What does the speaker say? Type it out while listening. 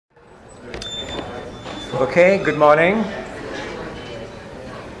Okay, good morning.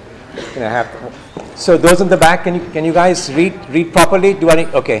 Can I have, so those in the back, can you guys read properly?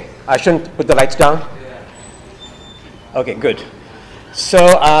 Okay, I shouldn't put the lights down. Okay, good.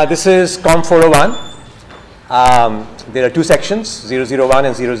 So this is COM 401. There are two sections, 001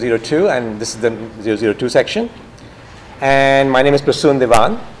 and 002, and this is the 002 section. And my name is Prasoon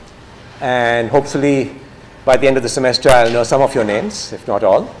Devan, and hopefully by the end of the semester I'll know some of your names, if not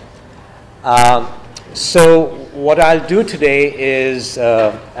all. So what I'll do today is,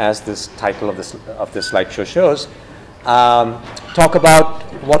 as this title of this slideshow shows, talk about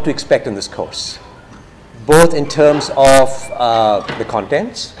what to expect in this course, both in terms of the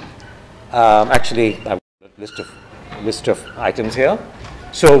contents. Actually, I've got a list of items here.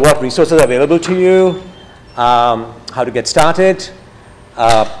 So what resources are available to you, how to get started,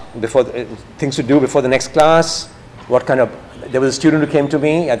 things to do before the next class, there was a student who came to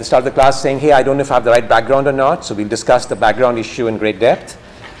me at the start of the class saying, hey, I don't know if I have the right background or not, so we'll discuss the background issue in great depth.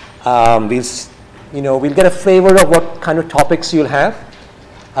 We'll get a flavor of what kind of topics you'll have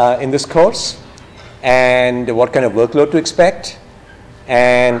in this course, and what kind of workload to expect,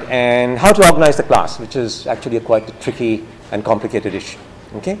 and how to organize the class, which is actually quite a tricky and complicated issue.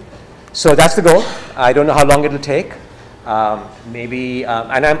 Okay, so that's the goal. I don't know how long it'll take.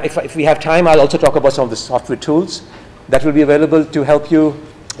 If we have time, I'll also talk about some of the software tools that will be available to help you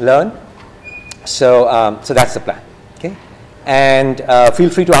learn. So that's the plan. Okay, and feel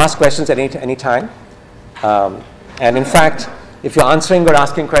free to ask questions at any time. And in fact, if you're answering or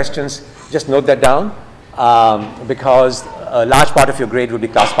asking questions, just note that down, because a large part of your grade will be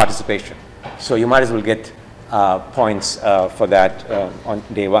class participation. So you might as well get points for that on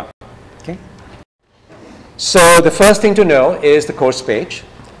day one. Okay. So the first thing to know is the course page.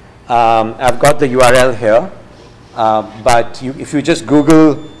 I've got the URL here. But if you just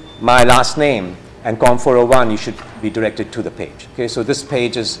Google my last name and COM 401, you should be directed to the page. Okay, so this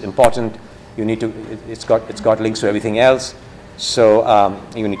page is important. You need to. It's got links to everything else. So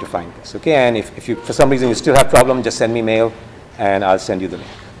you need to find this. Okay, and if you for some reason you still have problem, just send me mail, and I'll send you the link.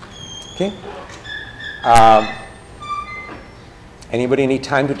 Okay. Anybody need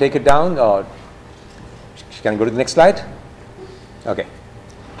time to take it down, or can I go to the next slide? Okay.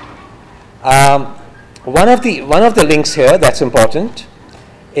 One of the links here that's important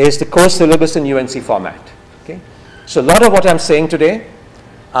is the course syllabus in UNC format. Okay, so a lot of what I'm saying today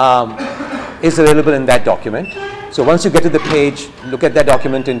is available in that document. So once you get to the page, look at that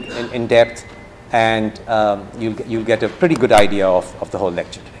document in depth, and you'll get a pretty good idea of the whole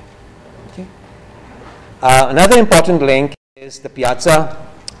lecture today. Okay. Another important link is the Piazza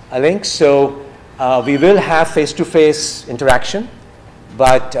link. So we will have face-to-face interaction,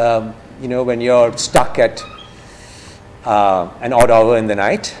 but when you're stuck at an odd hour in the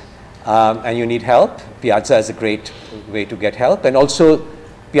night and you need help, Piazza is a great way to get help. And also,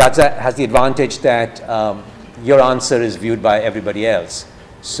 Piazza has the advantage that your answer is viewed by everybody else.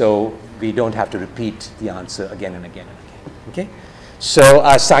 So we don't have to repeat the answer again and again and again. Okay? So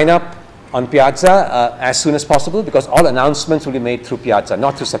sign up on Piazza as soon as possible, because all announcements will be made through Piazza,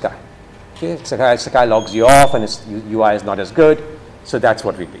 not through Sakai. Okay? Sakai logs you off and its UI is not as good. So that's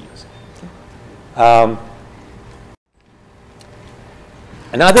what we'll be using.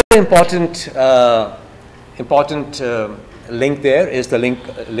 Another important link there is the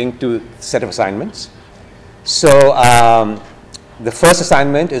link to set of assignments. So the first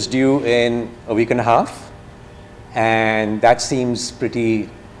assignment is due in a week and a half, and that seems pretty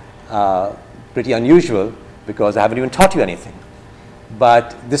unusual because I haven't even taught you anything.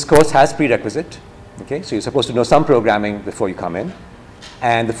 But this course has prerequisite. Okay, so you're supposed to know some programming before you come in,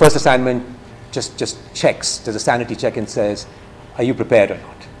 and the first assignment just checks, does a sanity check and says, are you prepared or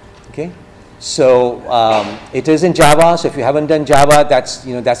not? Okay, so it is in Java. So if you haven't done Java, that's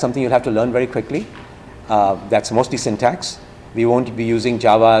something you'll have to learn very quickly. That's mostly syntax. We won't be using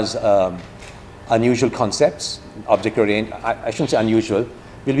Java's unusual concepts, object-oriented. I shouldn't say unusual.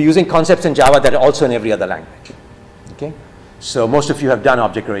 We'll be using concepts in Java that are also in every other language. Okay, so most of you have done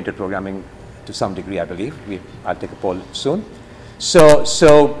object-oriented programming to some degree, I believe. I'll take a poll soon. So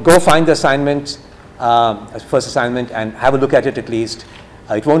go find the assignment, first assignment, and have a look at it at least.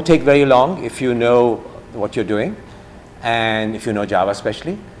 It won't take very long if you know what you're doing, and if you know Java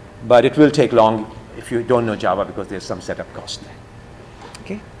especially. But it will take long if you don't know Java, because there's some setup cost there.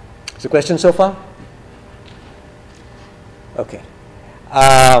 Okay. So questions so far? Okay.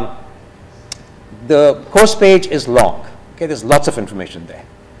 The course page is long. Okay. There's lots of information there.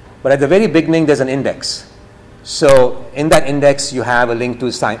 But at the very beginning, there's an index. So in that index, you have a link to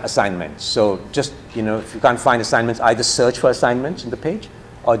assignments. So just, if you can't find assignments, either search for assignments in the page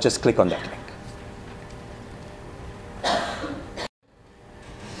or just click on that link.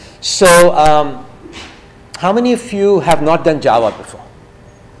 So how many of you have not done Java before?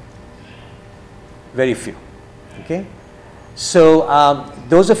 Very few. Okay. So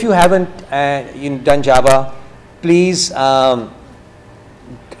those of you who haven't done Java, please, and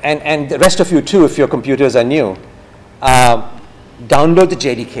the rest of you too, if your computers are new, download the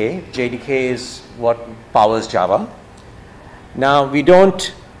JDK. JDK is what powers Java. Now we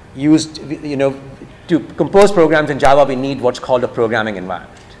don't use, to compose programs in Java, we need what's called a programming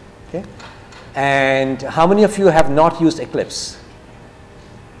environment. Okay? And how many of you have not used Eclipse?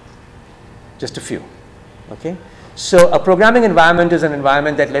 Just a few. Okay? So a programming environment is an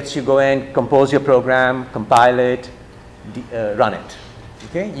environment that lets you go and compose your program, compile it, run it.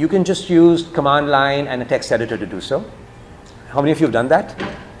 Okay? You can just use command line and a text editor to do so. How many of you have done that?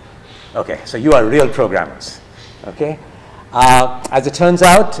 Okay, so you are real programmers. Okay? As it turns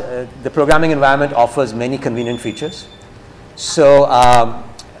out, the programming environment offers many convenient features. So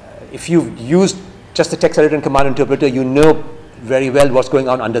if you've used just the text editor and command interpreter, you know very well what's going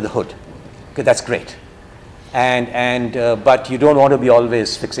on under the hood. Okay, that's great. But you don't want to be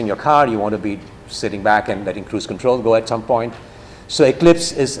always fixing your car. You want to be sitting back and letting cruise control go at some point. So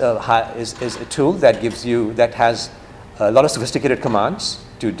Eclipse is a tool that has a lot of sophisticated commands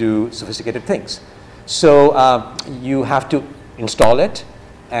to do sophisticated things. So you have to install it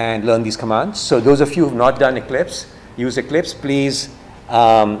and learn these commands. So those of you who have not done Eclipse, use Eclipse, please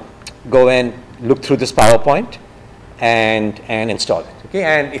go and look through this PowerPoint and install it. Okay?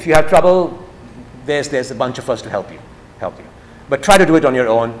 And if you have trouble, there's a bunch of us to help you. But try to do it on your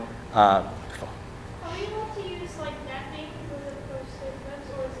own. Are we able to use like NetBeans as opposed to Eclipse,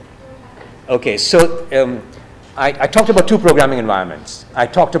 or is it through? Okay, so I talked about two programming environments. I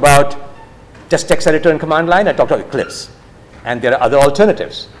talked about just text editor and command line. I talked about Eclipse. And there are other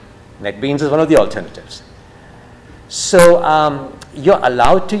alternatives. NetBeans is one of the alternatives. So you're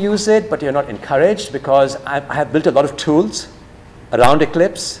allowed to use it, but you're not encouraged, because I have built a lot of tools around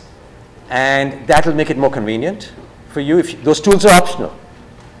Eclipse, and that will make it more convenient for you. Those tools are optional.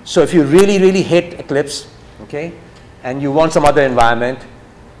 So if you really, really hate Eclipse, okay, and you want some other environment,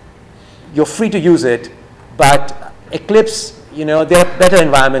 you're free to use it. But Eclipse, there are better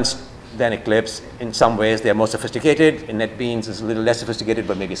environments than Eclipse in some ways. They're more sophisticated. In NetBeans is a little less sophisticated,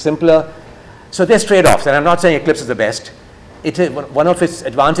 but maybe simpler. So there's trade-offs, and I'm not saying Eclipse is the best. One of its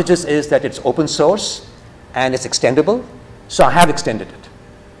advantages is that it's open source and it's extendable. So I have extended it.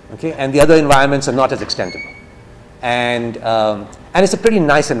 Okay, and the other environments are not as extendable. And it's a pretty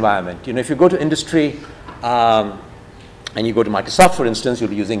nice environment. If you go to industry and you go to Microsoft, for instance, you'll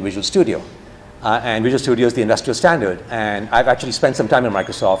be using Visual Studio. And Visual Studio is the industrial standard. And I've actually spent some time in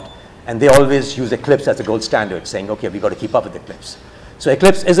Microsoft, and they always use Eclipse as the gold standard, saying, okay, we've got to keep up with Eclipse. So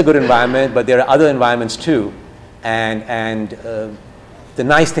Eclipse is a good environment, but there are other environments too. And the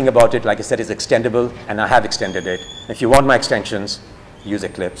nice thing about it, like I said, is extendable, and I have extended it. If you want my extensions, use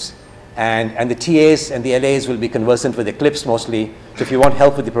Eclipse. And the TAs and the LAs will be conversant with Eclipse mostly. So if you want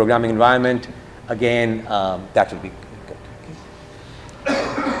help with the programming environment, again, that will be good.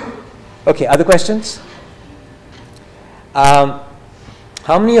 Okay, other questions?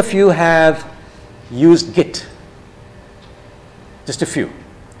 How many of you have used Git? Just a few.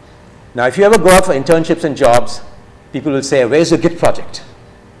 Now, if you ever go out for internships and jobs, people will say, where's your Git project?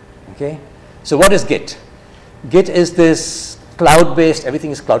 Okay? So what is Git? Git is this cloud-based,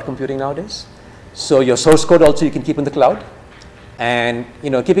 everything is cloud computing nowadays. So your source code also you can keep in the cloud. And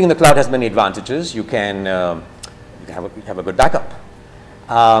keeping in the cloud has many advantages. You can have a good backup.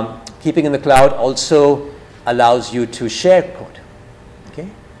 Keeping in the cloud also allows you to share code. Okay?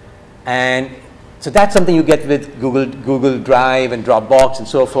 And so that's something you get with Google Drive and Dropbox and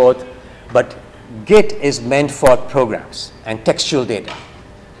so forth. But Git is meant for programs and textual data.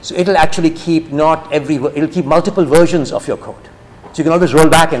 So it'll actually keep it'll keep multiple versions of your code. So you can always roll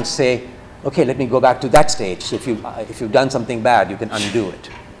back and say, okay, let me go back to that stage. So if you've done something bad, you can undo it.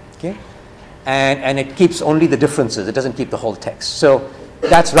 Okay? And it keeps only the differences. It doesn't keep the whole text. So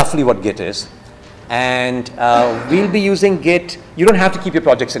that's roughly what Git is. And we'll be using Git. You don't have to keep your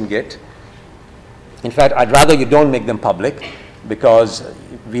projects in Git. In fact, I'd rather you don't make them public, because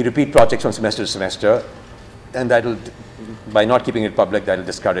we repeat projects from semester to semester, and by not keeping it public, that'll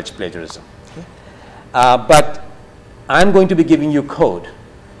discourage plagiarism. Okay? But I'm going to be giving you code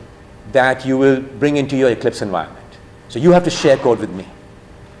that you will bring into your Eclipse environment. So you have to share code with me.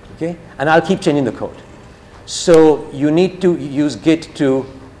 Okay? And I'll keep changing the code. So you need to use Git to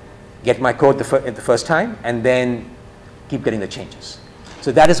get my code the first time, and then keep getting the changes.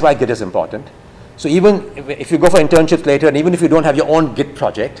 So that is why Git is important. So even if you go for internships later, and even if you don't have your own Git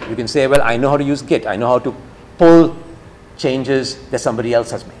project, you can say, well, I know how to use Git. I know how to pull changes that somebody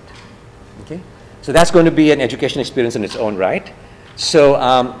else has made. Okay? So that's going to be an education experience in its own right.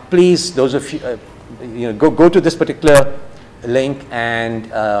 So please, those of you, go to this particular link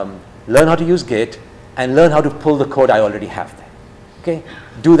and learn how to use Git and learn how to pull the code I already have there. Okay?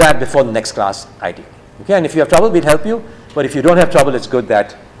 Do that before the next class, ideally. Okay? And if you have trouble, we'll help you. But if you don't have trouble, it's good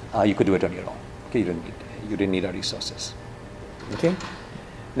that you could do it on your own. Okay? You didn't need our resources. Okay?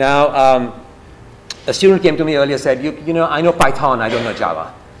 Now, a student came to me earlier and said, you know, I know Python, I don't know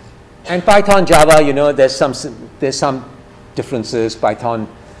Java. And Python, Java, you know, there's some differences. Python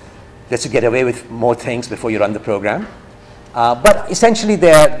lets you get away with more things before you run the program. But essentially,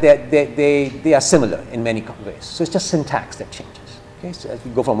 they are similar in many ways. So it's just syntax that changes. Okay? So as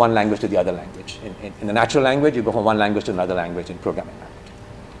you go from one language to the other language. In a natural language, you go from one language to another language in programming language.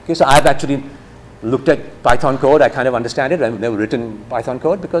 Okay? So I've actually looked at Python code. I kind of understand it. I've never written Python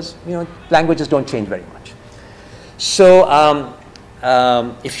code because, you know, languages don't change very much. So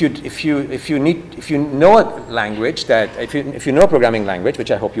if you know a language if you know a programming language, which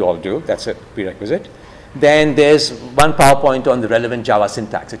I hope you all do, that's a prerequisite, then there's one PowerPoint on the relevant Java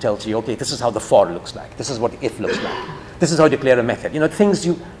syntax. It tells you, okay, this is how the for looks like. This is what if looks like. This is how you declare a method. You know, things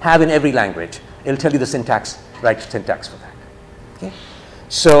you have in every language. It'll tell you the syntax, right syntax for that. Okay?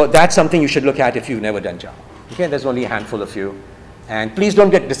 So that's something you should look at if you've never done Java. Okay? There's only a handful of you. And please don't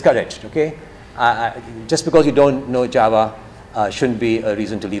get discouraged. Okay? Just because you don't know Java shouldn't be a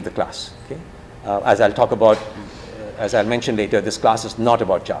reason to leave the class. Okay? As I'll talk about, as I'll mention later, this class is not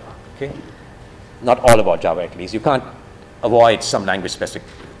about Java. Okay? Not all about Java, at least. You can't avoid some language-specific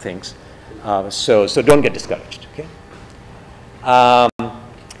things. So don't get discouraged. Okay?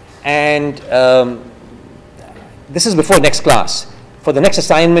 This is before next class. For the next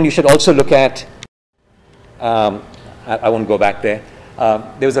assignment, you should also look at, I won't go back there.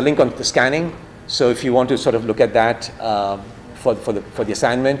 There was a link on the scanning. So if you want to sort of look at that for the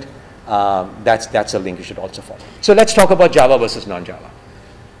assignment, that's a link you should also follow. So let's talk about Java versus non-Java.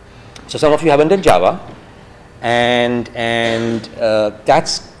 So some of you haven't done Java, and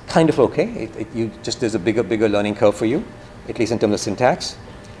that's kind of okay. There's a bigger learning curve for you, at least in terms of syntax.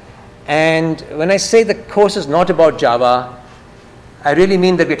 And when I say the course is not about Java, I really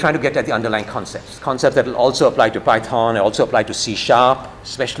mean that we're trying to get at the underlying concepts that will also apply to Python, also apply to C#,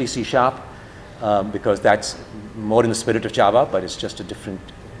 especially C#, because that's more in the spirit of Java, but it's just a different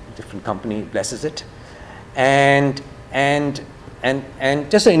company blesses it. And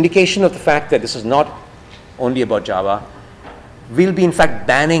just an indication of the fact that this is not only about Java. We'll be in fact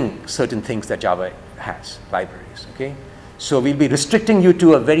banning certain things that Java has, libraries. Okay, so we'll be restricting you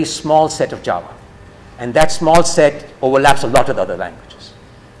to a very small set of Java, and that small set overlaps a lot of other languages.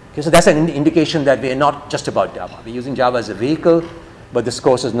 Okay, so that's an indication that we are not just about Java. We're using Java as a vehicle, but this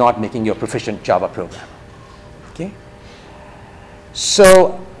course is not making you a proficient Java programmer. Okay,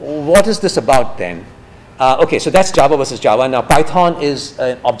 so what is this about then? Okay, so that's Java versus Java. Now, Python is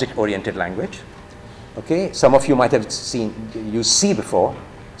an object-oriented language. Okay, some of you might have used C before.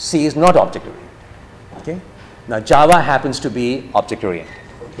 C is not object-oriented. Okay, now Java happens to be object-oriented.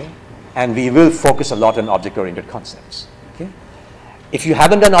 Okay, and we will focus a lot on object-oriented concepts. Okay, if you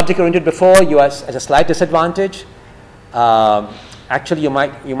haven't done object-oriented before, you are at a slight disadvantage. Actually, you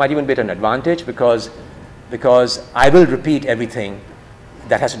might even be at an advantage because I will repeat everything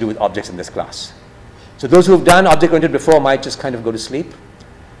that has to do with objects in this class. So those who have done object-oriented before might just kind of go to sleep,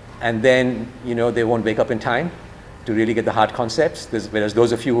 and then they won't wake up in time to really get the hard concepts. Whereas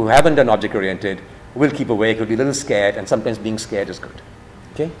those of you who haven't done object-oriented will keep awake, will be a little scared, and sometimes being scared is good.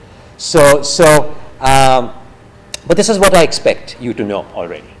 Okay, but this is what I expect you to know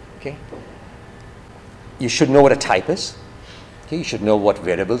already. Okay, you should know what a type is. Okay, you should know what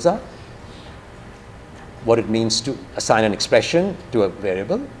variables are, what it means to assign an expression to a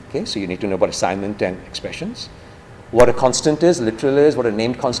variable. Okay, so you need to know about assignment and expressions. What a constant is, literal is, what a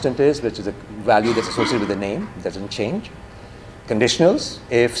named constant is, which is a value that's associated with the name, doesn't change. Conditionals,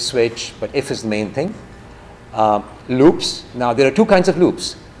 if, switch, but if is the main thing. Loops. Now there are two kinds of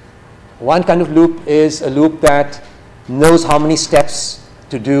loops. One kind of loop is a loop that knows how many steps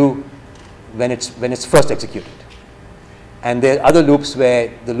to do when it's first executed. And there are other loops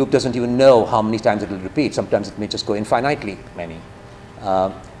where the loop doesn't even know how many times it will repeat. Sometimes it may just go infinitely many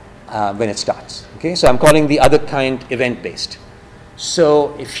when it starts. Okay, so I'm calling the other kind event-based.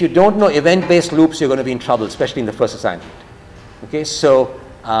 So if you don't know event-based loops, you're going to be in trouble, especially in the first assignment. Okay, so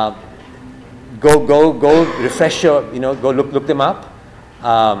go refresh your, go look them up,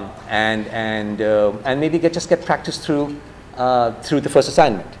 and maybe just get practice through the first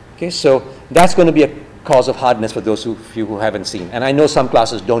assignment. Okay, so that's going to be a cause of hardness for those of you who haven't seen. And I know some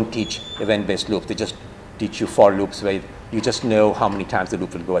classes don't teach event-based loops. They just teach you for loops where you just know how many times the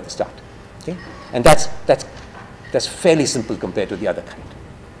loop will go at the start. Okay? And that's fairly simple compared to the other kind.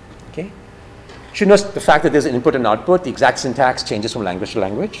 Okay? You should know the fact that there's an input and output. The exact syntax changes from language to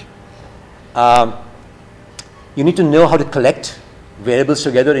language. You need to know how to collect variables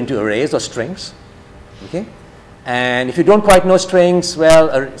together into arrays or strings. Okay? And if you don't quite know strings,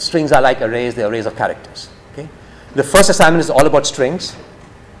 well, strings are like arrays. They're arrays of characters. Okay? The first assignment is all about strings.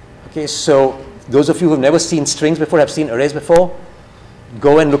 Okay? So those of you who have never seen strings before, have seen arrays before,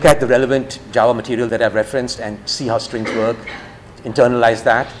 go and look at the relevant Java material that I've referenced and see how strings work. Internalize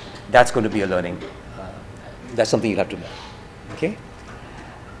that. That's going to be a learning. That's something you'll have to learn. Okay?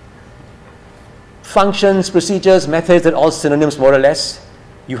 Functions, procedures, methods, they're all synonyms more or less.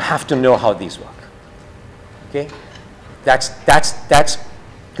 You have to know how these work. Okay? That's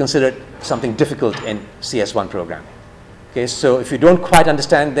considered something difficult in CS1 programming. Okay? So if you don't quite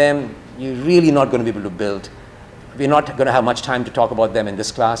understand them, you're really not going to be able to build. We're not going to have much time to talk about them in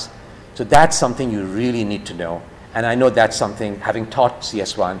this class. So that's something you really need to know. And I know that's something, having taught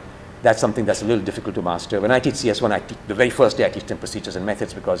CS1, that's something that's a little difficult to master. When I teach CS1, the very first day I teach them procedures and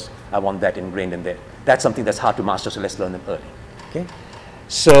methods because I want that ingrained in there. That's something that's hard to master, so let's learn them early. Okay?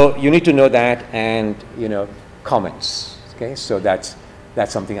 So you need to know that, and comments. Okay? So that's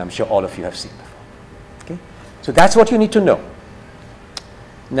something I'm sure all of you have seen before. Okay? So that's what you need to know.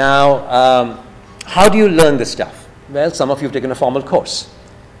 Now, how do you learn this stuff? Well, some of you have taken a formal course.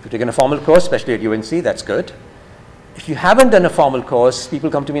 If you've taken a formal course, especially at UNC, that's good. If you haven't done a formal course, people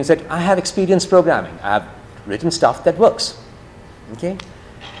come to me and said, I have experience programming. I have written stuff that works. Okay?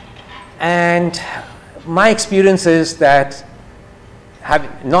 And my experience is that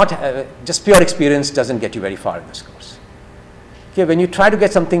just pure experience doesn't get you very far in this course. Okay, when you try to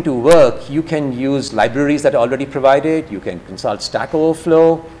get something to work, you can use libraries that are already provided. You can consult Stack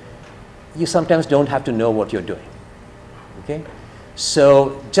Overflow. You sometimes don't have to know what you're doing. Okay?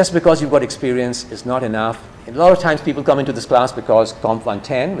 So just because you've got experience is not enough. A lot of times people come into this class because Comp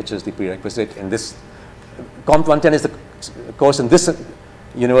 110, which is the prerequisite in this, Comp 110 is the course in this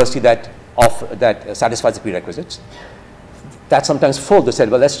university that satisfies the prerequisites. That's sometimes full. They said,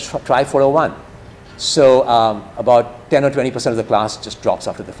 well, let's try 401. So about 10 or 20% of the class just drops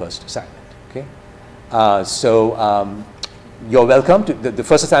after the first assignment. Okay? You're welcome to, the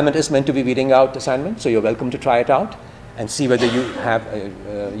first assignment is meant to be weeding out assignment, so you're welcome to try it out and see whether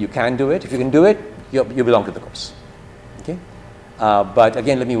you can do it. If you can do it, you belong to the course. Okay? But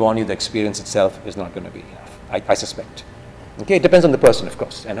again, let me warn you, the experience itself is not going to be enough, I suspect. Okay? It depends on the person, of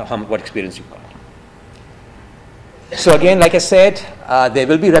course, and what experience you've got. So again, like I said, there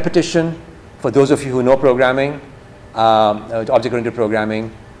will be repetition for those of you who know programming, object-oriented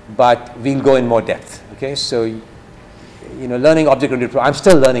programming, but we'll go in more depth. Okay? So, learning object-oriented I'm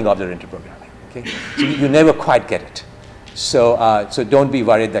still learning object-oriented programming. Okay? So you never quite get it. So, so don't be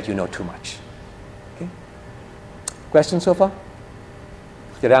worried that you know too much. Okay? Questions so far?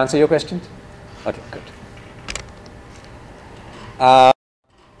 Did I answer your questions? Okay, good.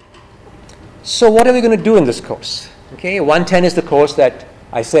 So what are we going to do in this course? Okay, 110 is the course that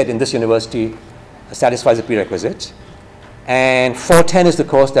I said in this university satisfies the prerequisites, and 410 is the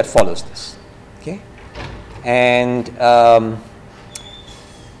course that follows this. Okay, and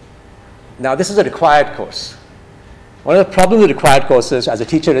now this is a required course. One of the problems with required courses as a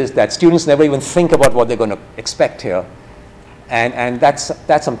teacher is that students never even think about what they're going to expect here, and that's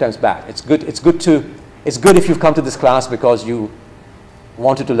sometimes bad. It's good if you've come to this class because you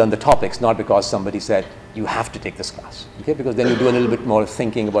wanted to learn the topics, not because somebody said you have to take this class. Okay, because then you do a little bit more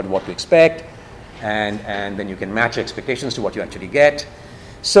thinking about what to expect, and then you can match your expectations to what you actually get.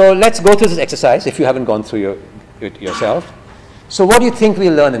 So let's go through this exercise if you haven't gone through it yourself. So what do you think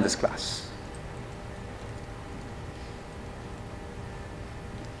we'll learn in this class?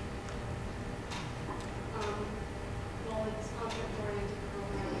 Well, it's object-oriented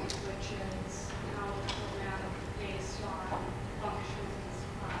programming, which is how to program based on functions,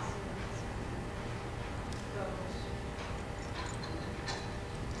 classes, those.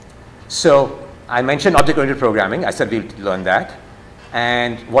 So I mentioned object-oriented programming. I said we'll learn that.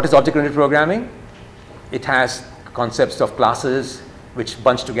 And what is object-oriented programming? It has concepts of classes which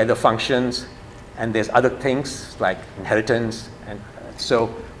bunch together functions, and there's other things like inheritance. And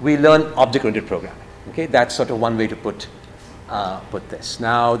so we learn object-oriented programming. Okay, that's sort of one way to put this.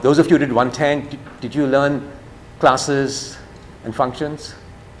 Now, those of you who did 110, did you learn classes and functions?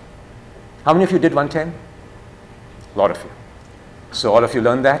 How many of you did 110? A lot of you. So all of you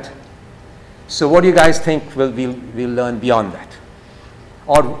learned that? So what do you guys think we'll learn beyond that?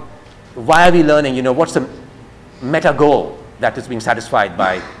 Or why are we learning? What's the meta goal that is being satisfied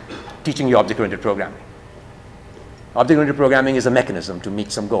by teaching you object-oriented programming? Object-oriented programming is a mechanism to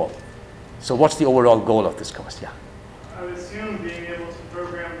meet some goal. So what's the overall goal of this course? Yeah. I would assume being able to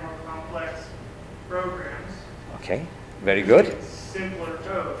program more complex programs. Okay, very good. Simpler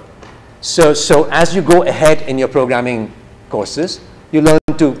code. So as you go ahead in your programming courses, you learn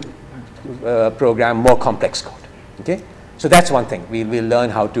to program more complex code. Okay, so that's one thing. We'll learn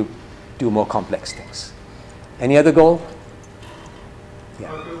how to do more complex things. Any other goal? Yeah.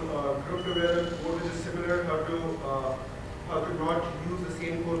 How to group together code which is similar. How to not use the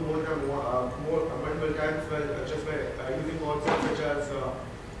same code multiple times, just by using concepts such as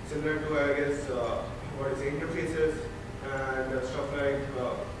similar to, I guess, what is interfaces and stuff like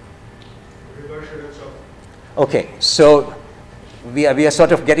recursion and stuff. Okay, so we are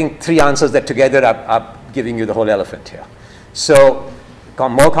sort of getting three answers that together are giving you the whole elephant here. So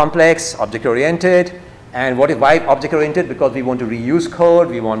more complex, object-oriented, and why object-oriented? Because we want to reuse code,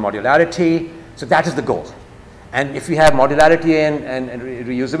 we want modularity, so that is the goal. And if we have modularity and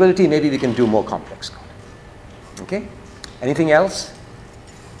reusability, maybe we can do more complex code. Okay, anything else?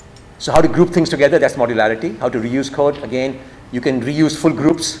 So how to group things together, that's modularity. How to reuse code, again, you can reuse full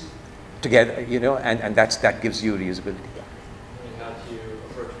groups together, and that gives you reusability. How to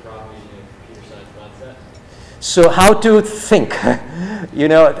approach a problem using a computer science mindset? So how to think.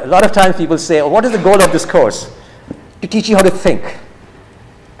 A lot of times people say, what is the goal of this course? To teach you how to think.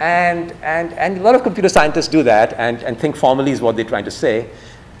 And a lot of computer scientists do that and think formally is what they're trying to say.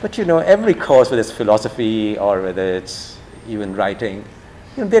 But every course, whether it's philosophy or whether it's even writing,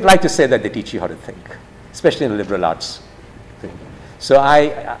 they'd like to say that they teach you how to think, especially in the liberal arts thing. So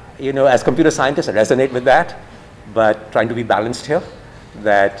I, as computer scientists, I resonate with that, but trying to be balanced here,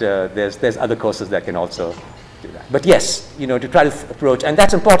 that there's other courses that can also do that. But yes, to try to approach, and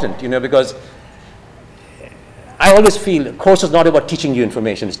that's important, because I always feel a course is not about teaching you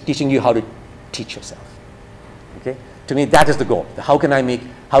information, it's teaching you how to teach yourself. Okay? To me, that is the goal. How can I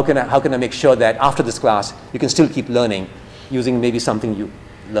make sure that after this class, you can still keep learning using maybe something you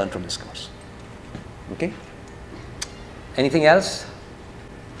learned from this course. Okay? Anything else?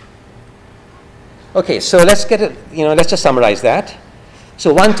 Okay, so let's just summarize that. So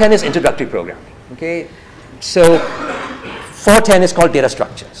 110 is introductory programming. Okay? So 410 is called data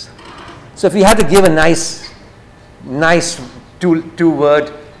structures. So if we had to give a nice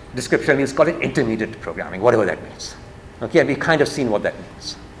two-word description, we'll call it intermediate programming, whatever that means. Okay, and we've kind of seen what that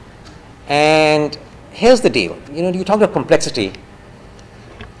means. And here's the deal. You talk about complexity.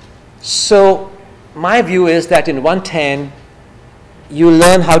 So my view is that in 110, you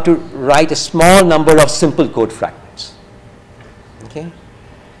learn how to write a small number of simple code fragments. Okay?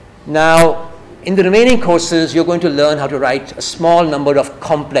 Now, in the remaining courses, you're going to learn how to write a small number of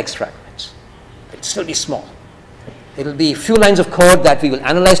complex fragments. It'll still be small. It'll be a few lines of code that we will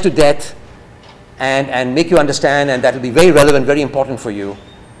analyze to death and make you understand, and that will be very relevant, very important for you.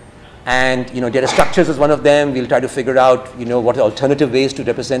 And data structures is one of them. We'll try to figure out what are alternative ways to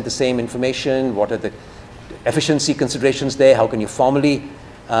represent the same information, what are the efficiency considerations there, how can you formally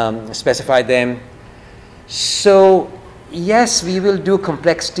specify them. So yes, we will do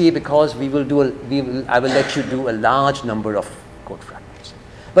complexity because I will let you do a large number of code fragments.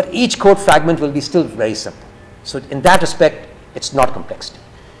 But each code fragment will be still very simple. So in that respect, it's not complexity.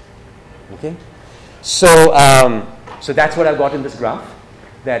 Okay? So that's what I've got in this graph,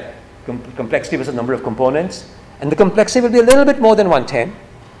 that complexity was the number of components. And the complexity will be a little bit more than 110.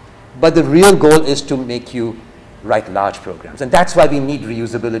 But the real goal is to make you write large programs. And that's why we need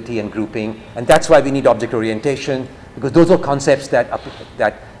reusability and grouping. And that's why we need object orientation, because those are concepts that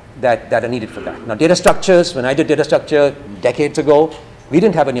are needed for that. Now, data structures, when I did data structure decades ago, we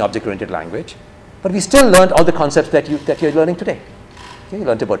didn't have any object-oriented language. But we still learned all the concepts that you're learning today. Okay? You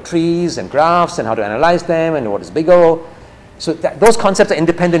learned about trees and graphs and how to analyze them and what is big O. So those concepts are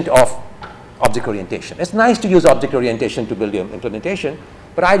independent of object orientation. It's nice to use object orientation to build your implementation,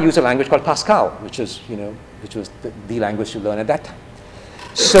 but I use a language called Pascal, which was the language to learn at that time.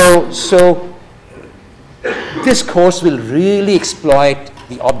 So this course will really exploit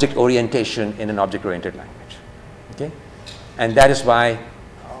the object orientation in an object-oriented language. Okay? And that is why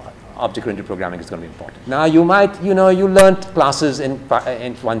object-oriented programming is going to be important. Now you might, you learned classes in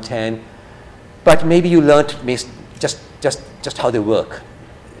 110, but maybe you learned just how they work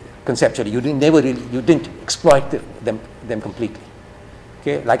conceptually. You didn't exploit them completely.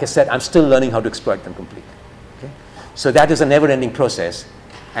 Okay, like I said, I'm still learning how to exploit them completely. Okay, so that is a never-ending process,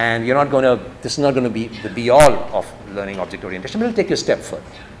 and this is not going to be the be-all of learning object orientation. But it'll take you a step further.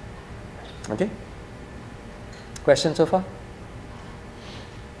 Okay. Questions so far?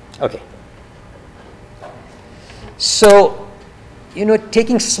 Okay. So,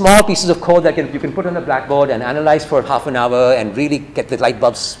 taking small pieces of code that you can put on a blackboard and analyze for half an hour and really get the light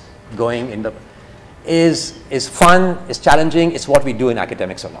bulbs going in the, is fun, is challenging. It's what we do in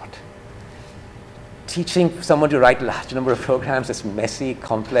academics a lot. Teaching someone to write a large number of programs is messy,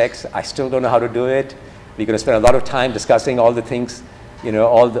 complex. I still don't know how to do it. We're going to spend a lot of time discussing all the things, you know,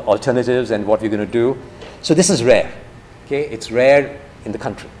 all the alternatives and what we're going to do. So this is rare. Okay, it's rare in the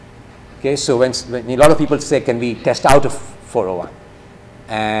country. Okay, so when a lot of people say, can we test out of 401?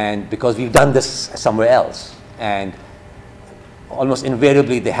 And because we've done this somewhere else, and almost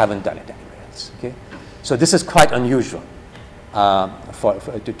invariably they haven't done it anywhere else. Okay, so this is quite unusual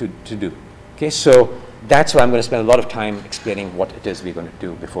to do. Okay, so that's why I'm going to spend a lot of time explaining what it is we're going to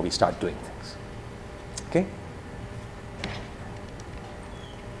do before we start doing things. Okay,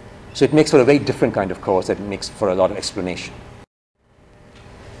 so it makes for a very different kind of course. That makes for a lot of explanation.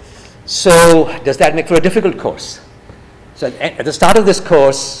 So does that make for a difficult course? So at the start of this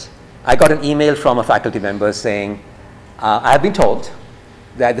course, I got an email from a faculty member saying, I have been told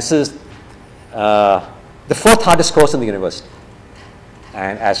that this is the fourth hardest course in the university.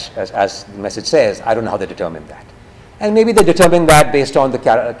 And as the message says, I don't know how they determine that. And maybe they determine that based on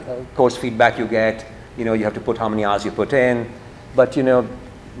the course feedback you get. You know, you have to put how many hours you put in. But, you know,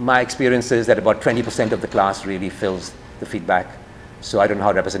 my experience is that about 20% of the class really fills the feedback. So I don't know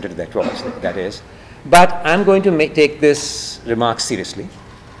how representative that is. But I'm going to take this remark seriously,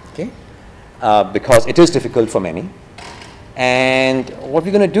 okay? Because it is difficult for many. And what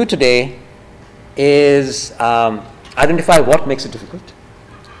we're going to do today is identify what makes it difficult.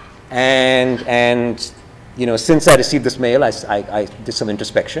 And you know, since I received this mail, I did some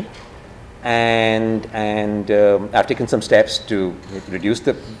introspection. And I've taken some steps to reduce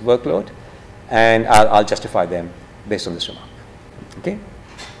the workload. And I'll justify them based on this remark. Okay?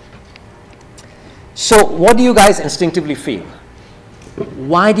 So what do you guys instinctively feel?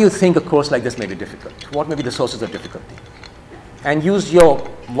 Why do you think a course like this may be difficult? What may be the sources of difficulty? And use your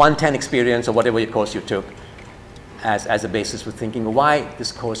 110 experience or whatever your course you took as a basis for thinking why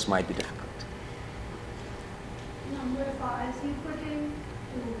this course might be difficult. Number of hours you put in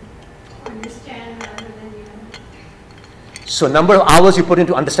to understand rather than, you know. So number of hours you put in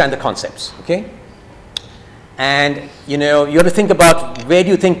to understand the concepts, okay? And, you know, you have to think about where do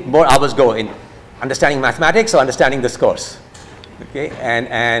you think more hours go in understanding mathematics or understanding this course, okay?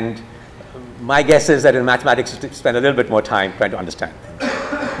 And my guess is that in mathematics you spend a little bit more time trying to understand things.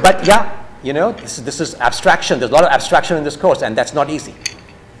 But yeah, you know, this is abstraction. There's a lot of abstraction in this course, and that's not easy.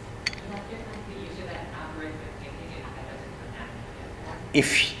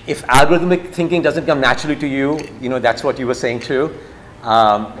 If algorithmic thinking doesn't come naturally to you, you know, that's what you were saying too.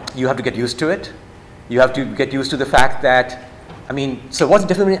 You have to get used to it. You have to get used to the fact that, I mean, so what's the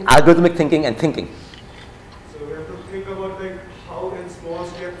difference between algorithmic thinking and thinking? So we have to think about like how in small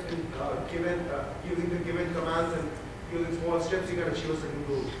steps, in using the given commands and using small steps, you can achieve a certain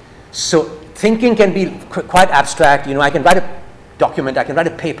goal. So thinking can be quite abstract. You know, I can write a document, I can write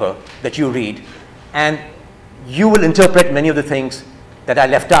a paper that you read, and you will interpret many of the things that I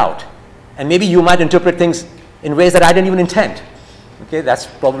left out. And maybe you might interpret things in ways that I didn't even intend. Okay, that's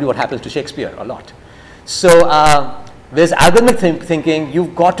probably what happens to Shakespeare a lot. So there's algorithmic thinking.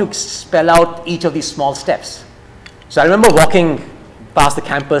 You've got to spell out each of these small steps. So I remember walking past the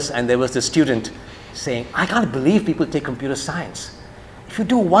campus, and there was this student saying, I can't believe people take computer science. If you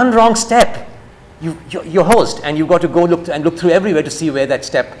do one wrong step, you're host, and you've got to go look through everywhere to see where that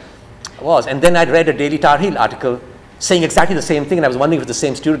step was. And then I'd read a Daily Tar Heel article saying exactly the same thing, and I was wondering if it was the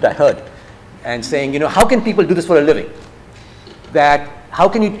same student I heard, and saying, you know, how can people do this for a living? That how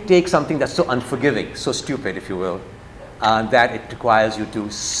can you take something that's so unforgiving, so stupid, if you will, that it requires you to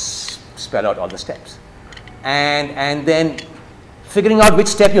spell out all the steps. And then figuring out which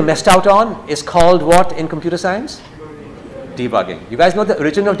step you messed out on is called what in computer science? Debugging. You guys know the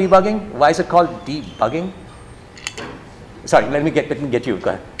origin of debugging? Why is it called debugging? Sorry, let me get you.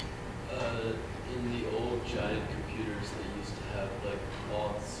 Go ahead. In the old giant computers, they used to have like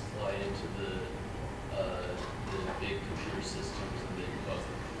moths fly into the big computer systems, and they caused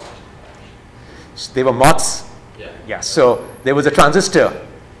them to crash. They were moths. Yeah. So there was a transistor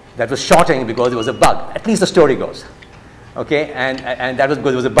that was shorting because there was a bug. At least the story goes. Okay, and that was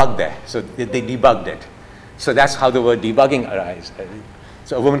because there was a bug there. So they debugged it. So that's how the word debugging arises.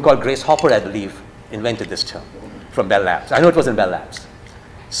 So a woman called Grace Hopper, I believe, invented this term from Bell Labs. I know it was in Bell Labs.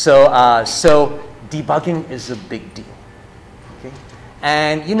 So debugging is a big deal. Okay?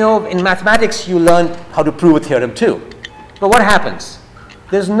 And you know, in mathematics, you learn how to prove a theorem too. But what happens?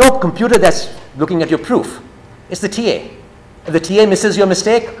 There's no computer that's looking at your proof. It's the TA. If the TA misses your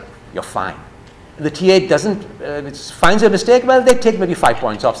mistake, you're fine. If the TA doesn't finds your mistake, well, they take maybe 5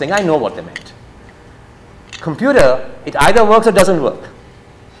 points off, saying, I know what they meant. Computer, it either works or doesn't work.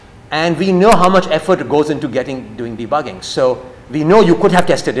 And we know how much effort goes into doing debugging. So we know you could have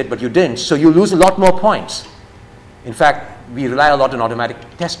tested it, but you didn't. So you lose a lot more points. In fact, we rely a lot on automatic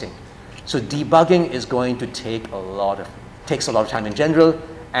testing. So debugging is going to takes a lot of time in general.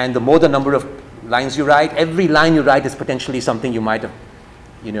 And the more the number of lines you write, every line you write is potentially something you might have,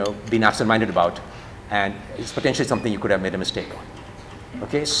 been absent-minded about. And it's potentially something you could have made a mistake on.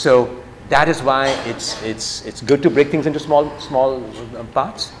 Okay, so that is why it's good to break things into small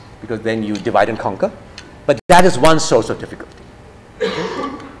parts, because then you divide and conquer. But that is one source of difficulty.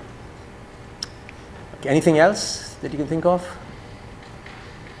 Okay, anything else that you can think of?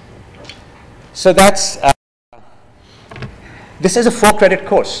 So that's, this is a 4-credit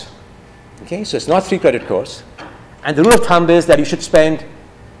course. Okay, so it's not a 3-credit course. And the rule of thumb is that you should spend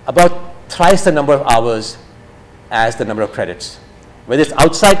about thrice the number of hours as the number of credits. Whether it's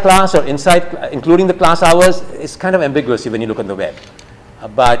outside class or inside, including the class hours, it's kind of ambiguous when you look on the web.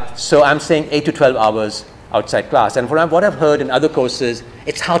 But so I'm saying 8 to 12 hours outside class. And from what I've heard in other courses,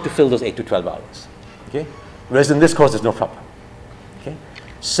 it's hard to fill those 8 to 12 hours. Okay? Whereas in this course, there's no problem. Okay?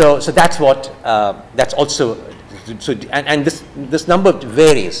 So that's what, that's also, and this number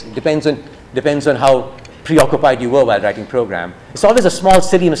varies. It depends on how preoccupied you were while writing program. It's always the small,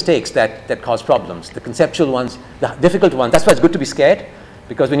 silly mistakes that cause problems. The conceptual ones, the difficult ones. That's why it's good to be scared,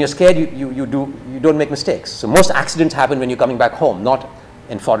 because when you're scared, you don't make mistakes. So most accidents happen when you're coming back home, not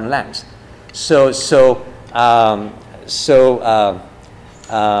in foreign lands. So that's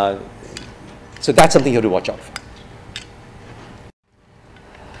something you have to watch out for.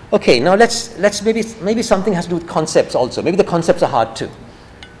 Okay, now let's maybe something has to do with concepts also. Maybe the concepts are hard too.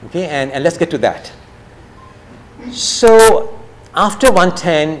 Okay, and let's get to that. So after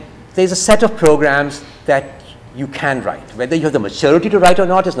 110, there's a set of programs that you can write. Whether you have the maturity to write or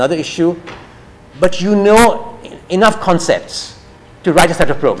not is another issue, but you know enough concepts to write a set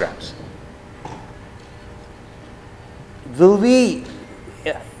of programs.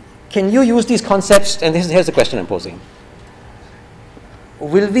 Can you use these concepts? And here's the question I'm posing.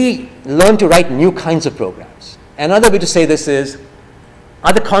 Will we learn to write new kinds of programs? Another way to say this is,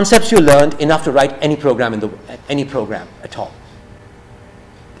 are the concepts you learned enough to write any program at all?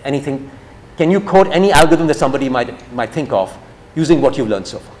 Anything? Can you code any algorithm that somebody might think of using what you've learned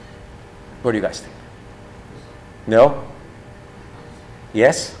so far? What do you guys think? No?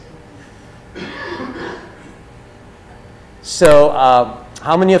 Yes? So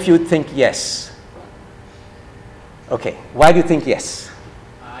how many of you think yes? Okay. Why do you think yes?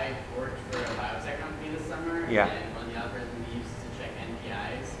 I worked for a biotech company this summer. Yeah. And one of the algorithms we used to check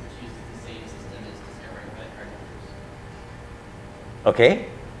NPIs, which uses the same system as discovering credit card numbers. Okay.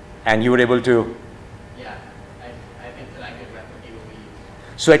 And you were able to? Yeah. I think that I could replicate what we use.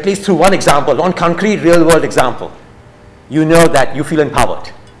 So at least through one example, one concrete real-world example, you know that you feel empowered.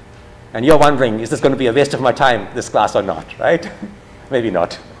 And you're wondering, is this going to be a waste of my time, this class, or not, right? Maybe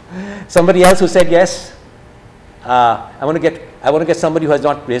not. Somebody else who said yes? I want to get somebody who has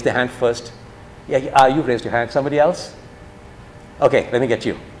not raised their hand first. Yeah, you've raised your hand. Somebody else? Okay, let me get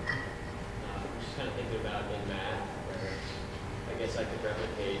you. I'm just kind of thinking about in math, where I guess I could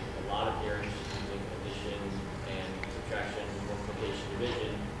replicate a lot of theorems using addition and subtraction, multiplication,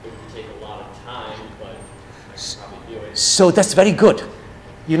 division. It would take a lot of time, but I could probably do it. So that's very good.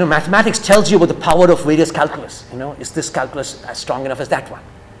 You know, mathematics tells you about the power of various calculus. You know, is this calculus as strong enough as that one?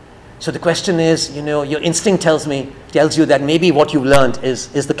 So the question is, you know, your instinct tells you that maybe what you've learned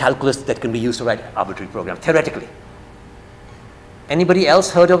is the calculus that can be used to write arbitrary programs, theoretically. Anybody else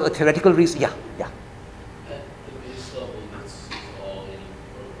heard of a theoretical reason? Yeah. At the base level, it's all in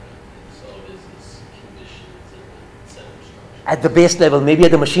program. It's all it is conditions and the set of instructions. At the base level, maybe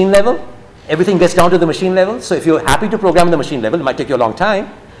at the machine level, everything gets down to the machine level. So if you're happy to program at the machine level, it might take you a long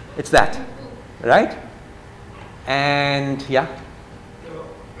time. It's that, right? And yeah.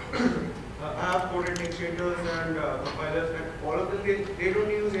 I have coded integrators and compilers, and all of them, they don't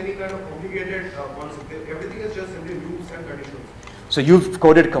use any kind of complicated concept. Everything is just simply loops and conditions. So you've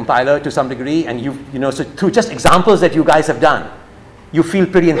coded a compiler to some degree, and so through just examples that you guys have done, you feel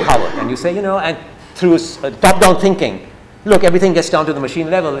pretty empowered. And you say, and through top-down thinking, look, everything gets down to the machine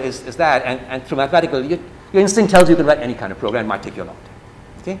level is that, and through mathematical, your instinct tells you can write any kind of program. It might take you a long time.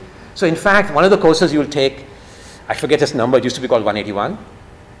 Okay? So in fact, one of the courses you'll take, I forget this number, it used to be called 181,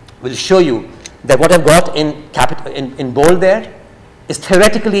 will show you that what I've got in bold there is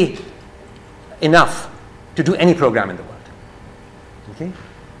theoretically enough to do any program in the world. Okay?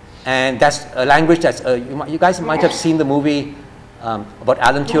 And that's a language that's, you guys might have seen the movie about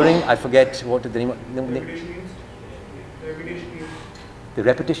Alan Turing. I forget what the name. The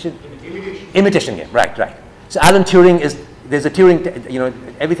repetition? Imitation game, right. So Alan Turing is there's a Turing,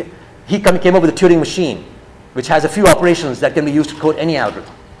 everything. He came up with a Turing machine, which has a few operations that can be used to code any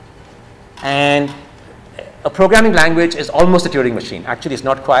algorithm. And a programming language is almost a Turing machine. Actually, it's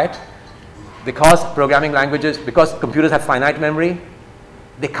not quite, because programming languages, because computers have finite memory,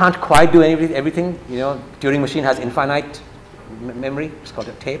 they can't quite do everything. Turing machine has infinite memory. It's called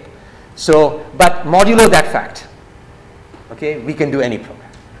a tape. So, but modulo that fact, okay, we can do any program.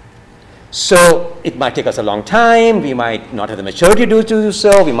 So it might take us a long time. We might not have the maturity to do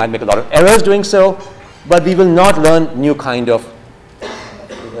so. We might make a lot of errors doing so, but we will not learn new kind of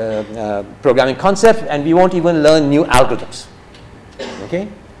programming concepts, and we won't even learn new algorithms. Okay.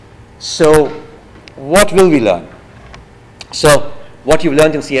 So what will we learn? So what you've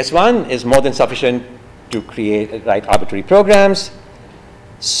learned in CS1 is more than sufficient to write arbitrary programs.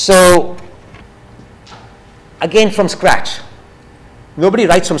 So again, from scratch. Nobody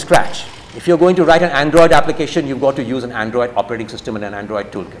writes from scratch. If you're going to write an Android application, you've got to use an Android operating system and an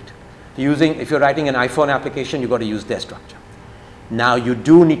Android toolkit. If you're writing an iPhone application, you've got to use their structure. Now, you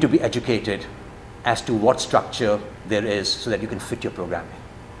do need to be educated as to what structure there is so that you can fit your programming.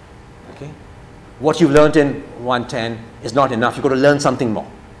 Okay? What you've learned in 110 is not enough. You've got to learn something more.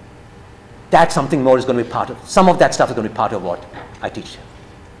 That something more is going to be some of that stuff is going to be part of what I teach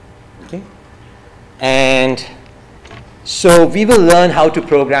you. Okay? And so we will learn how to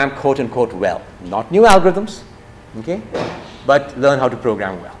program quote unquote well. Not new algorithms, okay? But learn how to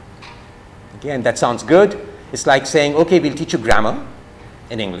program well. Okay, and that sounds good. It's like saying, okay, we'll teach you grammar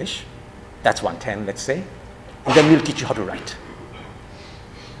in English. That's 110, let's say. And then we'll teach you how to write.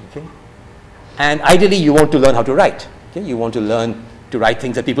 Okay? And ideally, you want to learn how to write. Okay? You want to learn to write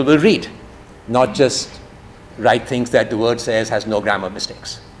things that people will read, not just write things that the word says has no grammar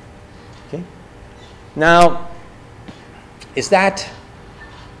mistakes. Okay? Now, so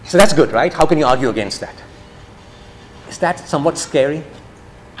that's good, right? How can you argue against that? Is that somewhat scary?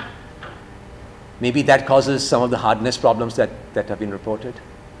 Maybe that causes some of the hardness problems that have been reported.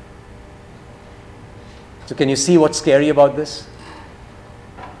 So can you see what's scary about this?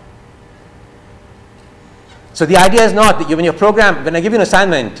 So the idea is not that when your program, when I give you an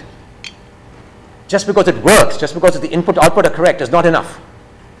assignment, just because it works, just because the input output are correct is not enough.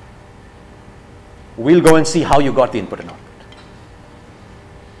 We'll go and see how you got the input and output.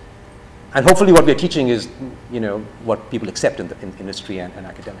 And hopefully what we're teaching is, what people accept in the industry and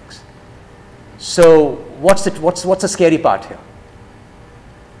academics. So what's the scary part here?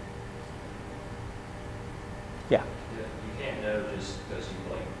 Yeah. You can't know just because you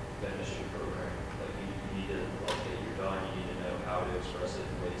finished your program. You need to that you're done. You need to know how to express it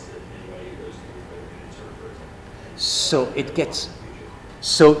in ways that anybody who goes through the code can interpret. So it gets.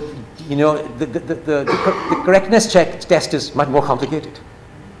 So the correctness test is much more complicated.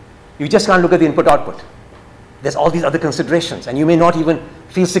 You just can't look at the input output. There's all these other considerations, and you may not even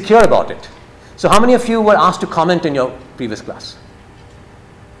feel secure about it. So how many of you were asked to comment in your previous class?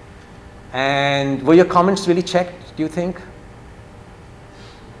 And were your comments really checked, do you think?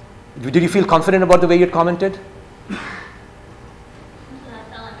 Did you feel confident about the way you had commented?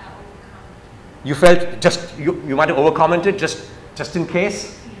 You felt you might have over-commented just in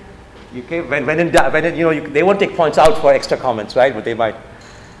case? Okay, they won't take points out for extra comments, right? But they might.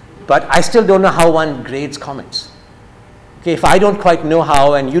 But I still don't know how one grades comments. Okay, if I don't quite know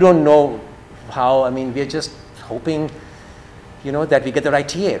how and you don't know how, we're just hoping, that we get the right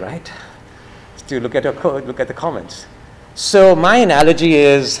TA, right? To look at your code, look at the comments. So my analogy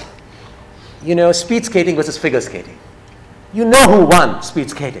is, speed skating versus figure skating. You know who won speed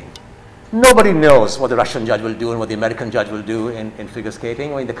skating. Nobody knows what the Russian judge will do and what the American judge will do in figure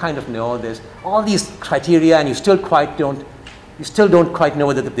skating. They kind of know there's all these criteria, and you still don't quite know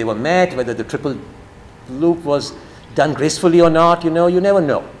whether they were met, whether the triple loop was done gracefully or not. You never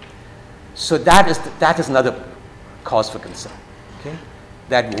know. So that is another cause for concern. Okay?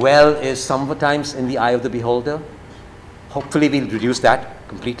 That well is sometimes in the eye of the beholder. Hopefully we'll reduce that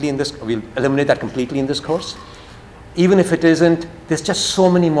completely we'll eliminate that completely in this course. Even if it isn't, there's just so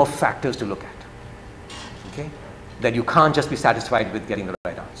many more factors to look at. Okay? That you can't just be satisfied with getting the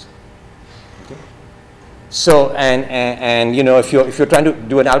right answer. Okay? So, if you're trying to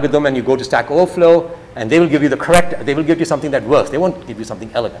do an algorithm and you go to Stack Overflow, and they will give you something that works. They won't give you something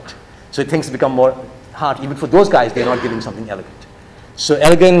elegant. So things become more hard. Even for those guys, they're not giving something elegant. So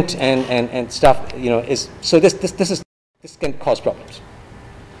elegant and stuff, this can cause problems.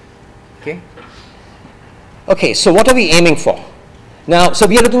 Okay? Okay, so what are we aiming for? Now, so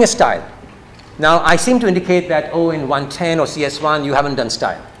we are looking at style. Now, I seem to indicate that, in 110 or CS1, you haven't done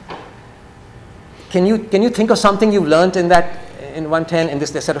style. Can you think of something you've learned in 110, in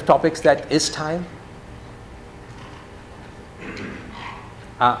this set of topics that is style?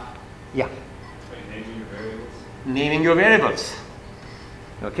 Yeah. Naming your variables. Naming your variables.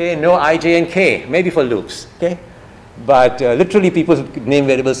 Okay, no I, j, and k, maybe for loops. Okay, but literally people name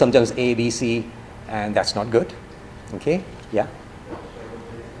variables sometimes a, b, c, and that's not good. Okay, yeah.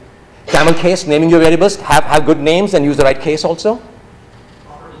 Camel case, naming your variables, have good names and use the right case also.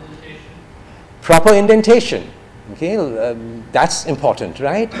 Proper indentation. Proper indentation. Okay, that's important,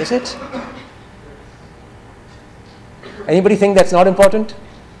 right? Is it? Anybody think that's not important?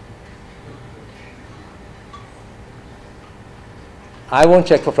 I won't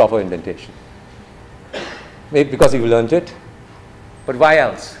check for proper indentation. Maybe because you've learned it. But why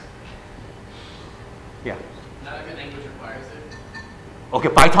else? Yeah. Not every language requires it. Okay,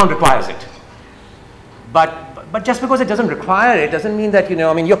 Python requires it. But just because it doesn't require it doesn't mean that,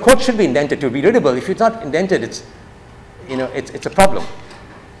 I mean, your code should be indented to be readable. If it's not indented, it's a problem.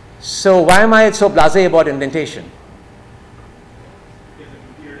 So why am I so blasé about indentation? Because the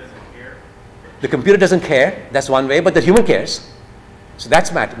computer doesn't care. The computer doesn't care, that's one way, but the human cares. So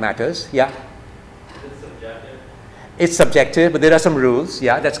that's matters, yeah. It's subjective. It's subjective, but there are some rules,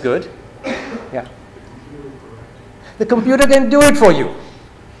 yeah, that's good. Yeah. The computer can do it for you.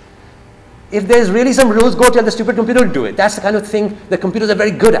 If there's really some rules, go tell the stupid computer to do it. That's the kind of thing that computers are very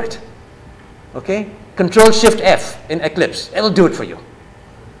good at. Okay? Control-Shift-F in Eclipse, it'll do it for you.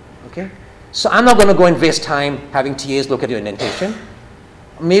 Okay? So I'm not going to go and waste time having TAs look at your indentation.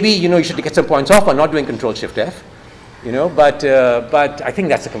 Maybe, you should get some points off for not doing Control-Shift-F. But I think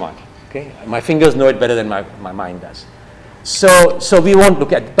that's the command. Okay? My fingers know it better than my mind does. So we won't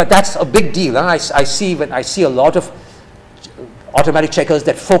look at, but that's a big deal. Huh? I see a lot of automatic checkers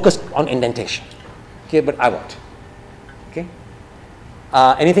that focus on indentation. Okay, but I won't. Okay.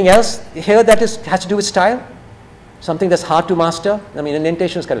 Anything else here that has to do with style? Something that's hard to master? I mean,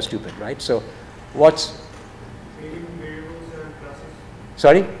 indentation is kind of stupid, right? So, what's Naming variables and classes.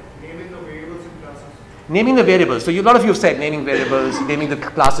 sorry? Naming the variables and classes. Naming the variables. So a lot of you have said naming variables, naming the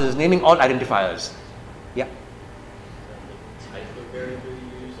classes, naming all identifiers. Yeah. The type of variable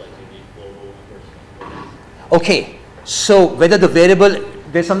you use, like maybe global versus. Okay. So whether the variable,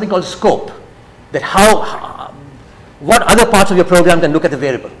 there's something called scope, that what other parts of your program can look at the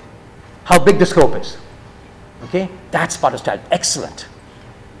variable, how big the scope is. Okay, that's part of style. Excellent.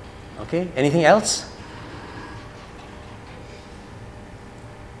 Okay, anything else?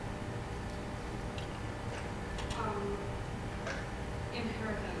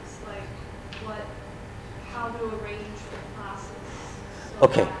 Inheritance, like how to arrange the classes so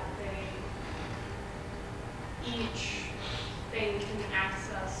Okay. that each thing can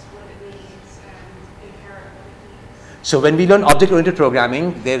access what it needs and inherit what it needs. So when we learn object-oriented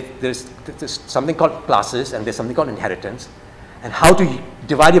programming, there's something called classes and there's something called inheritance. And how to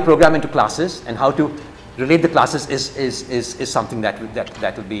divide your program into classes and how to relate the classes is something that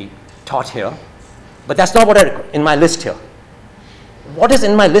will be taught here. But that's not what in my list here. What is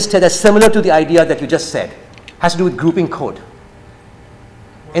in my list here that's similar to the idea that you just said? Has to do with grouping code.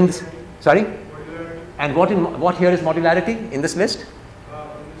 Sorry? Modularity. And what here is modularity in this list? In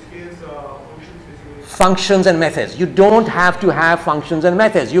this case, functions basically. Functions and methods. You don't have to have functions and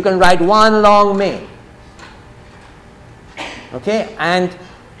methods. You can write one long main. Okay? And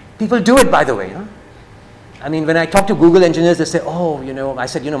people do it, by the way. Huh? I mean, when I talk to Google engineers, they say, oh, I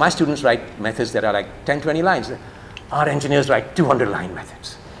said, my students write methods that are like 10, 20 lines. Our engineers write 200-line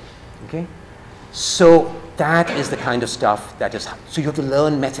methods. Okay? So that is the kind of stuff that is, so you have to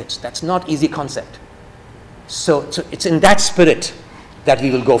learn methods. That's not easy concept. So it's in that spirit that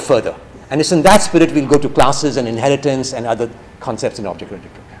we will go further. And it's in that spirit we'll go to classes and inheritance and other concepts in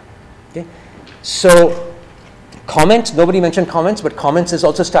object-oriented programming. Okay? So comments, nobody mentioned comments, but comments is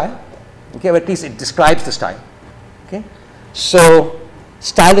also style. Okay, or at least it describes the style. Okay? So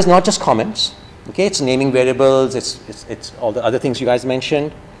style is not just comments. Okay, it's naming variables, it's all the other things you guys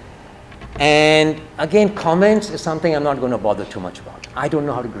mentioned. And again, comments is something I'm not going to bother too much about. I don't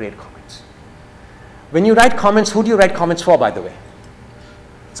know how to grade comments. When you write comments, who do you write comments for, by the way?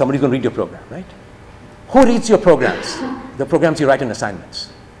 Somebody's going to read your program, right? Who reads your programs? The programs you write in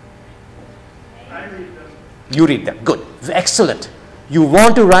assignments. I read them. You read them. Good. Excellent. You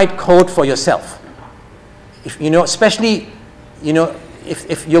want to write code for yourself. If, especially,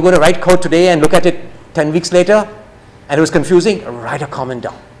 if you're going to write code today and look at it 10 weeks later and it was confusing, write a comment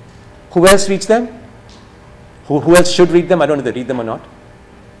down. Who else reads them? Who else should read them? I don't know if they read them or not.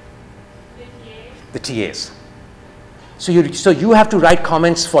 The TAs. So you have to write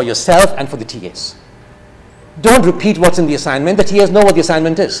comments for yourself and for the TAs. Don't repeat what's in the assignment. The TAs know what the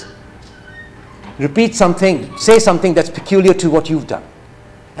assignment is. Repeat something, say something that's peculiar to what you've done.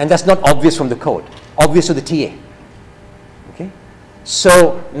 And that's not obvious from the code, obvious to the TA. Okay?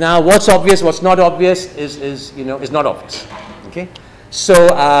 So now what's obvious, what's not obvious is not obvious. Okay? So,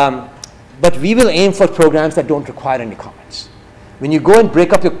 but we will aim for programs that don't require any comments. When you go and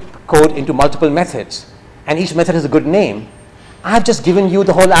break up your code into multiple methods, and each method has a good name, I've just given you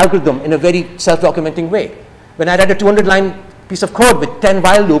the whole algorithm in a very self-documenting way. When I write a 200-line piece of code with 10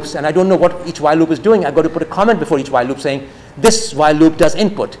 while loops, and I don't know what each while loop is doing, I've got to put a comment before each while loop saying, this while loop does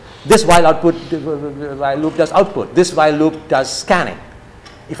input, this while loop does output, this while loop does scanning.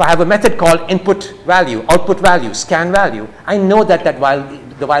 If I have a method called input value, output value, scan value, I know that the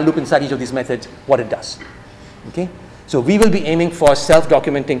while loop inside each of these methods, what it does. Okay? So we will be aiming for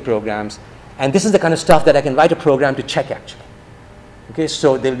self-documenting programs, and this is the kind of stuff that I can write a program to check actually. Okay?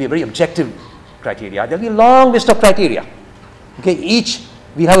 So there will be a very objective criteria. There will be a long list of criteria. Okay?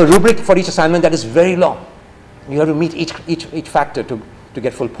 We have a rubric for each assignment that is very long. You have to meet each factor to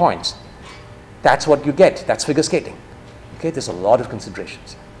get full points. That's what you get. That's figure skating. Okay? There's a lot of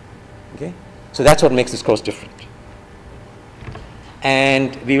considerations. Okay? So that's what makes this course different.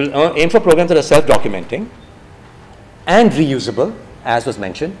 And we will aim for programs that are self-documenting and reusable, as was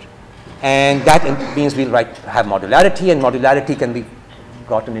mentioned. And that means we'll have modularity, and modularity can be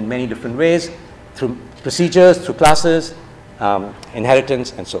gotten in many different ways, through procedures, through classes,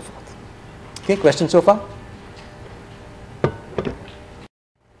 inheritance, and so forth. Okay, questions so far?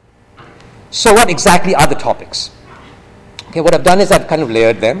 So what exactly are the topics? Okay, what I've done is I've kind of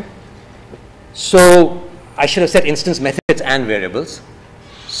layered them. So I should have said instance methods and variables.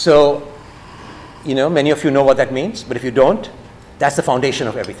 So, many of you know what that means, but if you don't, that's the foundation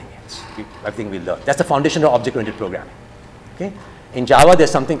of everything else, everything we learn. That's the foundation of object-oriented programming. Okay? In Java,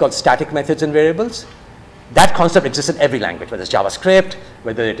 there's something called static methods and variables. That concept exists in every language, whether it's JavaScript,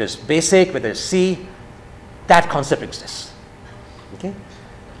 whether it is BASIC, whether it's C, that concept exists. Okay?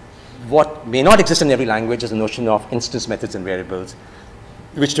 What may not exist in every language is the notion of instance methods and variables,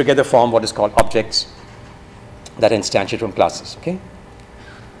 which together form what is called objects that instantiate from classes. Okay?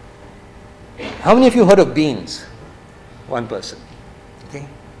 How many of you heard of beans? One person. Okay?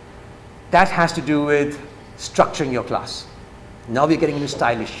 That has to do with structuring your class. Now we're getting into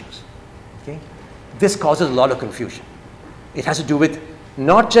style issues. Okay? This causes a lot of confusion. It has to do with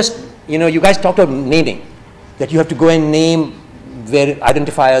not just, you guys talked about naming, that you have to go and name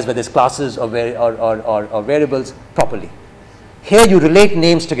identifiers, whether it's classes or variables, properly. Here you relate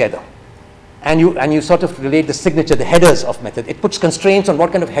names together, and you sort of relate the signature, the headers of method. It puts constraints on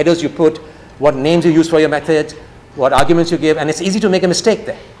what kind of headers you put, what names you use for your methods, what arguments you give, and it's easy to make a mistake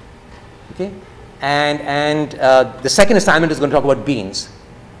there. Okay? And the second assignment is going to talk about beans.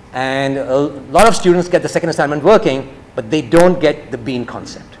 And a lot of students get the second assignment working, but they don't get the bean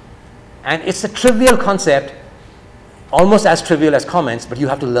concept. And it's a trivial concept, almost as trivial as comments, but you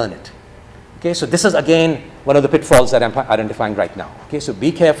have to learn it. Okay, so this is again one of the pitfalls that I'm identifying right now. Okay, so be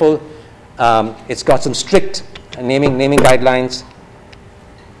careful. It's got some strict naming guidelines.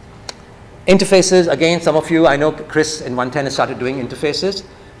 Interfaces, again, some of you, I know Chris in 110 has started doing interfaces,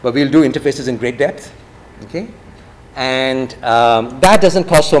 but we'll do interfaces in great depth. Okay, and that doesn't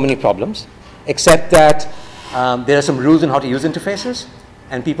cause so many problems, except that there are some rules on how to use interfaces,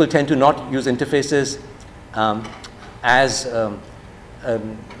 and people tend to not use interfaces as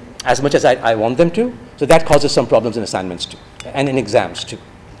much as I want them to. So that causes some problems in assignments too, and in exams too.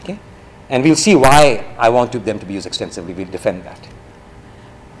 Okay? And we'll see why I want them to be used extensively. We'll defend that.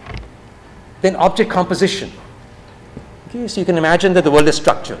 Then object composition. Okay, so you can imagine that the world is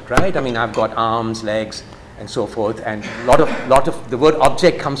structured, right? I mean, I've got arms, legs, and so forth, and a lot of the word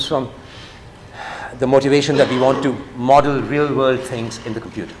object comes from the motivation that we want to model real-world things in the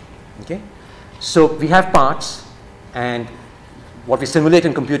computer. Okay, so we have parts, and what we simulate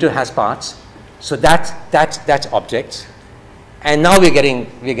in computer has parts. So that's objects, and now we're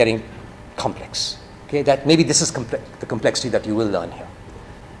getting complex. Okay, that maybe this is the complexity that you will learn here.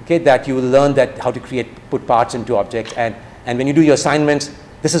 Okay, that you will learn that how to put parts into objects, and when you do your assignments,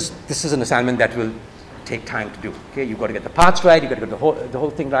 this is an assignment that will take time to do. Okay, you've got to get the parts right, you've got to get the whole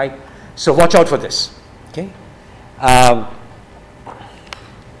thing right. So watch out for this. Okay,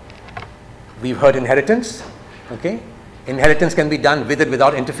 we've heard inheritance. Okay, inheritance can be done with and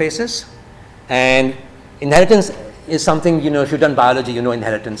without interfaces, and inheritance is something, if you've done biology, you know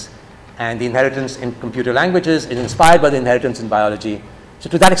inheritance, and the inheritance in computer languages is inspired by the inheritance in biology. So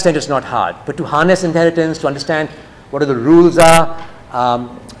to that extent, it's not hard. But to harness inheritance, to understand what are the rules are,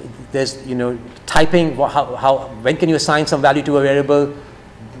 there's typing. When can you assign some value to a variable,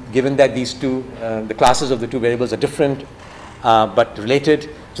 given that these two, the classes of the two variables are different but related.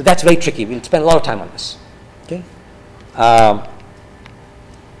 So that's very tricky. We'll spend a lot of time on this. Okay.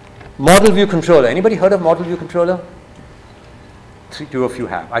 Model view controller. Anybody heard of model view controller? two of you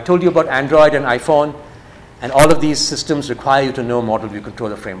have. I told you about Android and iPhone, and all of these systems require you to know Model View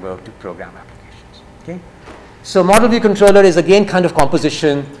Controller framework to program applications. Okay? So Model View Controller is again kind of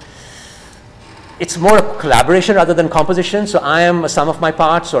composition. It's more a collaboration rather than composition. So I am a sum of my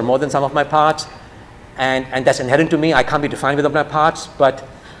parts or more than sum of my parts, and that's inherent to me. I can't be defined without my parts, but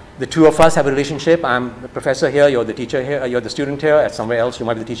the two of us have a relationship. I'm the professor here, you're the teacher here, you're the student here. At somewhere else, you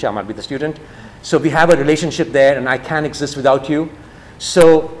might be the teacher, I might be the student. So we have a relationship there, and I can't exist without you.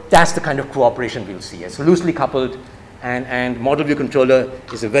 So that's the kind of cooperation we'll see. It's loosely coupled, and Model View Controller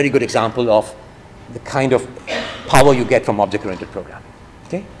is a very good example of the kind of power you get from object-oriented programming.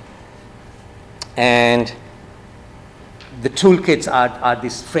 Okay? And the toolkits are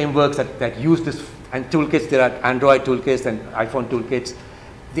these frameworks that use this, and toolkits, there are Android toolkits and iPhone toolkits.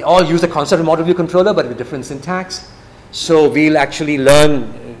 They all use the concept of Model View Controller, but with different syntax. So we'll actually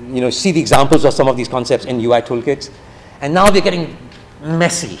learn, see the examples of some of these concepts in UI toolkits. And now we're getting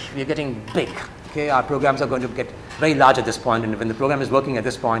messy, we're getting big. Okay, our programs are going to get very large at this point, and when the program is working at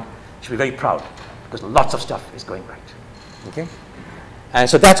this point, you should be very proud, because lots of stuff is going right. Okay? And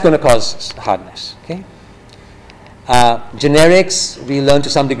so that's going to cause hardness. Okay? Generics, we learn to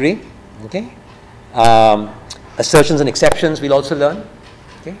some degree. Okay? Assertions and exceptions, we'll also learn.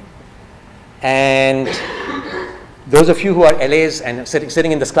 Okay? And those of you who are LAs and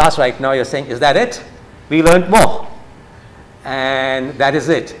sitting in this class right now, you're saying, is that it? We learned more. And that is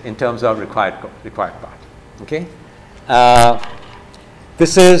it in terms of required part. Okay?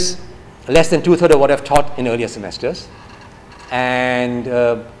 This is less than 2/3 of what I've taught in earlier semesters. And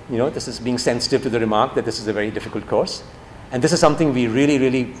this is being sensitive to the remark that this is a very difficult course. And this is something we really,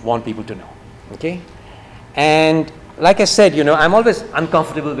 really want people to know. Okay? And like I said, I'm always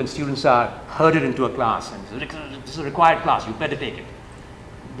uncomfortable when students are herded into a class and this is a required class, you better take it.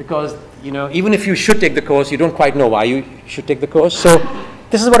 Because, even if you should take the course, you don't quite know why you should take the course. So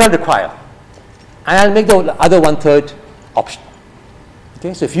this is what I'll require. And I'll make the other 1/3 optional.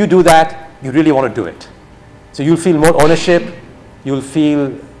 Okay? So if you do that, you really want to do it. So you'll feel more ownership, you'll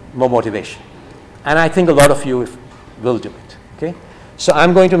feel more motivation. And I think a lot of you will do it. Okay? So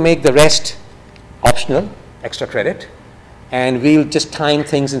I'm going to make the rest optional, extra credit, and we'll just time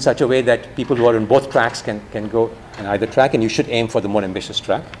things in such a way that people who are on both tracks can go on either track, and you should aim for the more ambitious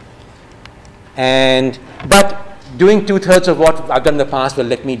track. But doing 2/3 of what I've done in the past will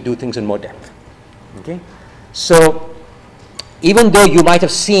let me do things in more depth. Okay? So even though you might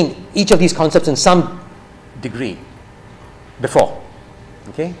have seen each of these concepts in some degree before,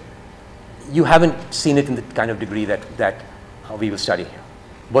 okay, you haven't seen it in the kind of degree that we will study here,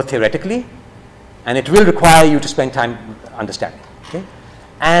 both theoretically, and it will require you to spend time understanding, okay,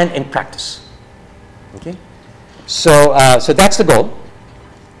 and in practice. Okay, so that's the goal.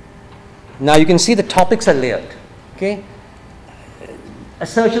 Now you can see the topics are layered. Okay,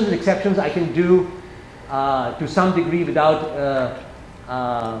 assertions and exceptions I can do to some degree without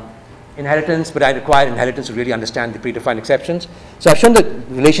inheritance, but I require inheritance to really understand the predefined exceptions. So I've shown the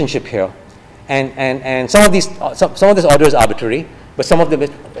relationship here, and some of this order is arbitrary, but some of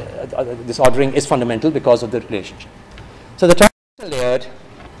this ordering is fundamental because of the relationship. So the topics are layered,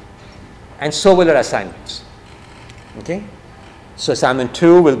 and so will our assignments. Okay, so assignment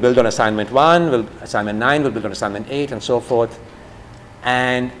 2 will build on assignment 1, assignment 9 will build on assignment 8, and so forth.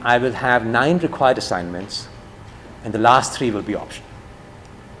 And I will have 9 required assignments, and the last 3 will be optional.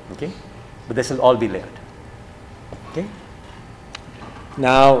 Okay, but this will all be layered. Okay.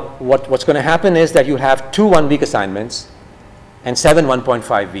 Now, what's going to happen is that you have 2 1-week assignments and 7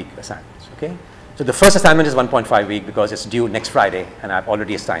 1.5-week assignments. Okay, so the first assignment is 1.5 week because it's due next Friday, and I've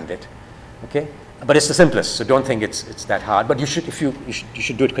already assigned it. Okay, but it's the simplest, so don't think it's that hard. But you should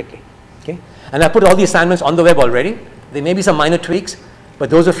do it quickly. Okay, and I put all the assignments on the web already. There may be some minor tweaks, but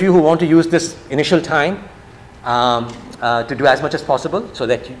those of you who want to use this initial time to do as much as possible so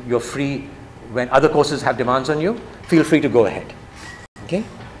that you're free when other courses have demands on you, feel free to go ahead. Okay?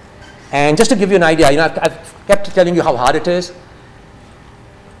 And just to give you an idea, I've kept telling you how hard it is.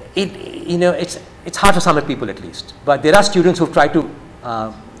 It's hard for some people at least, but there are students who've tried to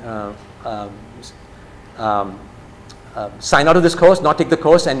sign out of this course, not take the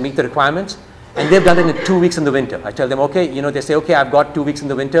course and meet the requirements, and they've done it in 2 weeks in the winter. I tell them, okay, they say, okay, I've got 2 weeks in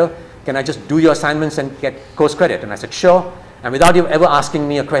the winter, can I just do your assignments and get course credit? And I said, sure. And without you ever asking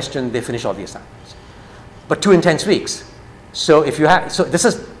me a question, they finish all the assignments. But 2 intense weeks. So if you have, so this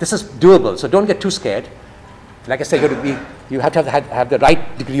is doable. So don't get too scared. Like I said, you have to have the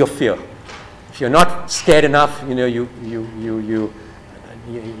right degree of fear. If you're not scared enough, you're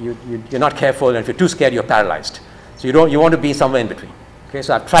not careful, and if you're too scared, you're paralyzed. So you want to be somewhere in between. Okay,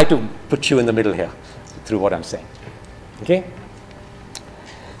 so I've tried to put you in the middle here through what I'm saying. Okay.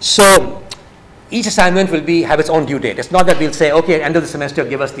 So each assignment will have its own due date. It's not that we'll say, okay, end of the semester,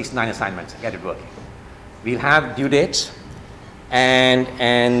 give us these 9 assignments, get it working. We'll have due dates, and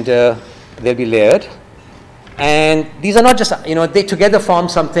they'll be layered. And these are not just, they together form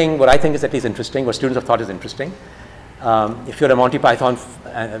something what I think is at least interesting, what students have thought is interesting. If you're a Monty Python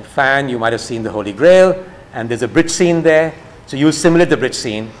fan, you might have seen the Holy Grail, and there's a bridge scene there. So you'll simulate the bridge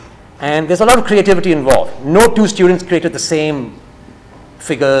scene. And there's a lot of creativity involved. No two students created the same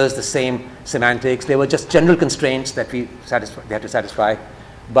figures, the same semantics. They were just general constraints that they had to satisfy.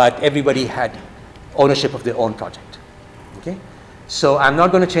 But everybody had ownership of their own project. Okay? So I'm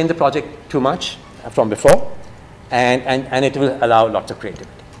not going to change the project too much from before. And it will allow lots of creativity.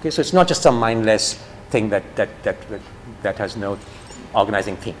 Okay? So it's not just some mindless thing that has no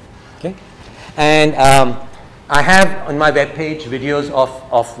organizing theme. Okay? And I have on my web page videos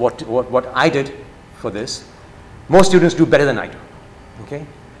of what I did for this. Most students do better than I do. Okay?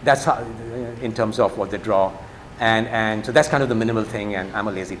 That's how, in terms of what they draw. And so that's kind of the minimal thing, and I'm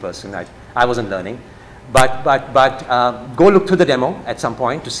a lazy person. I wasn't learning. But go look through the demo at some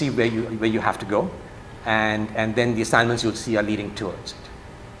point to see where you have to go. And then the assignments you'll see are leading towards it.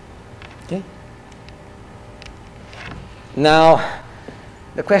 Okay? Now,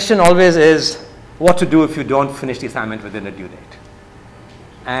 the question always is what to do if you don't finish the assignment within a due date.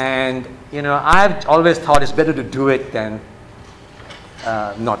 And, I've always thought it's better to do it than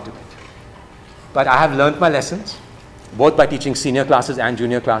not do it. But I have learned my lessons, both by teaching senior classes and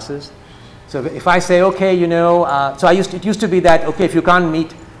junior classes. So if I say, okay, it used to be that, okay, if you can't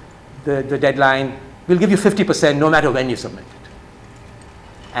meet the deadline, we'll give you 50% no matter when you submit it.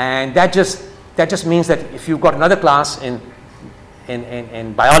 And that just means that if you've got another class in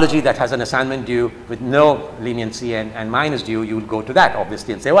biology that has an assignment due with no leniency and mine is due, you will go to that,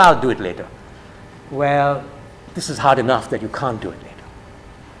 obviously, and say, well, I'll do it later. Well, this is hard enough that you can't do it later.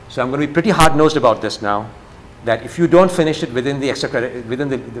 So I'm going to be pretty hard-nosed about this now, that if you don't finish it within the extra credit, within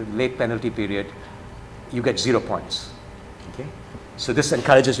the late penalty period, you get 0 points. Okay? So this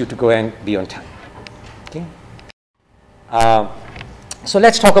encourages you to go and be on time. Okay? So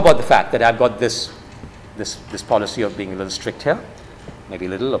let's talk about the fact that I've got this policy of being a little strict here, maybe a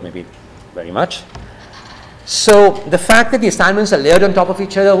little or maybe very much. So the fact that the assignments are layered on top of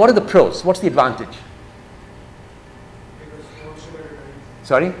each other, what are the pros? What's the advantage?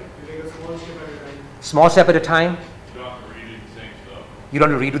 Sorry? Small step at a time. You don't have to redo the same stuff. You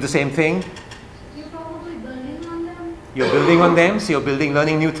don't have to redo the same thing. You're probably building on them. You're building on them, so you're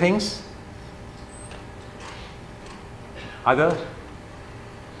learning new things. Others?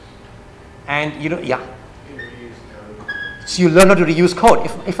 And yeah. So you learn how to reuse code.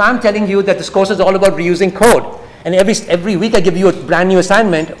 If I'm telling you that this course is all about reusing code, and every week I give you a brand new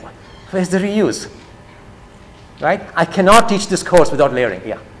assignment, where's the reuse? Right? I cannot teach this course without layering.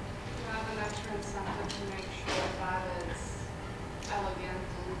 Yeah. You have an extra incentive to make sure that it's elegant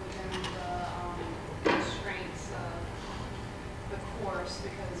and within the constraints of the course,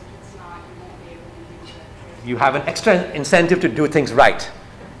 because if it's not, you won't be able to use it. You have an extra incentive to do things right.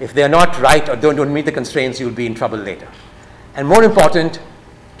 If they're not right or don't meet the constraints, you'll be in trouble later. And more important,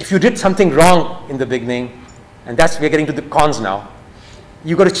 if you did something wrong in the beginning, and we're getting to the cons now,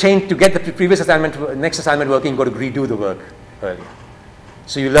 you've got to change to get the previous assignment, next assignment working, you've got to redo the work earlier.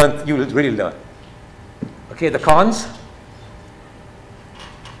 So you will really learn. Okay, the cons?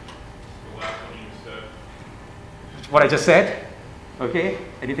 What I just said? Okay,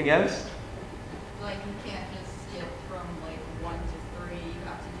 anything else? Like you can't just skip from like 1 to 3, you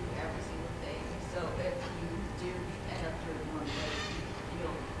have to do every single thing. So if you do end up doing one thing,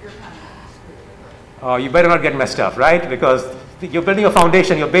 you're kind of screwed. Oh, you better not get messed up, right? Because you're building a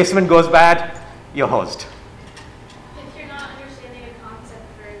foundation, your basement goes bad, you're hosed. If you're not understanding a concept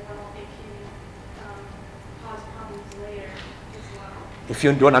very well, it can cause problems later as well. If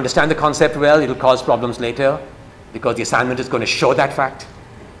you don't understand the concept well, it'll cause problems later because the assignment is going to show that fact.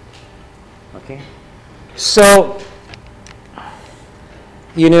 Okay? So,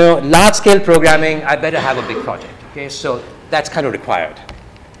 large-scale programming, I better have a big project. Okay? So that's kind of required.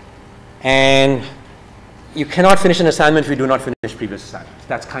 And you cannot finish an assignment if you do not finish previous assignments.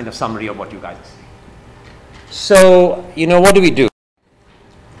 That's kind of summary of what you guys are saying. So, what do we do?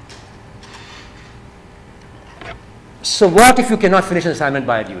 So what if you cannot finish an assignment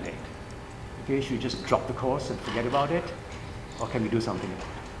by a due date? Okay, should you just drop the course and forget about it? Or can we do something about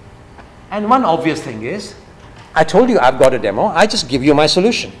it? And one obvious thing is, I told you I've got a demo, I just give you my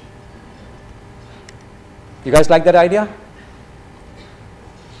solution. You guys like that idea?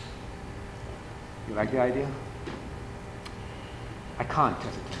 You like the idea? I can't, as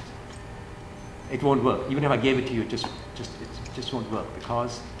it turns out. it won't work. Even if I gave it to you, it just won't work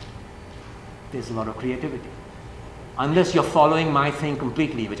because there's a lot of creativity. Unless you're following my thing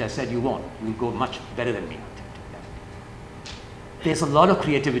completely, which I said you won't, you'll go much better than me. There's a lot of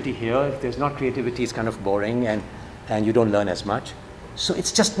creativity here. If there's not creativity, it's kind of boring and you don't learn as much. So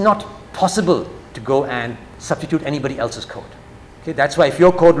it's just not possible to go and substitute anybody else's code. Okay, that's why if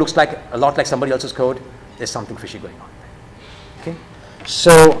your code looks like a lot like somebody else's code, there's something fishy going on. Okay,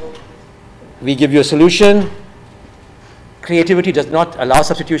 so we give you a solution. Creativity does not allow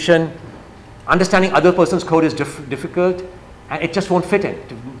substitution. Understanding other person's code is difficult, and it just won't fit in.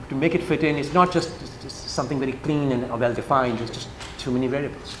 To make it fit in, it's not just something very clean and well defined. It's just too many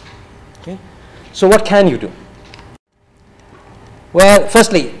variables. Okay, so what can you do? Well,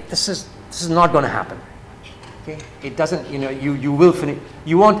 firstly, this is not going to happen. Okay, it doesn't. You know, you will finish.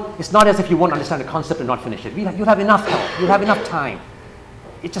 You won't. It's not as if you won't understand the concept and not finish it. You'll have enough help. You'll have enough time.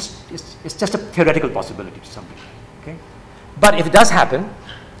 It's just a theoretical possibility to some people. Okay, but if it does happen,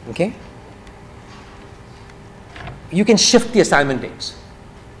 okay, you can shift the assignment dates.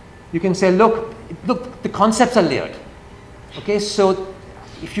 You can say, look, the concepts are layered. Okay, so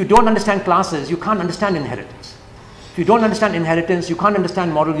if you don't understand classes, you can't understand inheritance. If you don't understand inheritance, you can't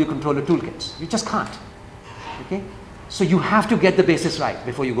understand model view controller toolkits. You just can't. Okay, so you have to get the basis right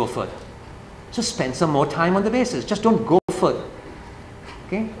before you go further. So spend some more time on the basis. Just don't go further.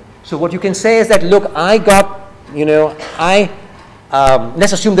 Okay, so what you can say is that, look, I got, you know,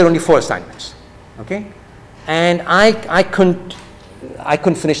 let's assume there are only 4 assignments. Okay, and I couldn't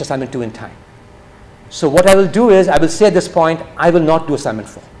finish assignment 2 in time. So what I will do is, I will say at this point, I will not do assignment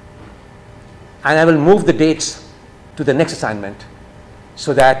 4. And I will move the dates to the next assignment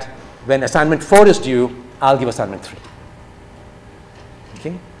so that when assignment 4 is due, I'll give assignment 3.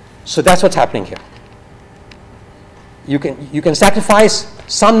 Okay? So that's what's happening here. You can sacrifice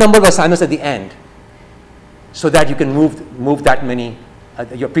some number of assignments at the end so that you can move that many,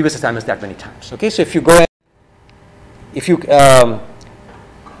 your previous assignments that many times. Okay? So if you go and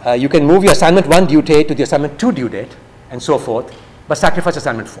you can move your assignment 1 due date to the assignment 2 due date and so forth, but sacrifice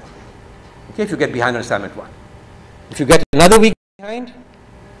assignment 4. Okay, if you get behind on assignment 1. If you get another week behind,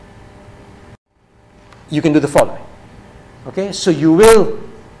 you can do the following. Okay, so you will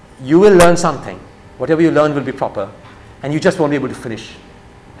learn something. Whatever you learn will be proper, and you just won't be able to finish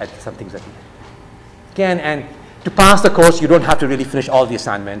at some things at the end. Okay, and to pass the course, you don't have to really finish all the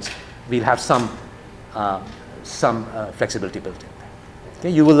assignments. We'll have some flexibility built in. Okay,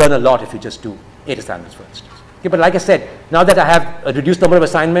 you will learn a lot if you just do 8 assignments, for instance. Okay, but like I said, now that I have a reduced number of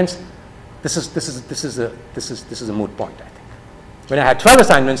assignments, this is a moot point, I think. When I had 12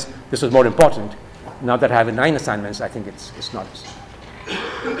 assignments, this was more important. Now that I have 9 assignments, I think it's not.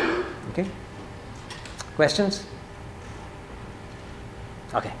 Okay. Questions?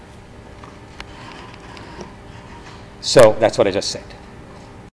 Okay. So that's what I just said.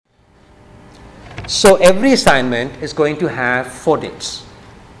 So every assignment is going to have 4 dates.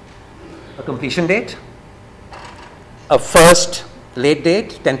 A completion date, a first late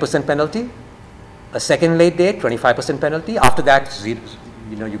date, 10% penalty, a second late date, 25% penalty. After that, you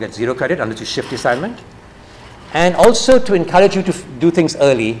get 0 credit unless you shift the assignment. And also to encourage you to do things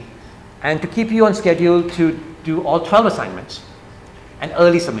early and to keep you on schedule to do all 12 assignments, an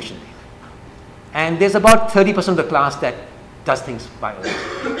early submission date. And there's about 30% of the class that does things by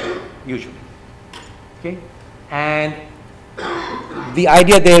early, usually. Okay, and the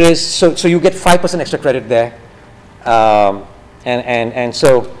idea there is so you get 5% extra credit there, and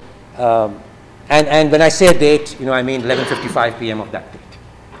when I say a date, I mean 11:55 p.m. of that date.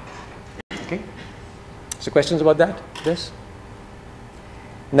 Okay, so questions about that? Yes.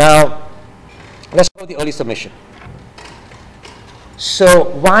 Now let's go to the early submission. So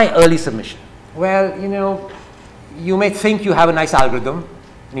why early submission? Well, you may think you have a nice algorithm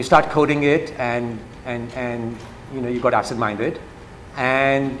and you start coding it and you got absent-minded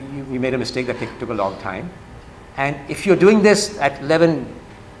and you made a mistake that took a long time. And if you're doing this at 11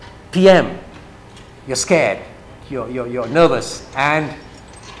 p.m., you're scared, you're nervous, and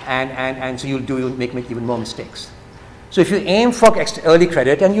so you'll make even more mistakes. So if you aim for extra early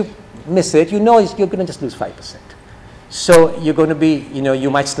credit and you miss it, you're going to just lose 5%. So you're going to be,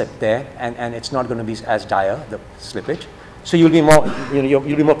 you might slip there, and it's not going to be as dire, the slippage. So you'll be more, you'll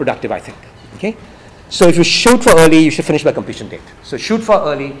be more productive, I think. Okay. So if you shoot for early, you should finish by completion date. So shoot for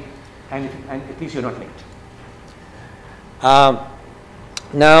early, and at least you're not late.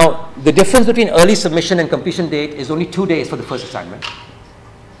 Now, the difference between early submission and completion date is only 2 days for the first assignment.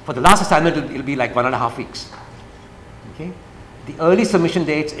 For the last assignment, it'll be like 1.5 weeks. Okay? The early submission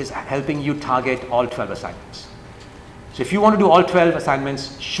dates is helping you target all 12 assignments. So if you want to do all 12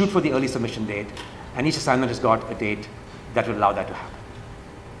 assignments, shoot for the early submission date, and each assignment has got a date that will allow that to happen.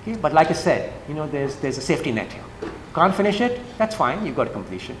 Okay? But like I said, you know, there's a safety net here. Can't finish it? That's fine. You've got a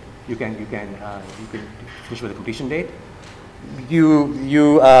completion. You can finish with a completion date. You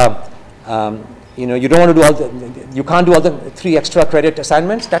know, you don't want to do all you can't do all the 3 extra credit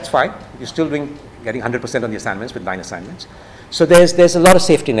assignments. That's fine. You're still getting 100% on the assignments with 9 assignments. So there's a lot of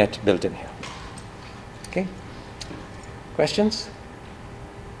safety net built in here. Okay. Questions?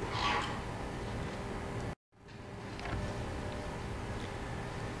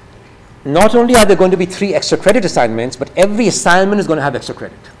 Not only are there going to be 3 extra credit assignments, but every assignment is going to have extra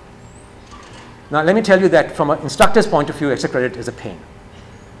credit. Now, let me tell you that from an instructor's point of view, extra credit is a pain,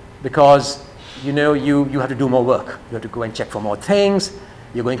 because you know you have to do more work. You have to go and check for more things.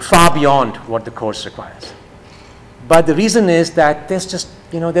 You're going far beyond what the course requires. But the reason is that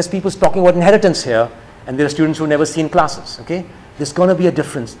there's people talking about inheritance here, and there are students who've never seen classes. Okay, there's going to be a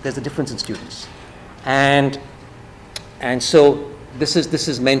difference. There's a difference in students, and so this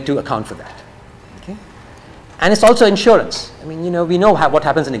is meant to account for that. Okay, and it's also insurance. I mean, you know, we know what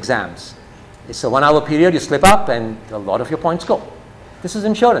happens in exams. It's a 1-hour period. You slip up, and a lot of your points go. This is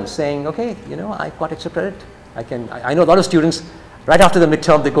insurance saying, okay, you know, I've got extra credit. I know a lot of students right after the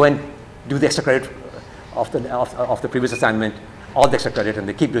midterm they go and do the extra credit of the previous assignment, all the extra credit, and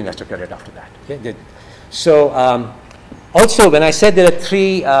they keep doing extra credit after that. Okay? So also, when I said there are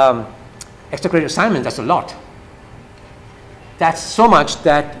 3 extra credit assignments, that's a lot. That's so much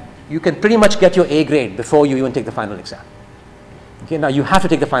that you can pretty much get your A grade before you even take the final exam. Okay, now you have to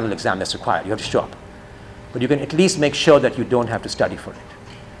take the final exam, that's required. You have to show up. But you can at least make sure that you don't have to study for it.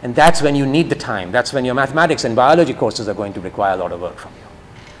 And that's when you need the time. That's when your mathematics and biology courses are going to require a lot of work from you.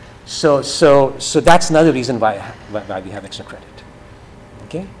 So that's another reason why we have extra credit.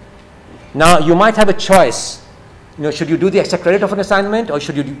 Okay? Now you might have a choice. You know, should you do the extra credit of an assignment, or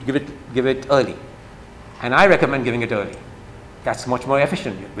should you give it early? And I recommend giving it early. That's much more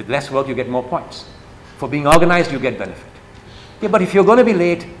efficient. With less work, you get more points. For being organized, you get benefit. Okay, but if you're going to be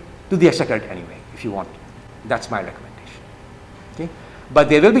late, do the extra credit anyway, if you want. That's my recommendation. Okay? But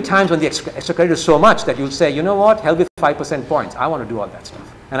there will be times when the extra credit is so much that you'll say, you know what, hell with 5% points. I want to do all that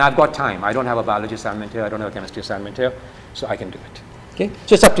stuff. And I've got time. I don't have a biology assignment here. I don't have a chemistry assignment here. So I can do it. Okay?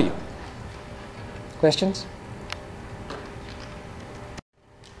 So it's up to you. Questions?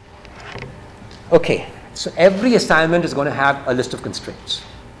 Okay. So every assignment is going to have a list of constraints.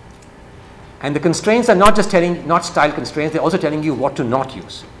 And the constraints are not just not style constraints, they're also telling you what to not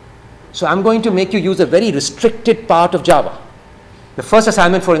use. So I'm going to make you use a very restricted part of Java. The first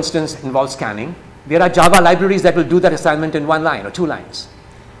assignment, for instance, involves scanning. There are Java libraries that will do that assignment in 1 line or 2 lines.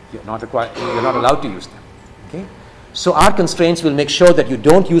 You're not allowed to use them. Okay? So our constraints will make sure that you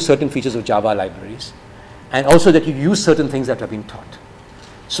don't use certain features of Java libraries, and also that you use certain things that have been taught.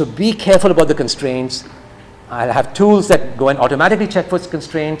 So be careful about the constraints. I'll have tools that go and automatically check for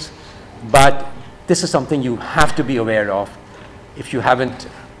constraints, but this is something you have to be aware of if you haven't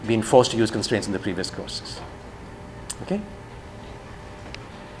been forced to use constraints in the previous courses. Okay?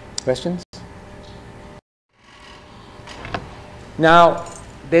 Questions? Now,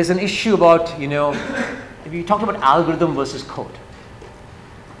 there's an issue about, you know, if you talked about algorithm versus code.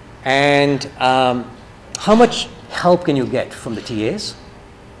 And how much help can you get from the TAs,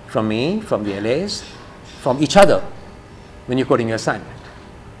 from me, from the LAs, from each other when you're coding your assignment?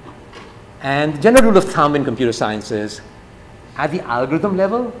 And the general rule of thumb in computer science is, at the algorithm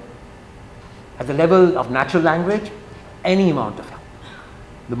level, at the level of natural language, any amount of help.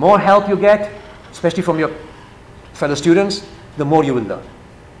 The more help you get, especially from your fellow students, the more you will learn.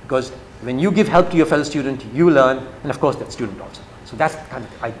 Because when you give help to your fellow student, you learn, and of course that student also learns. So that's kind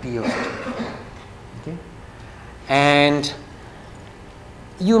of ideal situation. Okay? And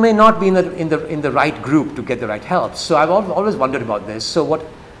you may not be in the right group to get the right help. So I've always wondered about this. So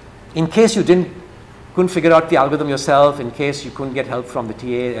in case you couldn't figure out the algorithm yourself, in case you couldn't get help from the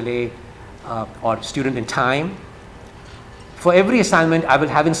TA, LA, or student in time, for every assignment I will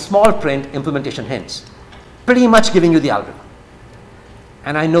have in small print implementation hints, pretty much giving you the algorithm.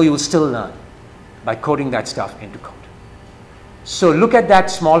 And I know you will still learn by coding that stuff into code. So look at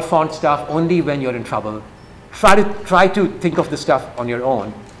that small font stuff only when you're in trouble. Try to think of the stuff on your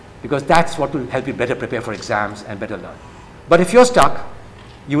own, because that's what will help you better prepare for exams and better learn. But if you're stuck,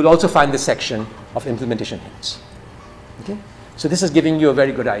 you will also find this section of implementation hints. Okay? So this is giving you a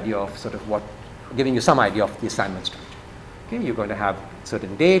very good idea of sort of giving you some idea of the assignment structure. Okay? You're going to have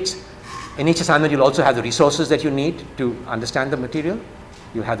certain dates. In each assignment, you'll also have the resources that you need to understand the material.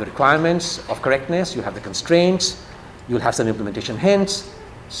 You'll have the requirements of correctness. You'll have the constraints. You'll have some implementation hints.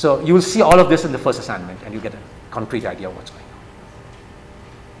 So you will see all of this in the first assignment, and you get concrete idea of what's going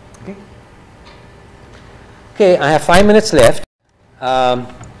on. Okay? Okay, I have 5 minutes left.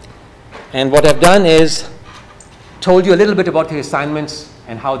 And what I've done is told you a little bit about the assignments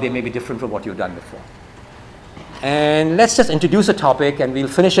and how they may be different from what you've done before. And let's just introduce a topic, and we'll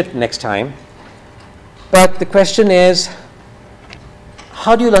finish it next time. But the question is,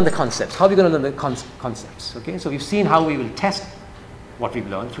 how do you learn the concepts? How are we going to learn the concepts? Okay, so we've seen how we will test what we've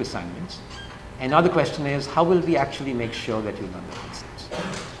learned through assignments. And now the question is, how will we actually make sure that you learn the concepts?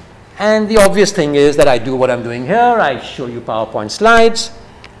 And the obvious thing is that I do what I'm doing here. I show you PowerPoint slides.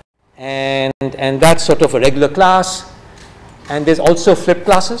 And that's sort of a regular class. And there's also flipped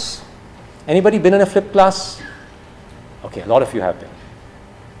classes. Anybody been in a flipped class? Okay, a lot of you have been.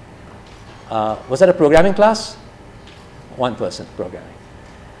 Was that a programming class? One person programming.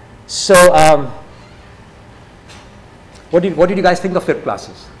 So what did you guys think of flipped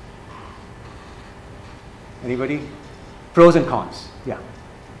classes? Anybody? Pros and cons. Yeah.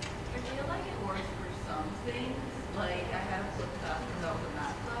 I feel like it works for some things. Like I had a flip class when I was a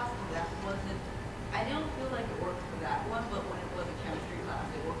math class, and that wasn't. I don't feel like it worked for that one, but when it was a chemistry class,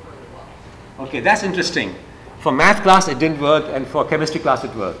 it worked really well. Okay, that's interesting. For math class, it didn't work, and for chemistry class,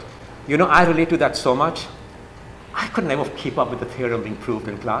 it worked. You know, I relate to that so much. I could never keep up with the theorem being proved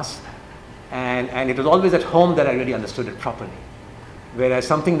in class. And it was always at home that I really understood it properly. Whereas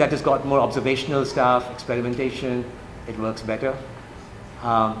something that has got more observational stuff, experimentation, it works better.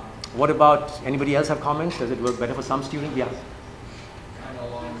 What about, anybody else have comments? Does it work better for some students? Yeah. Kind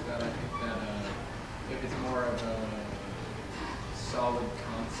of along with that, I think that if it's more of a solid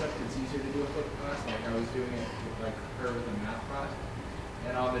concept, it's easier to do a flip class. Like I was doing it with like her with a math class.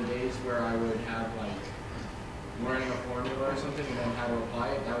 And on the days where I would have like learning a formula or something and then how to apply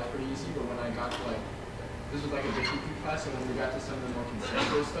it, that was pretty easy. But when I got to like, this was like a different class, and when we got to some of the more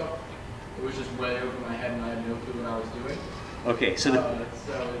conceptual stuff, it was just way over my head and I had no clue what I was doing. Okay, so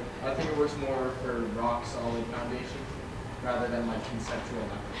so I think it works more for rock solid foundation rather than like conceptual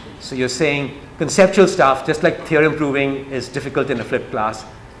application. So you're saying conceptual stuff, just like theorem proving, is difficult in a flipped class,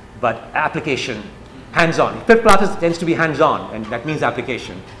 but application, hands-on. Flipped classes tends to be hands-on, and that means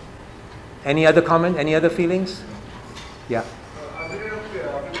application. Any other comment? Any other feelings? Yeah. I've been in a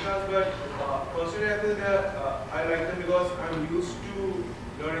flip class, but personally I think that I like them because I'm used to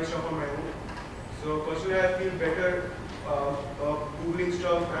learning stuff on my own. So personally I feel better Googling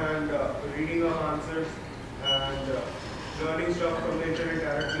stuff and reading our answers and learning stuff from the internet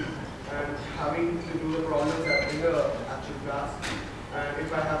directly and having to do the problems in the actual class. And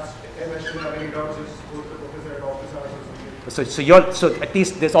if I still have any doubts, just go to the professor at office hours or something. So at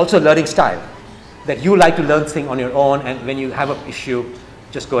least there's also a learning style that you like to learn things on your own, and when you have an issue,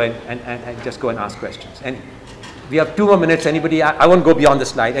 just go in and just go and ask questions. And we have 2 more minutes. Anybody? I won't go beyond the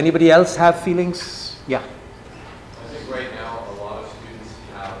slide. Anybody else have feelings? Yeah. I think right now a lot of students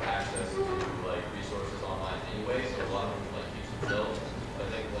have access to like resources online anyway, so a lot of them like teach themselves. I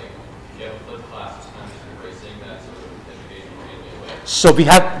think like if you have a flipped class, it's kind of just embracing that sort of education way. So we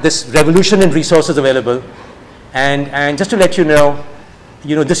have this revolution in resources available, and just to let you know,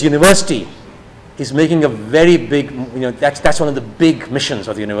 this university is making a very big, that's one of the big missions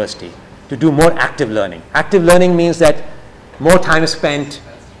of the university, to do more active learning. Active learning means that more time is spent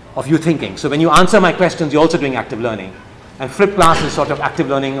of you thinking. So when you answer my questions, you're also doing active learning. And flipped class is sort of active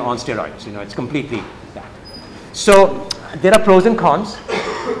learning on steroids. It's completely that. So there are pros and cons.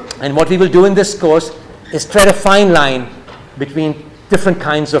 And what we will do in this course is tread a fine line between different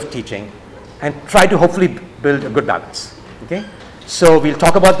kinds of teaching and try to hopefully build a good balance. Okay? So we'll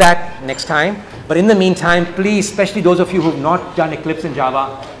talk about that next time. But in the meantime, please, especially those of you who have not done Eclipse in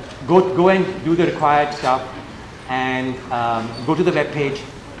Java, go and do the required stuff and go to the web page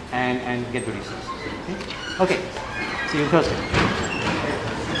and get the resources. Okay? See you Thursday.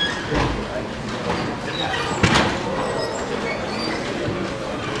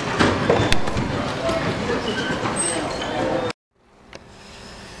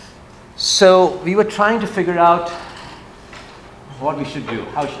 So we were trying to figure out what we should do,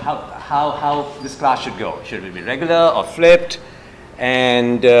 how this class should go. Should it be regular or flipped?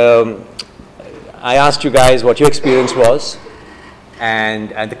 And I asked you guys what your experience was,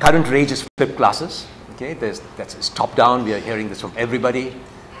 and the current rage is flipped classes. Okay, it's top down. We are hearing this from everybody.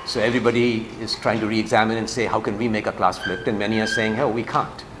 So everybody is trying to re-examine and say, how can we make a class flipped? And many are saying, oh, we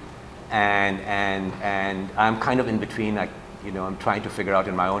can't. And I'm kind of in between. I'm trying to figure out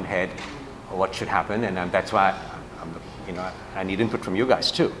in my own head what should happen, and that's why I need input from you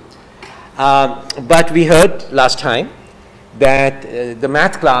guys too. But we heard last time that the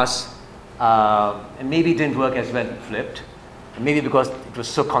math class maybe didn't work as well flipped, maybe because it was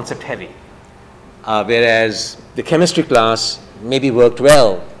so concept heavy. whereas the chemistry class maybe worked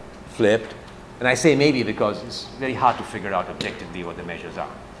well flipped. And I say maybe because it's very hard to figure out objectively what the measures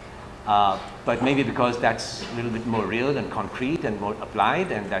are. But maybe because that's a little bit more real and concrete and more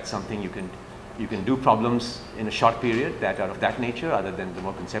applied, and that's something you can do problems in a short period that are of that nature, other than the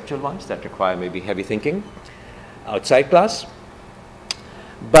more conceptual ones that require maybe heavy thinking outside class.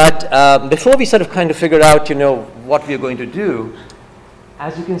 But before we sort of kind of figure out, what we are going to do,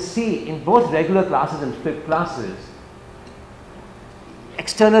 as you can see, in both regular classes and flipped classes,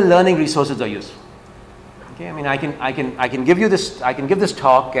 external learning resources are useful. Okay, I mean, I can give you this, I can give this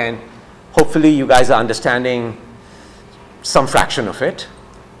talk, and hopefully you guys are understanding some fraction of it,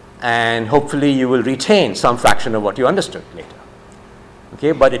 and hopefully you will retain some fraction of what you understood later.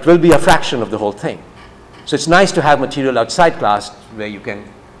 Okay, but it will be a fraction of the whole thing. So it's nice to have material outside class where you can,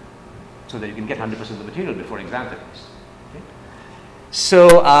 so that you can get 100% of the material before exam at least. Okay?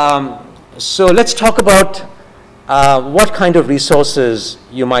 So let's talk about what kind of resources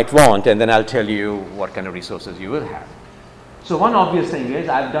you might want, and then I'll tell you what kind of resources you will have. So one obvious thing is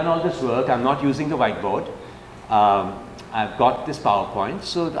I've done all this work. I'm not using the whiteboard. I've got this PowerPoint,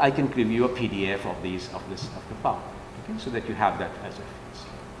 so I can give you a PDF of the PowerPoint, okay, so that you have that as reference.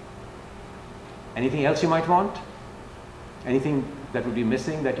 Anything else you might want? Anything that would be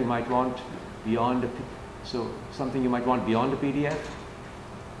missing that you might want beyond so something you might want beyond the PDF?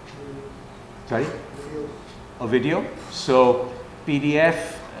 Sorry? A video. So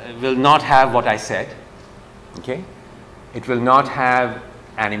PDF will not have what I said. Okay? It will not have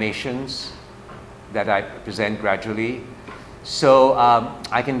animations that I present gradually. So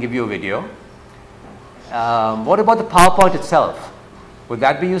I can give you a video. What about the PowerPoint itself? Would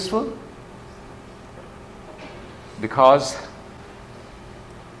that be useful? Because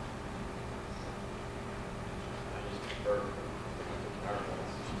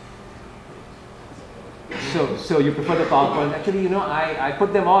so you prefer the PowerPoint. Actually, I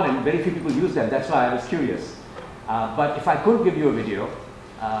put them on and very few people use them. That's why I was curious. But if I could give you a video,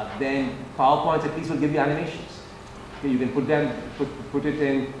 then PowerPoints at least will give you animations. Okay, you can put them, put it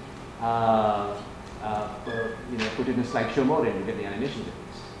in, put it in slideshow mode, and you get the animations at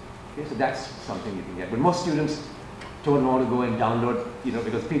least. Okay, so that's something you can get. But most students don't want to go and download,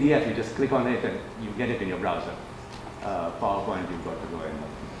 because PDF, you just click on it and you get it in your browser. PowerPoint, you've got to go and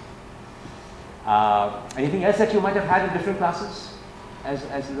anything else that you might have had in different classes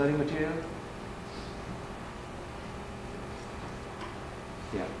as learning material?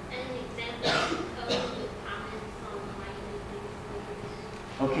 Yeah. An example of code with comments on why you do things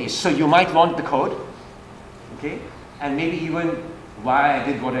like this. Okay, so you might want the code, okay, and maybe even why I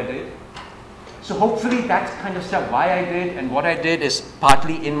did what I did. So hopefully that kind of stuff, why I did and what I did, is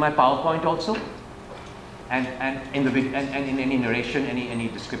partly in my PowerPoint also, and in any narration, any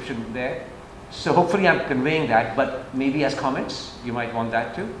description there. So hopefully I'm conveying that, but maybe as comments, you might want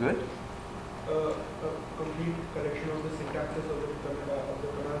that too. Good. A complete collection of the syntaxes of the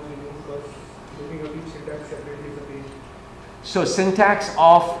commands we use, because looking at each syntax separately is a pain. So syntax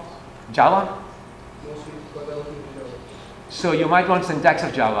of Java? Mostly because I was using Java. So you might want syntax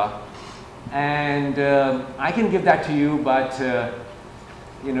of Java. And I can give that to you, but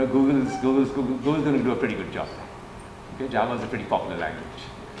Google's going to do a pretty good job. Okay, Java is a pretty popular language.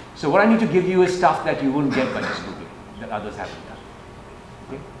 So what I need to give you is stuff that you wouldn't get by just Googling, that others haven't done.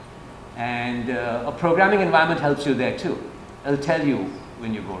 Okay? And a programming environment helps you there too. It'll tell you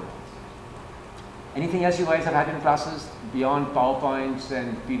when you go wrong. Anything else you guys have had in classes beyond PowerPoints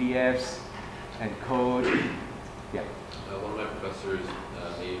and PDFs and code? Yeah. One of my professors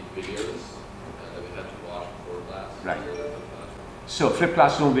made videos that we had to watch before class. Right. So flipped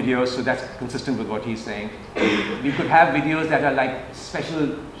classroom videos, so that's consistent with what he's saying. You could have videos that are like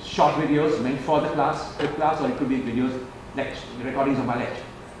special short videos meant for the class, flipped class, or it could be videos, recordings of my lecture.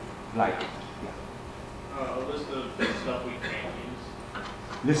 Like, yeah. A list of stuff we can use.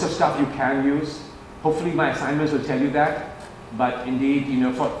 List of stuff you can use. Hopefully my assignments will tell you that. But indeed,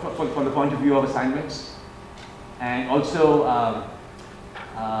 for the point of view of assignments. And also,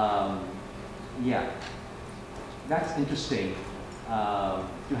 yeah, that's interesting.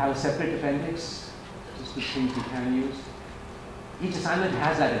 You have a separate appendix, just the things you can use. Each assignment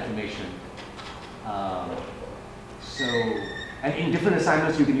has that information. And in different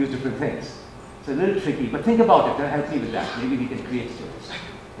assignments, you can use different things. It's a little tricky, but think about it. Help me with that. Maybe we can create stories.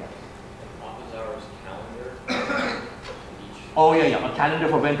 Yeah. Office hours calendar. Oh yeah, a calendar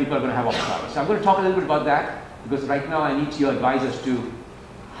for when people are going to have office hours. So I'm going to talk a little bit about that, because right now I need your advisors to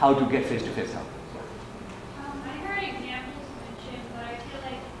how to get face-to-face help. I heard examples mentioned, but I feel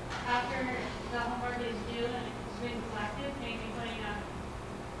like after the homework is due and it's been collected, maybe putting up,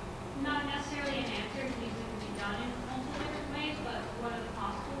 not necessarily an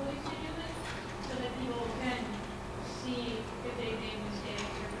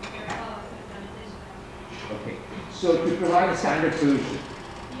So to provide a standard solution.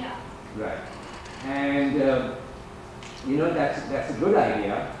 Yeah. Right. And you know, that's a good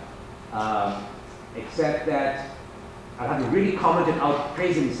idea, except that I'll have to really comment it out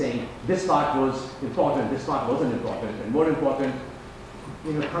praising, saying this part was important, this part wasn't important, and more important,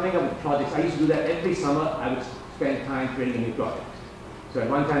 you know, coming up with projects. I used to do that every summer. I would spend time creating a new project. So at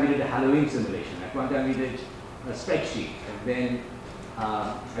one time we did a Halloween simulation. At one time we did a spreadsheet, and then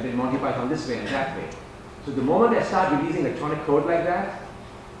I did Monty Python this way and that way. So the moment I start releasing electronic code like that,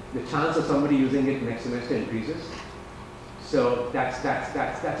 the chance of somebody using it next semester increases. So that's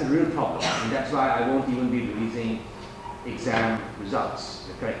a real problem, and that's why I won't even be releasing exam results,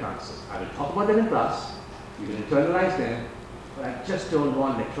 the correct answers. I will talk about them in class, you can internalize them, but I just don't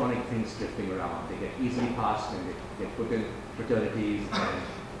want electronic things drifting around. They get easily passed and they get put in fraternities, and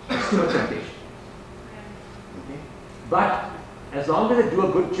it's too much temptation. Okay? But as long as they do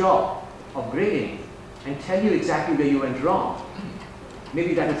a good job of grading and tell you exactly where you went wrong,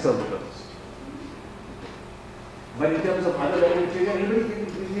 maybe that will serve the purpose. But in terms of other learning material, anybody can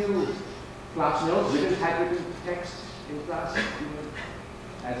give you class notes, written typewritten text in class,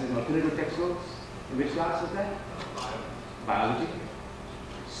 as an alternative textbook? In which class was that? Biology.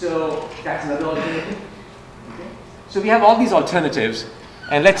 So that's another alternative. Okay. So we have all these alternatives,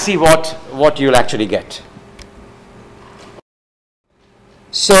 and let's see what you'll actually get.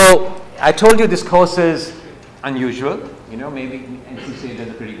 So I told you this course is unusual. You know, maybe NCCA does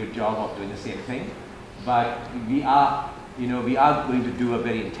a pretty good job of doing the same thing, but we are going to do a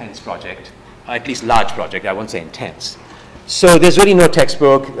very intense project, or at least large project. I won't say intense. So there's really no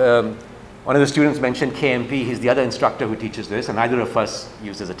textbook. One of the students mentioned KMP. He's the other instructor who teaches this, and neither of us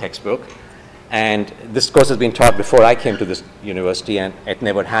uses a textbook. And this course has been taught before I came to this university, and it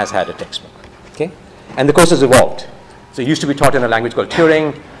never has had a textbook. Okay, and the course has evolved. So it used to be taught in a language called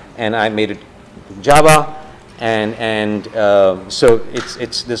Turing, and I made it in Java, and so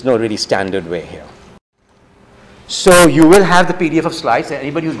there's no really standard way here. So you will have the PDF of slides.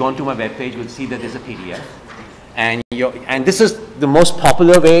 Anybody who's gone to my webpage will see that there's a PDF. And this is the most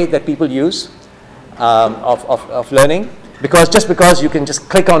popular way that people use of learning, just because you can just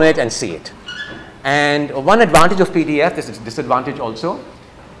click on it and see it. And one advantage of PDF, this is a disadvantage also,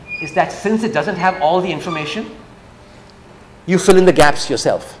 is that since it doesn't have all the information, you fill in the gaps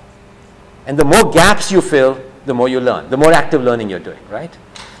yourself. And the more gaps you fill, the more you learn, the more active learning you're doing, right?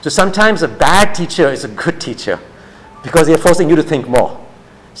 So sometimes a bad teacher is a good teacher because they're forcing you to think more.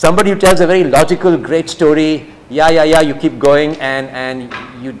 Somebody who tells a very logical, great story, you keep going, and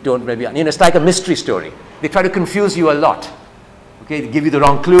you don't maybe, it's like a mystery story. They try to confuse you a lot. Okay, they give you the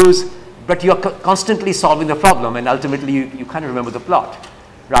wrong clues, but you're constantly solving the problem, and ultimately you kind of remember the plot,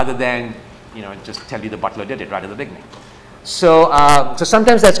 rather than, just tell you the butler did it right at the beginning. So, so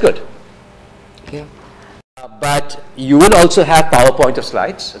sometimes that's good. Okay. But you will also have PowerPoint of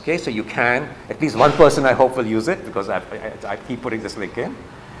slides. Okay, so you can, at least one person I hope will use it, because I keep putting this link in.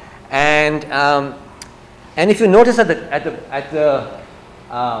 And if you notice at the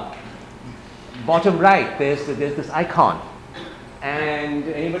bottom right, there's this icon. And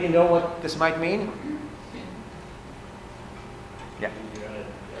anybody know what this might mean? Yeah.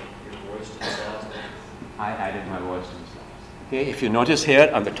 I added my voice to the slides. Okay, if you notice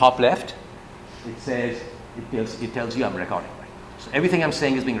here on the top left, it says, it tells you I'm recording. Right? So everything I'm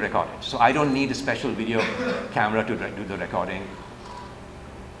saying is being recorded. So I don't need a special video camera to do the recording.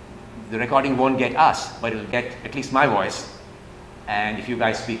 The recording won't get us, but it'll get at least my voice. And if you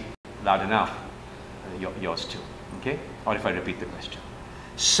guys speak loud enough, yours too. Okay? Or if I repeat the question.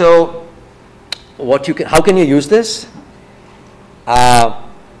 So, how can you use this?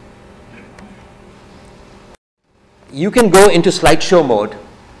 You can go into slideshow mode,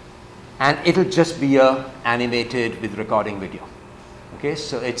 and it'll just be animated with recording video. Okay?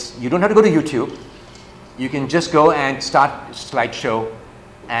 So you don't have to go to YouTube. You can just go and start slideshow.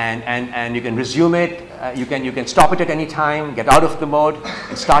 And you can resume it, you can stop it at any time, get out of the mode,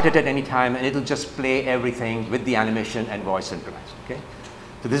 and start it at any time, and it'll just play everything with the animation and voice synchronized. Okay?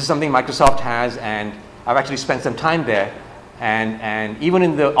 So this is something Microsoft has, and I've actually spent some time there, and even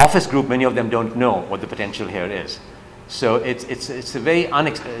in the Office group, many of them don't know what the potential here is. So it's a very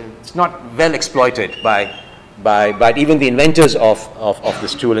it's not well exploited by even the inventors of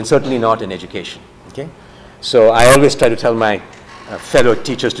this tool, and certainly not in education. Okay? So I always try to tell my fellow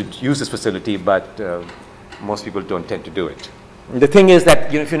teachers to use this facility, but most people don't tend to do it. And the thing is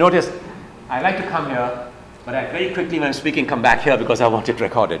that, if you notice, I like to come here, but I very quickly when I'm speaking come back here because I want it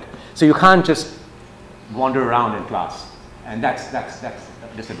recorded. So you can't just wander around in class, and that's a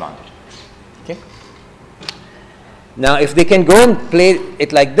disadvantage. Okay. Now, if they can go and play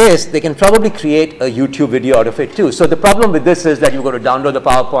it like this, they can probably create a YouTube video out of it too. So the problem with this is that you've got to download the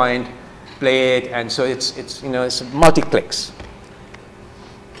PowerPoint, play it, and so it's multi-clicks.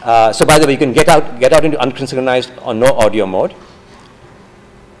 So by the way, you can get out into unsynchronized or no audio mode.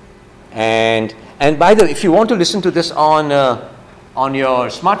 And by the way, if you want to listen to this on your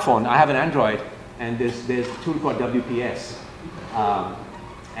smartphone, I have an Android, and there's a tool called WPS,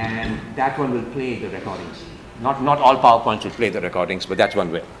 and that one will play the recordings. Not all PowerPoints will play the recordings, but that's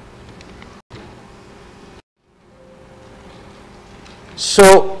one way.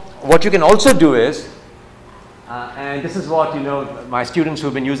 So what you can also do is, and this is what my students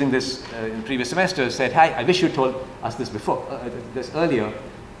who've been using this in previous semesters said, "Hi, I wish you told us this before, this earlier."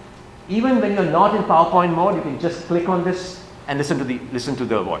 Even when you're not in PowerPoint mode, you can just click on this and listen to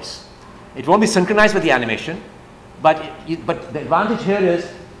the voice. It won't be synchronized with the animation, but the advantage here is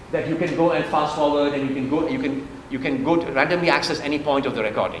that you can go and fast forward, and you can go to randomly access any point of the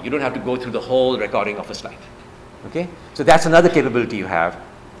recording. You don't have to go through the whole recording of a slide. Okay, so that's another capability you have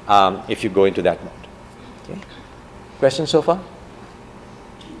if you go into that mode. Okay, questions so far?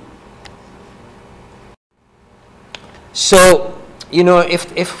 So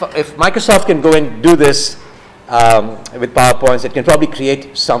if Microsoft can go and do this with PowerPoints, it can probably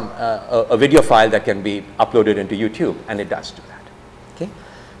create a video file that can be uploaded into YouTube, and it does do that. Okay,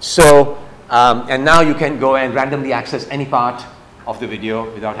 so and now you can go and randomly access any part of the video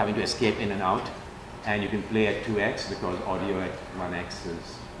without having to escape in and out, and you can play at 2x because audio at 1x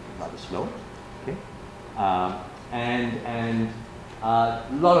is rather slow. Okay, and a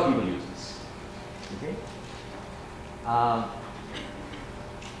lot of people use this. Okay.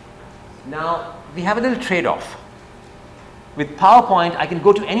 Now, we have a little trade-off. With PowerPoint, I can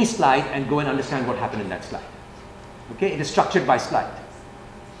go to any slide and go and understand what happened in that slide. Okay, it is structured by slide.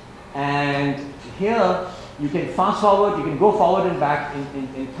 And here, you can fast forward, you can go forward and back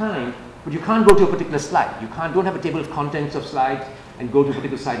in time, but you can't go to a particular slide. You don't have a table of contents of slides and go to a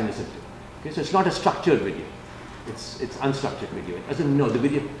particular slide and listen to it. Okay, so it's not a structured video. It's unstructured video. It doesn't know, the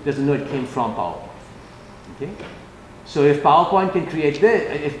video doesn't know it came from PowerPoint. Okay? So if PowerPoint can create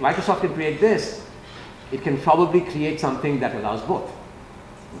this, if Microsoft can create this, it can probably create something that allows both.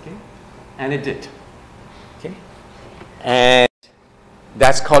 Okay? And it did. Okay? And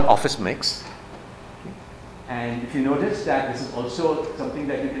that's called Office Mix. Okay? And if you notice that this is also something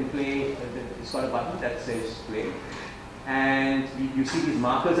that you can play, it's got a button that says play. And you see these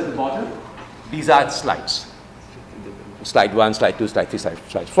markers at the bottom. These are slides. Slide 1, slide 2, slide 3,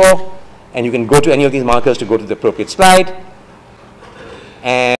 slide 4. And you can go to any of these markers to go to the appropriate slide.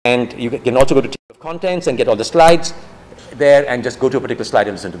 And you can also go to table of contents and get all the slides there and just go to a particular slide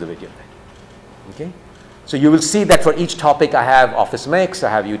and listen to the video. Okay? So you will see that for each topic I have Office Mix, I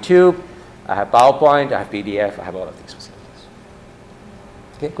have YouTube, I have PowerPoint, I have PDF, I have all of these facilities.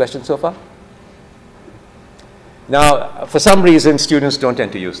 Okay, questions so far? Now, for some reason, students don't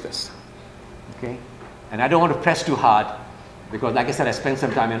tend to use this. Okay? And I don't want to press too hard, because like I said, I spent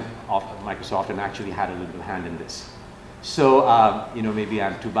some time in Microsoft and actually had a little hand in this. So, maybe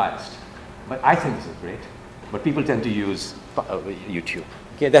I'm too biased. But I think this is great. But people tend to use YouTube.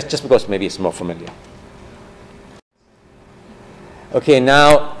 Okay, that's just because maybe it's more familiar. Okay,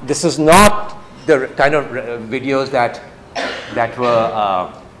 now this is not the kind of videos that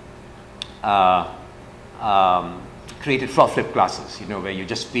were created for flipped classes, where you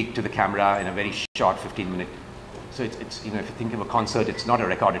just speak to the camera in a very short 15-minute. So it's if you think of a concert, it's not a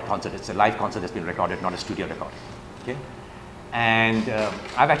recorded concert, it's a live concert that's been recorded, not a studio recording. Okay? And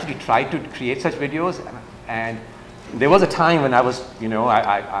I've actually tried to create such videos, and there was a time when I was,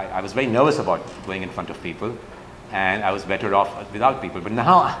 I was very nervous about going in front of people, and I was better off without people. But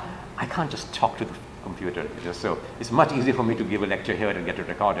now I can't just talk to the computer, so it's much easier for me to give a lecture here and get it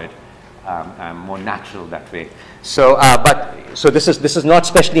recorded. I'm more natural that way. So, so this is not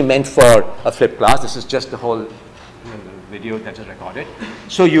specially meant for a flipped class. This is just the whole video that is recorded.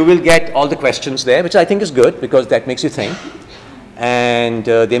 So you will get all the questions there, which I think is good because that makes you think. And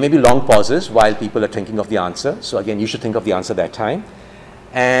there may be long pauses while people are thinking of the answer. So again, you should think of the answer that time.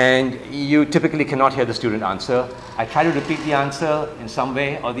 And you typically cannot hear the student answer. I try to repeat the answer in some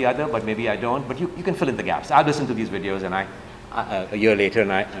way or the other, but maybe I don't. But you can fill in the gaps. I've listened to these videos, and a year later,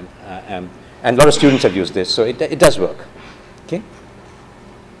 and a lot of students have used this, so it does work. Okay.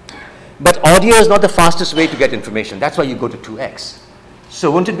 But audio is not the fastest way to get information. That's why you go to 2x. So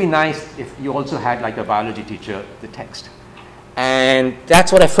wouldn't it be nice if you also had, like a biology teacher, the text? And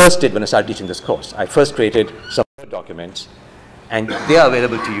that's what I first did when I started teaching this course. I first created some documents, and they are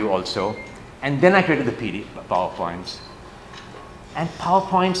available to you also. And then I created the PDF, PowerPoints. And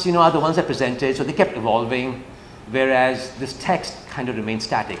PowerPoints, are the ones I presented, so they kept evolving. whereas this text kind of remains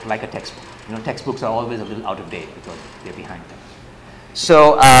static, like a textbook. You know, textbooks are always a little out of date because they're behind them.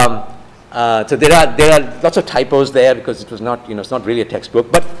 So, so there are lots of typos there because it was not, you know, it's not really a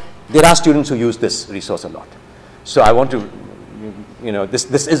textbook, but there are students who use this resource a lot. So I want to, you know, this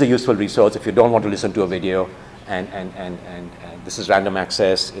is a useful resource if you don't want to listen to a video, and this is random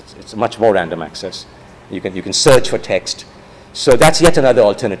access. It's much more random access. You can search for text. So that's yet another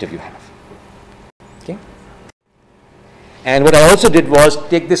alternative you have. Okay. And what I also did was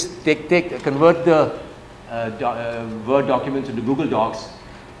convert the Word documents into Google Docs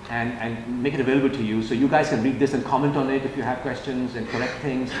and make it available to you, so you guys can read this and comment on it if you have questions and correct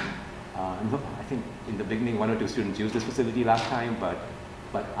things. I think in the beginning 1 or 2 students used this facility last time, but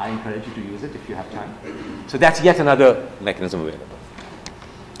I encourage you to use it if you have time. So that's yet another mechanism available.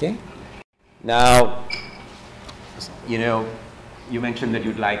 Okay. Now, you know, you mentioned that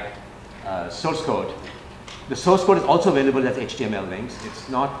you'd like source code. The source code is also available as HTML links. It's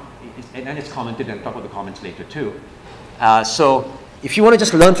not, and it's commented, and I'll talk about the comments later too. So if you want to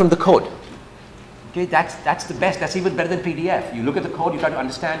just learn from the code, okay, that's the best. That's even better than PDF. You look at the code, you try to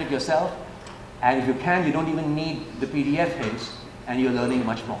understand it yourself, and if you can, you don't even need the PDF hints, and you're learning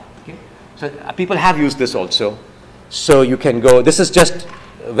much more. Okay, so people have used this also. So you can go. This is just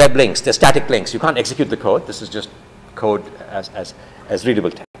web links. They're static links. You can't execute the code. This is just code as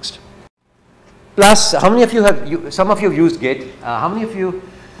readable text. Plus, how many of you have, some of you have used Git. How many of you,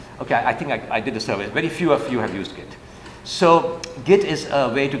 okay, I think I did the survey. Very few of you have used Git. So Git is a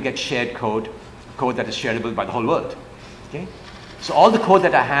way to get shared code that is shareable by the whole world. Okay? So all the code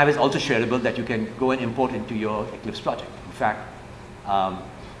that I have is also shareable that you can go and import into your Eclipse project. In fact,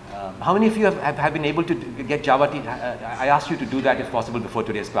 how many of you have been able to get Java? I asked you to do that if possible before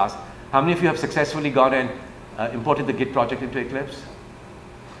today's class. How many of you have successfully gone and imported the Git project into Eclipse?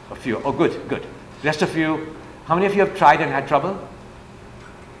 A few. Oh, good, good. Rest of you, how many of you have tried and had trouble?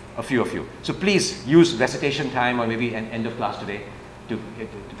 A few of you. So please use recitation time or maybe an end of class today to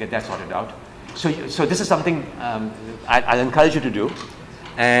get that sorted out. So this is something I'll encourage you to do.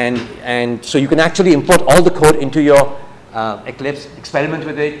 And so you can actually import all the code into your Eclipse, experiment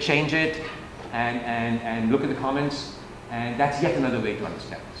with it, change it, and look at the comments. And that's yet another way to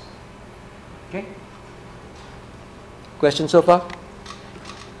understand this. Okay? Questions so far?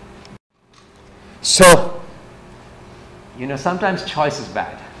 So, you know, sometimes choice is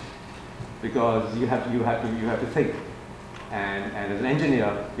bad because you have to think, and as an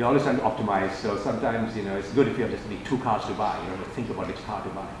engineer, you're always trying to optimize. So sometimes, you know, it's good if you have just 2 cars to buy. You don't have to think about which car to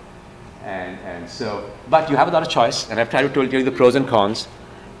buy, and so. But you have a lot of choice, and I've tried to tell you the pros and cons,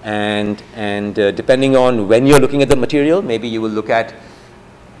 and depending on when you're looking at the material, maybe you will look at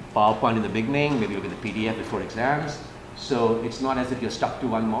PowerPoint in the beginning, maybe look at the PDF before exams. So it's not as if you're stuck to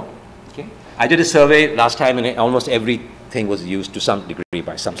one mode. Okay. I did a survey last time, and almost everything was used to some degree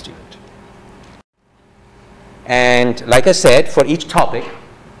by some student. And like I said, for each topic,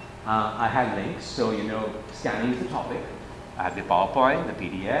 I have links. So, you know, scanning is the topic. I have the PowerPoint, the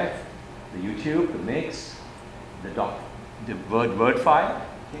PDF, the YouTube, the mix, the Word file.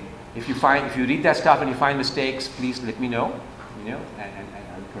 Okay. If you read that stuff and you find mistakes, please let me know. You know, and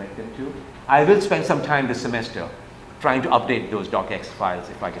I'll correct them too. I will spend some time this semester trying to update those docx files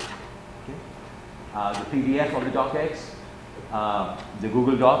if I get time. The PDF of the docx, the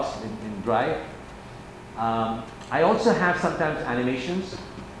Google Docs in Drive. I also have sometimes animations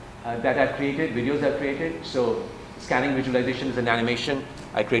that I've created, videos I've created. So scanning visualization is an animation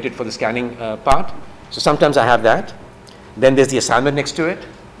I created for the scanning part. So sometimes I have that. Then there's the assignment next to it.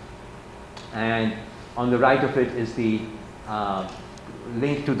 And on the right of it is the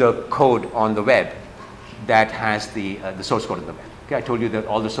link to the code on the web that has the source code on the web. Okay, I told you that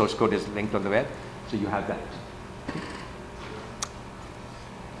all the source code is linked on the web. So you have that.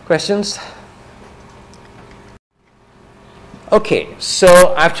 Questions? Okay,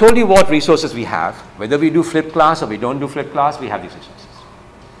 so I've told you what resources we have. Whether we do flipped class or we don't do flipped class, we have these resources.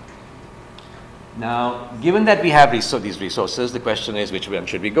 Now, given that we have these resources, the question is which one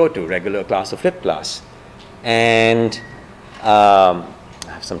should we go to, regular class or flipped class? And I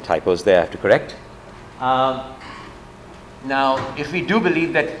have some typos there I have to correct. Now, if we do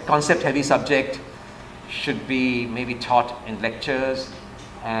believe that concept-heavy subject should be maybe taught in lectures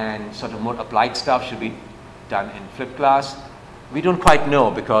and sort of more applied stuff should be done in flipped class, we don't quite know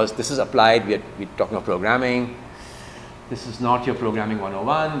because this is applied, we're talking about programming. This is not your programming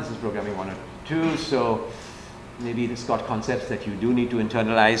 101, this is programming 102, so maybe it's got concepts that you do need to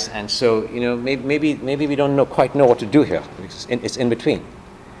internalize, and so, you know, maybe we don't quite know what to do here. It's in between.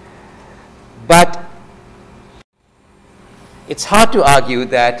 But it's hard to argue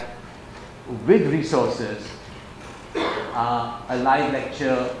that with resources, a live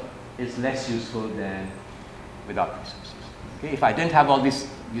lecture is less useful than without resources. Okay? If I didn't have all these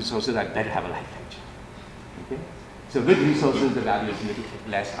resources, I'd better have a live lecture. Okay? So with resources, the value is a little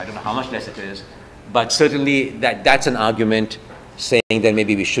less. I don't know how much less it is, but certainly that's an argument saying that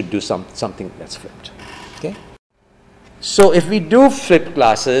maybe we should do something that's flipped. Okay? So if we do flipped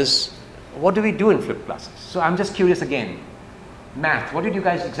classes, what do we do in flipped classes? So I'm just curious again. Math, what did you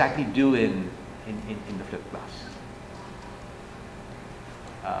guys exactly do in the flipped class?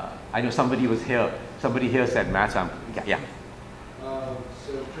 I know somebody was here. Somebody here said math. Yeah.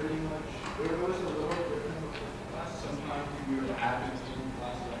 So pretty much, it was a little different with the class. Sometimes we would have a student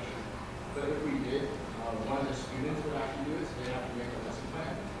class lecture, but if we did, one of the students would have to do it, so they'd have to make a lesson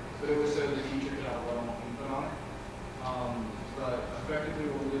plan. But it was so the teacher could have a little input on it. But effectively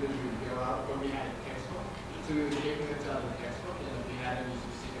what we did is we would go out, but we had a textbook. So we would take minutes out of the textbook, and if we had any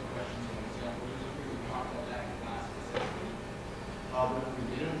specific questions or examples, we would talk about that in class specifically. But if we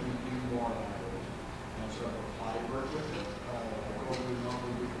didn't, we do more sort of applied work with it. Like what we would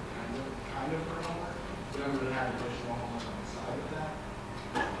normally do for kind of for homework. But then we would have additional homework on the side of that.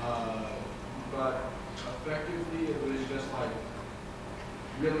 But effectively, it was just like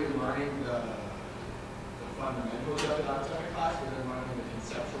really learning the fundamentals of it outside of class, but then learning the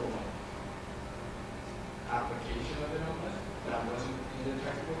conceptual application of it almost. That wasn't in the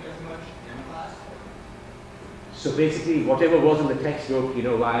textbook as much in class. So basically, whatever was in the textbook,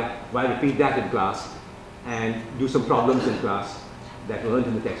 why repeat that in class and do some problems in class that were learned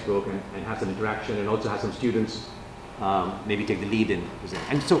in the textbook and have some interaction and also have some students maybe take the lead in present.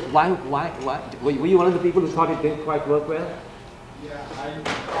 And so why were you one of the people who thought it didn't quite work well? Yeah, I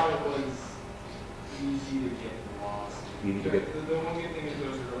thought it was easy to get lost. Easy to get. The only thing is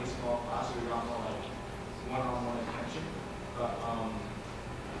those are really small classes, we got more like one-on-one attention. But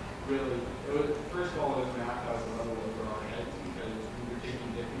really, first of all, it was math that was a level over our heads because we were taking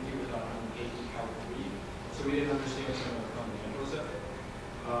difficulty without having to take how to read. So we didn't understand some of the fundamentals of it.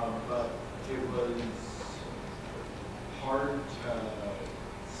 But it was hard to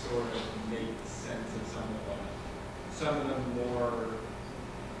sort of make sense of some of the more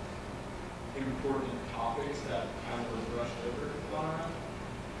important topics that kind of were brushed over on around.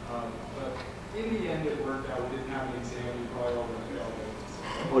 But in the end, it worked out. We didn't have an exam. We probably all went failed it. So.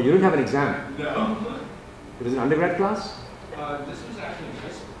 Oh, you didn't have an exam? No. It was an undergrad class? This was actually in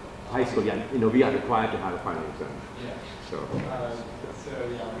high school. High school, yeah. We are required to have a final exam. Yeah. So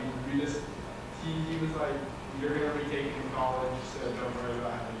Yeah, we just, he was like, you're going to be taking in college, so don't worry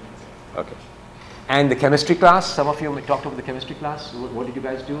about having an exam. Okay. And the chemistry class, some of you talked about the chemistry class. What did you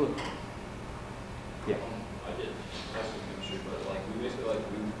guys do? Yeah. I did high school chemistry, but we basically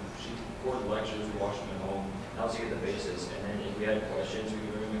she recorded lectures, we watched them at home, that was to get the basis, and then if we had questions, we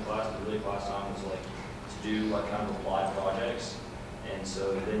could bring them in class, but really class time was to do kind of applied projects, and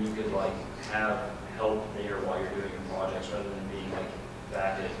so then you could have help there while you're doing your projects rather than being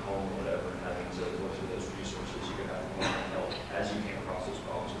back at home or whatever and having to go through those resources. You could have help as you came across those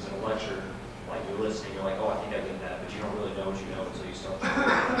problems. Because in a lecture, you're listening, you're like, oh, I think I get that, but you don't really know what you know until you start.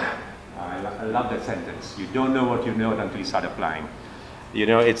 I love that sentence. You don't know what you know until you start applying.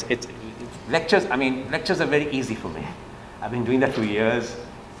 It's lectures. I mean, lectures are very easy for me. I've been doing that for years,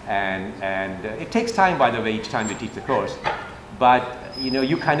 and it takes time, by the way, each time we teach the course. But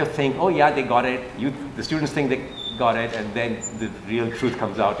you kind of think, oh yeah, they got it. The students think they got it, and then the real truth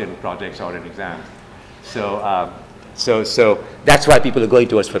comes out in projects or in exams. So that's why people are going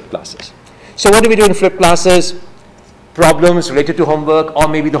towards flipped classes. So what do we do in flipped classes? Problems related to homework, or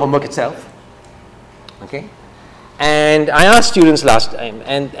maybe the homework itself. Okay, and I asked students last time,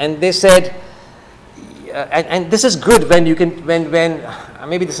 and they said, and this is good when you can when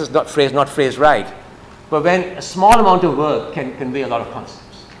maybe this is not phrased right, but when a small amount of work can convey a lot of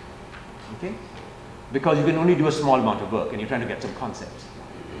concepts. Okay, because you can only do a small amount of work, and you're trying to get some concepts.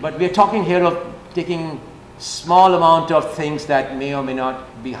 But we are talking here of taking small amount of things that may or may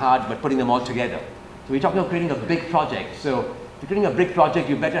not be hard, but putting them all together. So we're talking about creating a big project. So if you're creating a big project,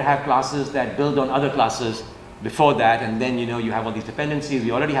 you better have classes that build on other classes before that, and then you have all these dependencies. We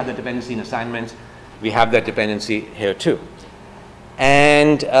already have the dependency in assignments. We have that dependency here too.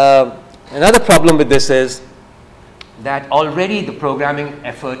 And another problem with this is that already the programming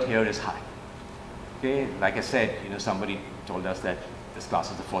effort here is high. Okay, like I said, somebody told us that this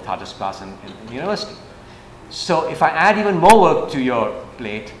class is the 4th hardest class in university. So if I add even more work to your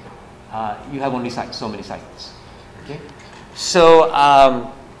plate, you have only so many cycles. Okay, so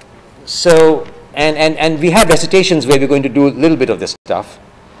and we have recitations where we're going to do a little bit of this stuff.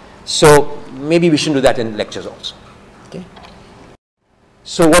 So maybe we should do that in lectures also. Okay.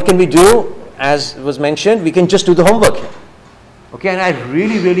 So what can we do? as was mentioned, we can just do the homework here. Okay, and I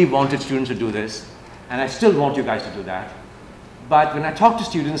really, really wanted students to do this, and I still want you guys to do that. But when I talked to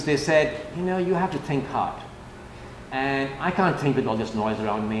students, they said, you know, you have to think hard. And I can't think with all this noise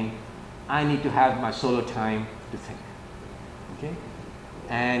around me. I need to have my solo time to think. Okay?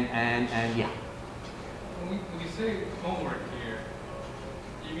 And yeah. When you say homework here,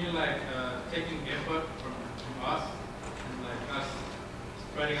 you mean like taking input from us, and like us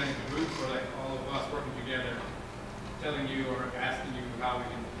spreading out into groups, or like all of us working together, telling you or asking you how we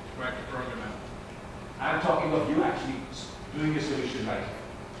can write the program out? I'm talking of you actually doing your solution right.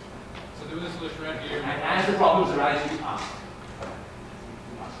 So do the solution right here. And as the problems arise, you ask.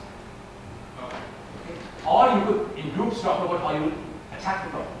 Or you could, in groups, talk about how you would attack the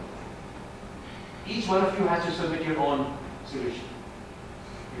problem. Each one of you has to submit your own solution.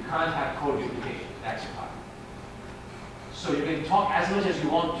 You can't have code duplication. That's your part. So you can talk as much as you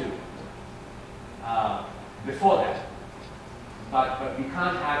want to before that, but we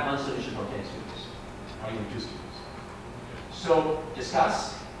can't have one solution for 10 students or even 2 students. So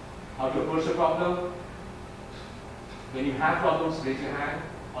discuss how to approach the problem. When you have problems, raise your hand.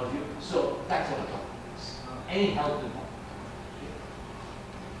 Or you, so that's what I'm talking about. Any help will help.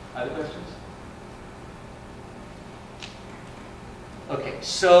 Other questions? Okay,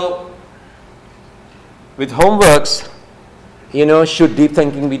 so with homeworks, you know, should deep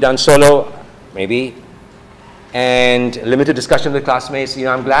thinking be done solo? Maybe. And limited discussion with classmates. You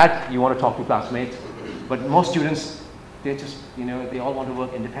know, I'm glad you want to talk to classmates, but most students, they just, you know, they all want to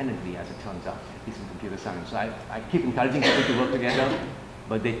work independently, as it turns out, at least in computer science. So I keep encouraging people to work together,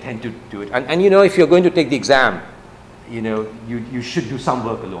 but they tend to do it. And you know, if you're going to take the exam, you know, you should do some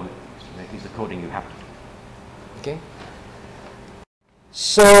work alone, at least the coding you have to do. Okay?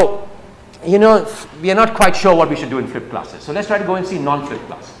 So, you know, we are not quite sure what we should do in flipped classes. So let's try to go and see non-flipped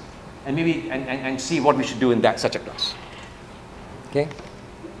classes, and maybe and see what we should do in such a class. Okay?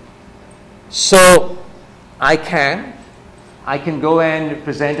 So I can go and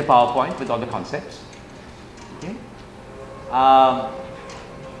present a PowerPoint with all the concepts. Okay?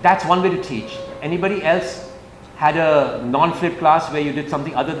 That's one way to teach. Anybody else had a non-flipped class where you did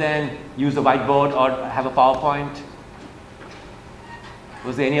something other than use the whiteboard or have a PowerPoint?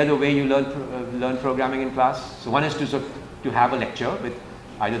 Was there any other way you learn programming in class? So one is to have a lecture with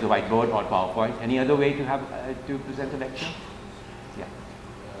either the whiteboard or PowerPoint. Any other way to have to present a lecture? Yeah.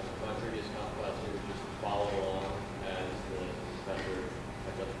 My previous class, we would just follow along as the professor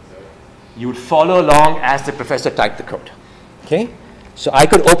typed up the code. You would follow along as the professor typed the code. Okay? So I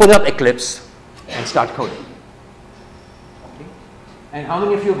could open up Eclipse and start coding. Okay? And how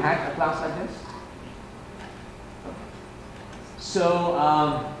many of you have had a class like this? So,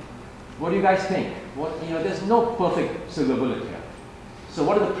 what do you guys think? You know, there's no perfect silver bullet here. So,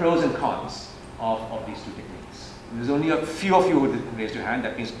 what are the pros and cons of these two techniques? There's only a few of you who raised your hand.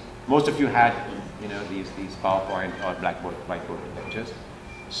 That means most of you had, you know, these PowerPoint or Blackboard, whiteboard lectures.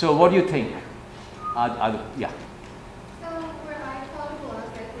 So, what do you think? Yeah. So, where I thought was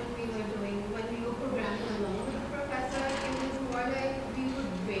that when we were programming along with the professor, it was more like we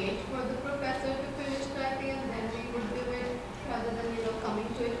would wait for the professor to finish typing and then we would do it rather than, you know, coming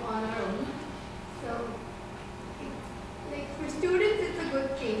to it on our own. So, like for students, it's a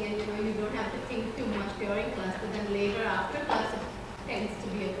good thing, and you know, you don't have to think too much during class, but then later after class, it tends to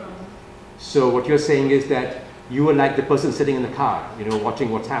be a problem. So what you're saying is that you were like the person sitting in the car, you know,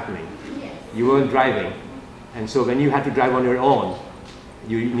 watching what's happening. Yes. You weren't driving, and so when you had to drive on your own,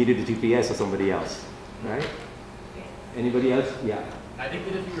 you needed a GPS or somebody else, right? Yes. Anybody else? Yeah. I think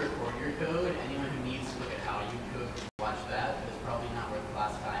that if you record your code, anyone who needs to look at how you code watch that. It's probably not worth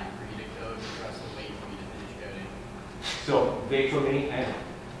class time for you to code for us to wait for you to finish coding. So wait for me, and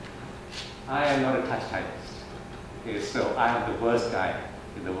I am not a touch typist. Okay, so I am the worst guy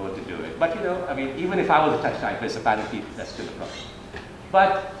in the world to do it. But you know, I mean, even if I was a touch typist, apparently that's still a problem.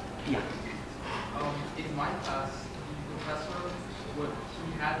 But yeah. In my class, the professor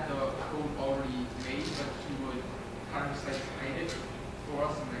he had the code already made, but he would kind of just like write it for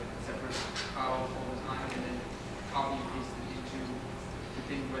us in like separate files all the time, and then copy and paste it into the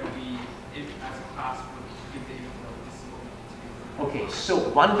thing where we, as a class, would give the info. Okay, so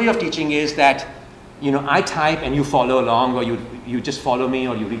one way of teaching is that, you know, I type and you follow along, or you just follow me,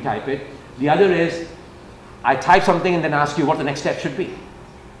 or you retype it. The other is I type something and then ask you what the next step should be.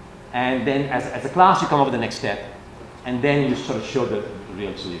 And then as a class, you come up with the next step, and then you sort of show the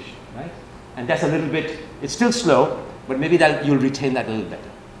real solution, right? And that's a little bit, it's still slow, but maybe that you'll retain that a little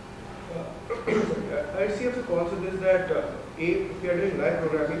better. I see as a concept is that if you are doing live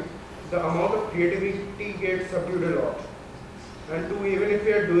programming, the amount of creativity gets subdued a lot. And two, even if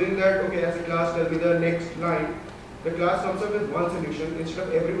we are doing that, okay, as a class, tell me the next line, the class comes up with one solution instead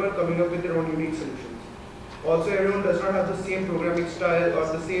of everyone coming up with their own unique solutions. Also, everyone does not have the same programming style or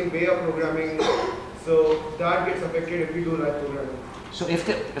the same way of programming, so that gets affected if we do live programming. So if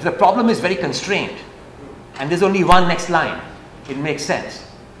the problem is very constrained and there's only one next line, it makes sense.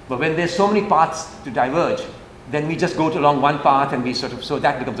 But when there's so many paths to diverge, then we just go along one path and we so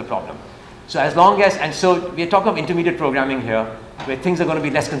that becomes a problem. So as long as, and so we're talking of intermediate programming here, where things are going to be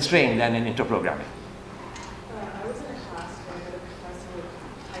less constrained than in intro programming. I was in a class where the professor would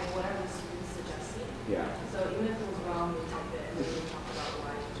type whatever the student suggested. Yeah. So even if it was wrong, we type it and we would talk about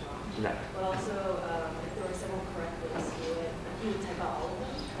why it was wrong. Right. But also, if there were several correct ways to do it, he would type out all of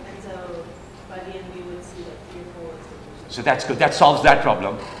them. And so by the end, we would see like 3 or 4 solutions. So that's good. That solves that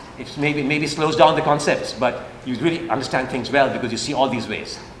problem. It maybe slows down the concepts, but you really understand things well because you see all these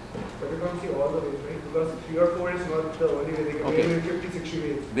ways. But you can't see all the ways, right? Because 3 or 4 is not the only way. There Okay. may be 50, 60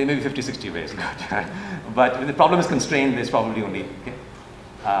 ways. There may be 50, 60 ways. But when the problem is constrained, there's probably only, okay?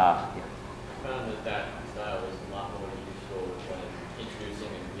 Yeah. I found that style is a lot more useful when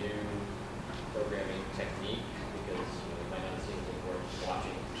introducing a new programming technique because you might not see anything worth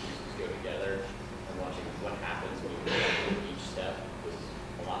watching pieces go together and watching what happens when you do each step is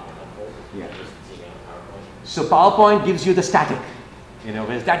a lot more helpful Yeah. than just seeing it on PowerPoint. So PowerPoint gives you the static,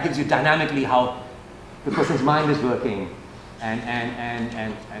 whereas that gives you dynamically how the person's mind is working and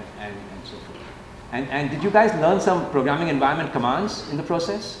so forth. And did you guys learn some programming environment commands in the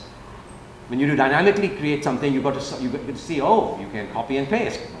process? When you do dynamically create something, you got to see, oh, you can copy and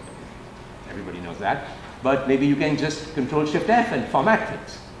paste. Everybody knows that. But maybe you can just Control-Shift-F and format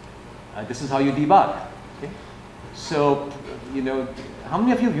things. This is how you debug. Okay? So, how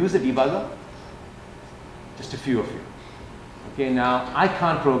many of you have used the debugger? Just a few of you. Okay, now I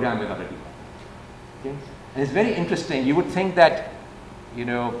can't program without a debugger. Okay? And it's very interesting. You would think that,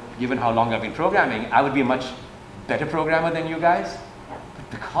 given how long I've been programming, I would be a much better programmer than you guys. But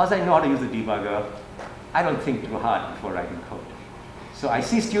because I know how to use the debugger, I don't think too hard before writing code. So I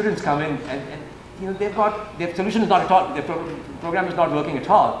see students come in and their solution is not at all, their program is not working at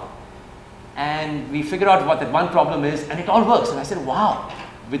all. And we figure out what that one problem is, and it all works. And I said, wow,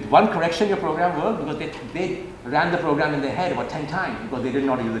 with one correction your program worked, because they ran the program in their head about 10 times because they didn't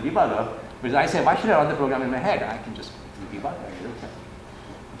know how to use the debugger. Whereas I say, why should I run the program in my head? I can just use the debugger.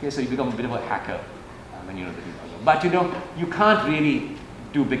 Okay, so you become a bit of a hacker when you know the debugger. But you can't really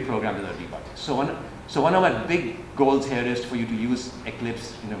do big programs without debugger. So one of my big goals here is for you to use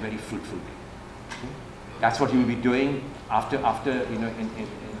Eclipse in a very fruitful way. Okay? That's what you will be doing after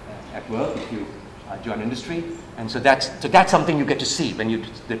at work if you join industry. And so that's something you get to see when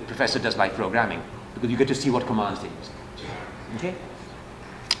the professor does live programming, because you get to see what commands they use. Okay?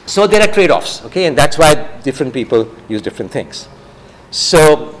 So there are trade-offs, okay, and that's why different people use different things.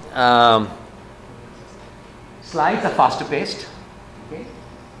 So slides are faster paced, okay,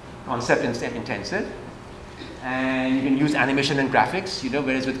 concept intensive, and you can use animation and graphics,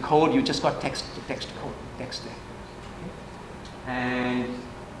 whereas with code you just got text there. Okay? And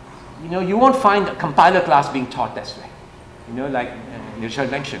you won't find a compiler class being taught this way. Like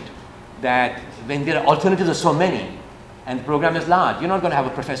Nirshad mentioned, that when there are alternatives are so many and the program is large, you're not going to have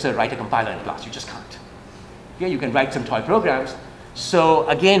a professor write a compiler in class. You just can't. Okay, you can write some toy programs. So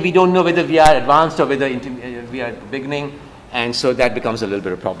again, we don't know whether we are advanced or whether we are beginning, and so that becomes a little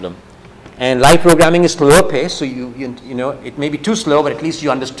bit of a problem. And live programming is slower paced, so it may be too slow, but at least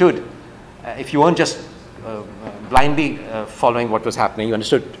you understood. If you weren't just blindly following what was happening, you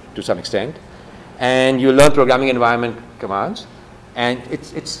understood to some extent, and you learn programming environment commands, and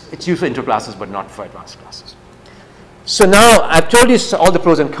it's used for intro classes but not for advanced classes. So now I've told you all the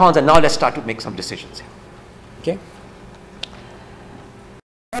pros and cons, and now let's start to make some decisions here. Okay?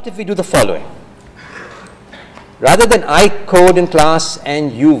 What if we do the following? Rather than I code in class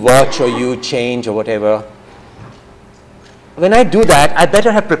and you watch or you change or whatever, when I do that, I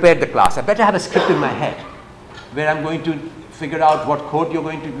better have prepared the class. I better have a script in my head where I'm going to figure out what code we're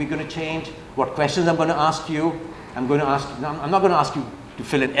going to change, what questions I'm going to ask you. I'm not going to ask you to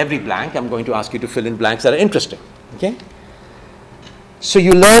fill in every blank. I'm going to ask you to fill in blanks that are interesting. Okay? So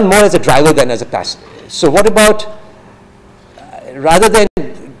you learn more as a driver than as a passenger. So what about, rather than,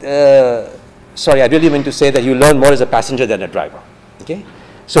 sorry, I really meant to say that you learn more as a passenger than a driver. Okay?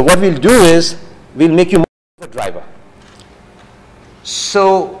 So what we'll do is, we'll make you more of a driver.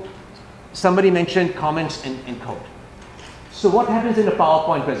 So somebody mentioned comments in code. So what happens in a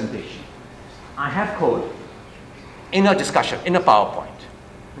PowerPoint presentation? I have code in a discussion, in a PowerPoint.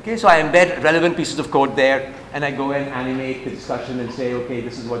 Okay, so I embed relevant pieces of code there, and I go and animate the discussion and say, okay,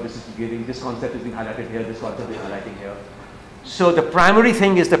 this is what this is giving, this concept is being highlighted here, this concept is highlighting here. So the primary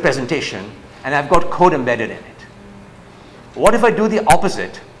thing is the presentation, and I've got code embedded in it. What if I do the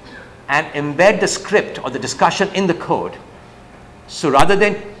opposite and embed the script or the discussion in the code? So rather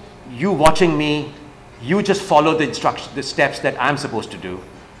than you watching me, you just follow the steps that I'm supposed to do.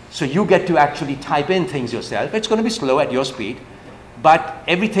 So you get to actually type in things yourself. It's going to be slow at your speed, but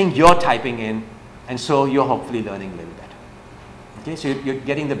everything you're typing in, and so you're hopefully learning a little better. Okay, so you're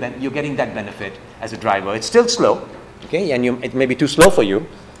getting that benefit as a driver. It's still slow, okay, and it may be too slow for you,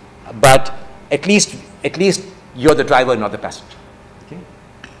 but at least you're the driver, not the passenger. Okay,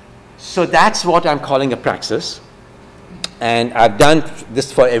 so that's what I'm calling a praxis, and I've done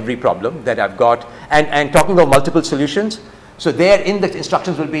this for every problem that I've got. And talking of multiple solutions, so there in the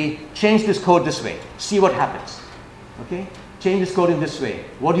instructions will be change this code this way, see what happens. Okay, change this code in this way.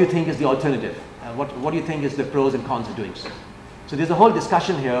 What do you think is the alternative? What do you think is the pros and cons of doing so? So there's a whole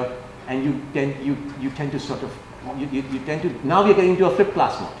discussion here, and you tend to sort of now we're getting into a flipped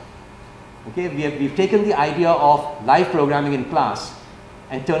class mode. Okay, we've taken the idea of live programming in class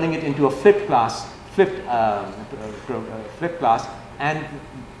and turning it into a flipped class,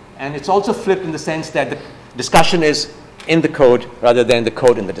 and it's also flipped in the sense that the discussion is in the code rather than the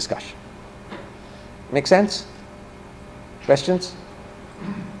code in the discussion. Make sense? Questions?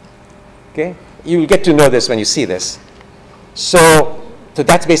 Okay, you will get to know this when you see this. So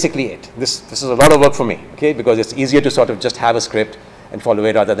that's basically it. This is a lot of work for me, okay, because it's easier to sort of just have a script and follow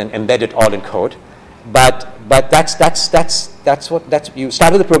it rather than embed it all in code. But that's you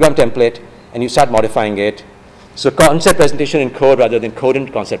start with the program template and you start modifying it. So concept presentation in code rather than code in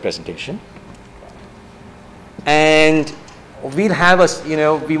concept presentation. And we'll have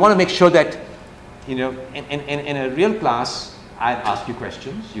we want to make sure that, in a real class, I'll ask you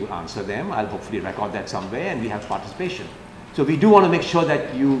questions, you answer them, I'll hopefully record that somewhere, and we have participation. So we do want to make sure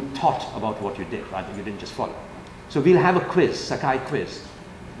that you thought about what you did, rather than you didn't just follow. So we'll have a quiz, Sakai quiz,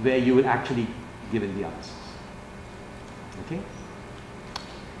 where you will actually give in the answers. Okay?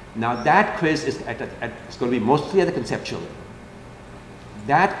 Now that quiz is it's going to be mostly at the conceptual level.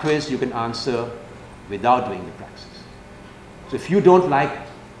 That quiz you can answer without doing the praxis. So if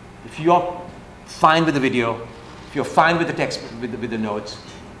you're fine with the video, if you're fine with the text, with the notes,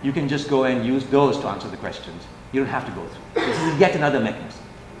 you can just go and use those to answer the questions. You don't have to go through. This is yet another mechanism.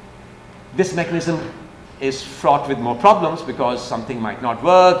 This mechanism is fraught with more problems because something might not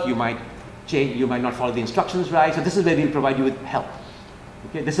work, you might not follow the instructions right. So this is where we'll provide you with help.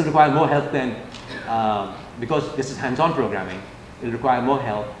 Okay, this will require more help than, because this is hands-on programming, it will require more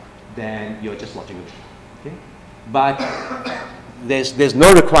help than you're just watching a video. Okay? But there's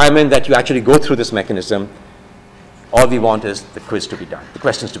no requirement that you actually go through this mechanism. All we want is the quiz to be done, the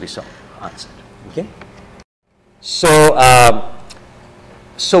questions to be answered. Okay? So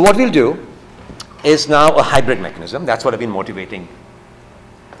what we'll do is now a hybrid mechanism. That's what I've been motivating.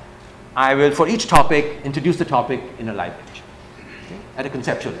 I will, for each topic, introduce the topic in a live lecture, okay, at a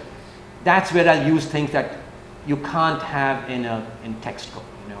conceptual level. That's where I'll use things that you can't have in text code.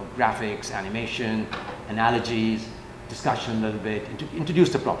 Graphics, animation, analogies, discussion a little bit, introduce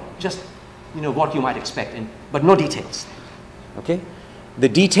the problem. Just what you might expect, but no details. Okay? The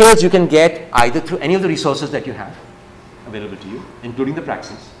details you can get either through any of the resources that you have available to you, including the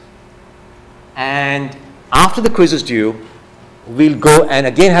praxis. And after the quiz is due, we'll go and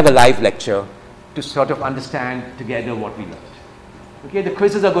again have a live lecture to sort of understand together what we learned. Okay, the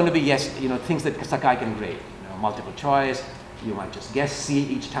quizzes are going to be things that Sakai can grade. Multiple choice, you might just guess C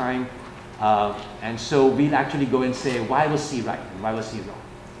each time. And so we'll actually go and say, why was C right and why was C wrong?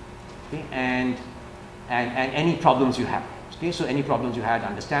 Okay, and any problems you have. Okay, so any problems you had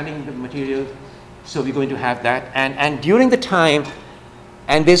understanding the material. So we're going to have that. And during the time,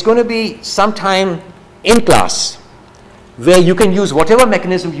 and there's going to be some time in class where you can use whatever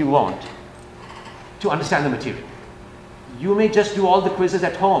mechanism you want to understand the material. You may just do all the quizzes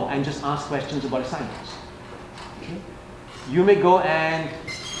at home and just ask questions about assignments. Okay? You may go and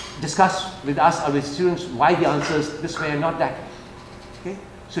discuss with us or with students why the answer is this way and not that way. Okay?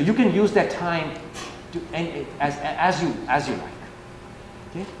 So you can use that time to as you like.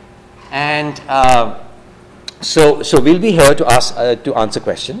 Okay? And so we'll be here to answer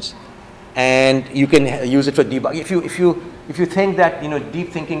questions, and you can use it for debug. If you think that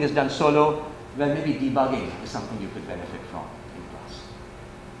deep thinking is done solo, well, maybe debugging is something you could benefit from in class.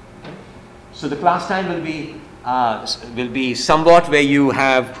 Okay? So the class time will be somewhat where you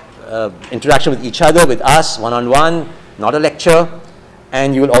have interaction with each other, with us, one-on-one, not a lecture,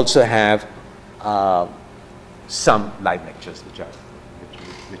 and you will also have some live lectures which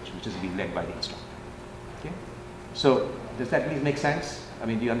is being led by the instructor. Okay? So does that make sense? I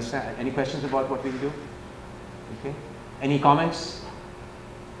mean, do you understand? Any questions about what we'll do? Okay. Any comments?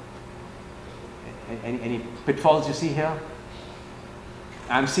 Any pitfalls you see here?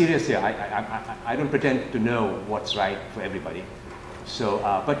 I'm serious here. I don't pretend to know what's right for everybody. So,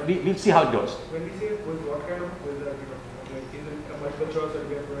 but we'll see how it goes. When we say quiz, what kind of quiz are we talking about? Like, is it a multiple choice that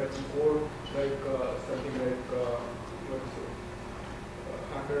we have to write some code, like something like what is it,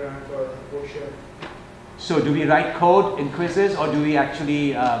 hacker rank or quotient? So, do we write code in quizzes, or do we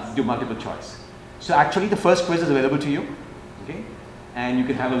actually do multiple choice? So, actually, the first quiz is available to you, okay, and you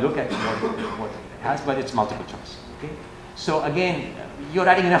can have a look at what it has, but it's multiple choice, okay. So, again, you're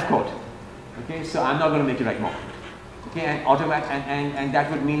writing enough code, okay. So, I'm not going to make you write more. Okay, and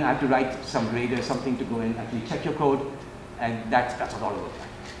that would mean I have to write some grader, something to go in, actually check your code, and that's what all about.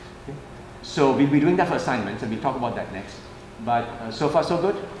 Okay? So we'll be doing that for assignments, and we'll talk about that next. But so far so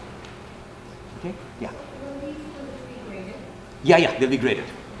good? Okay, yeah. Will these quizzes be graded? Yeah, they'll be graded.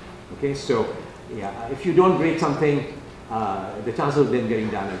 Okay, so yeah, if you don't grade something, the chances of them getting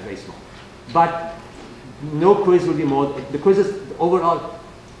done are very small. But no quiz will be more, the quizzes, overall,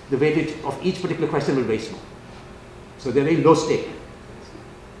 the weightage of each particular question will be very small. So they're very low stake.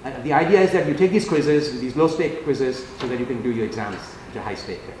 And the idea is that you take these quizzes, these low stake quizzes, so that you can do your exams, which are high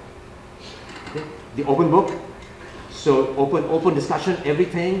stake. Okay? The open book, so open discussion,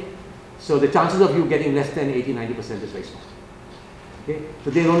 everything. So the chances of you getting less than 80-90% is very small. Okay?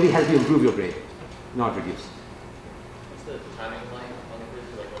 So they'll only help you improve your grade, not reduce. What's the timing like on the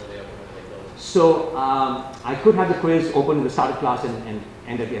quiz? Like when are they open, when are they close? So I could have the quiz open in the start of class and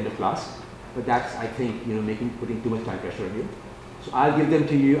end at the end of class. But that's, I think, putting too much time pressure on you. So I'll give them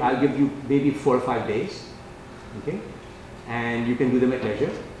to you. I'll give you maybe 4 or 5 days, okay? And you can do them at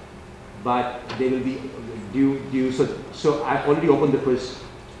leisure. But they will be due. So I've already opened the quiz,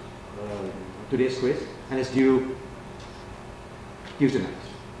 today's quiz, and it's due Tuesday night.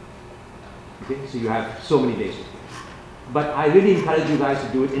 Okay, so you have so many days. But I really encourage you guys to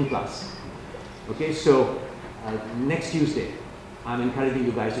do it in class. Okay, so next Tuesday, I'm encouraging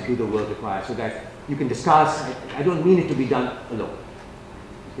you guys to do the work required so that you can discuss. I don't mean it to be done alone.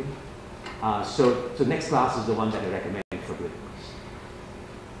 Okay? So next class is the one that I recommend for doing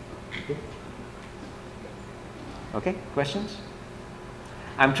this. Okay, questions?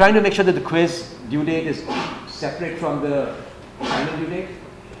 I'm trying to make sure that the quiz due date is separate from the final due date,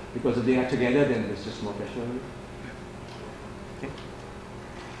 because if they are together, then there's just more pressure on you.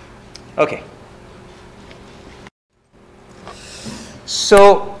 Okay.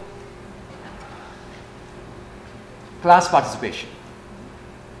 So, class participation.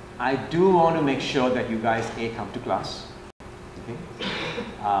 I do want to make sure that you guys come to class. Okay?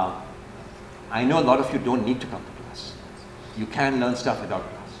 I know a lot of you don't need to come to class. You can learn stuff without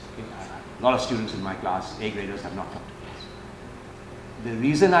class. Okay? A lot of students in my class, A graders, have not come to class. The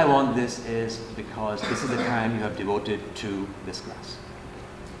reason I want this is because this is the time you have devoted to this class.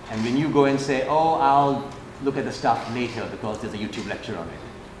 And when you go and say, oh, I'll look at the stuff later because there's a YouTube lecture on it.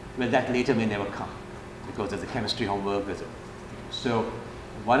 Well, that later may never come because there's a chemistry homework. So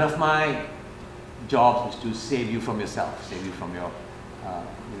one of my jobs is to save you from yourself, save you from your,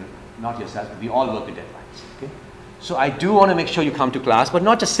 not yourself, but we all work with deadlines. Okay? So I do want to make sure you come to class, but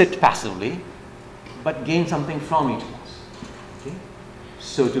not just sit passively, but gain something from each class. Okay?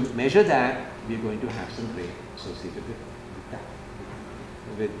 So to measure that, we're going to have some grade associated with that,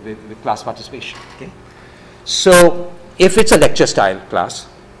 with class participation. Okay? So if it's a lecture style class,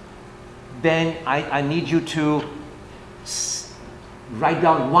 then I need you to write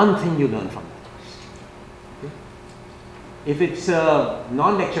down one thing you learned from that class. Okay? If it's a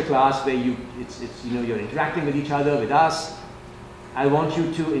non-lecture class where you're interacting with each other, with us, I want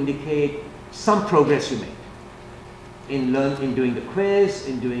you to indicate some progress you made in doing the quiz,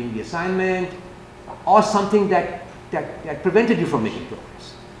 in doing the assignment, or something that prevented you from making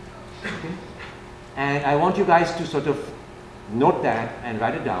progress. Okay? And I want you guys to sort of note that and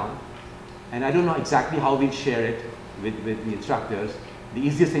write it down. And I don't know exactly how we'll share it with the instructors. The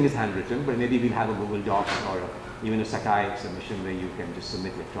easiest thing is handwritten, but maybe we'll have a Google Docs or even a Sakai submission where you can just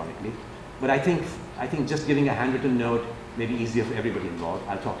submit electronically. But I think just giving a handwritten note may be easier for everybody involved.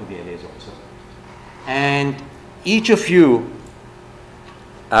 I'll talk to the LAs also. And each of you,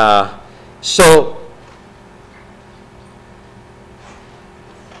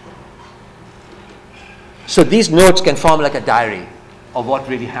 so these notes can form like a diary of what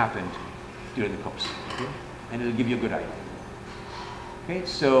really happened during the course, okay? And it'll give you a good idea. Okay,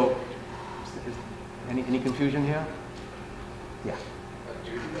 so any confusion here? Yeah.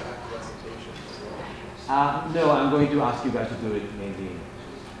 Do you do the recitation as well? No, I'm going to ask you guys to do it mainly.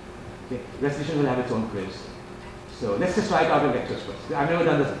 Okay, recitation will have its own quiz. So let's just write out the lectures first. I've never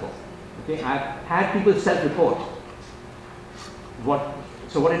done this before. Okay, I've had people self-report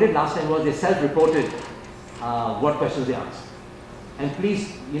So what I did last time was they self-reported what questions they answered. And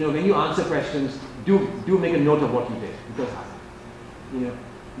please, when you answer questions, do make a note of what you did, because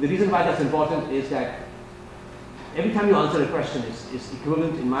the reason why that's important is that every time you answer a question is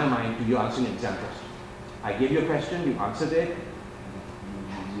equivalent in my mind to you answering an exam question. I gave you a question, you answered it,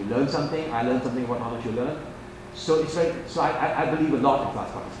 you learned something, I learned something about how much you learned. So I believe a lot in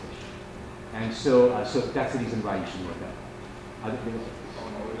class participation. And so that's the reason why you should know that. Other things?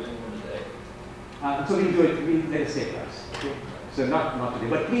 So we'll do it, we'll let us take class. Okay? So not today.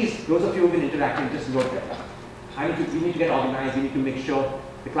 But please, those of you who've been interacting, just note that. We need to get organized, we need to make sure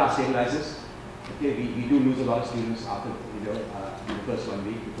the class stabilizes. Okay, we do lose a lot of students after the first 1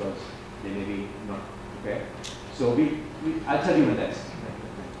 week because they may be not prepared. So I'll tell you when that's.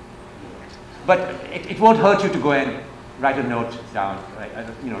 But it won't hurt you to go and write a note down,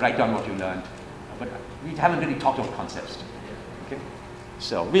 write down what you learned. But we haven't really talked about concepts today. Okay,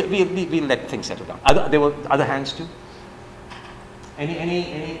 so we'll let things settle down. There were other hands too.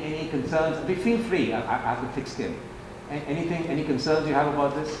 Any concerns? Feel free. I have a thick skin. Any concerns you have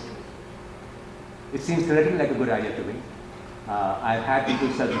about this? It seems theoretically like a good idea to me. I've had people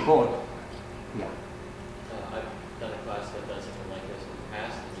self-report. Yeah. I've done a class that does something like this in the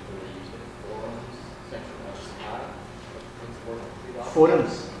past. Usually use the forums section of the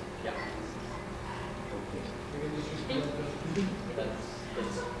Forums? Yeah.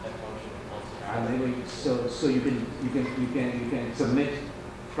 That's a function of so you can submit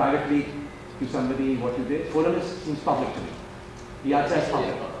privately to somebody what you did. Forum seems public to me. The answer is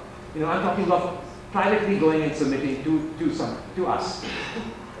public. I'm talking about privately going and submitting to us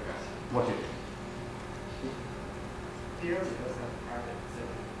what you did.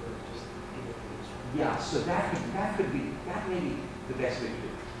 Yeah, so that may be the best way to do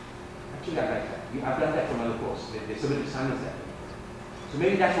it. Actually, I like that. I've done that from another course. They submitted assignments that way. So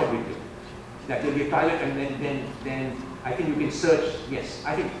maybe that's what we do. That will be private, and then I think you can search. Yes,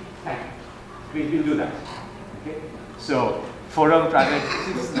 I think. Thank you. We'll do that. Okay. So forum, private.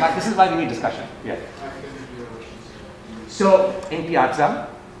 This is why we need discussion. Yeah. So in Piazza.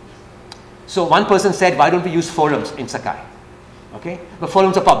 So one person said, why don't we use forums in Sakai? Okay, but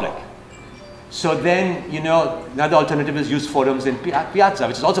forums are public. So then, another alternative is use forums in Piazza,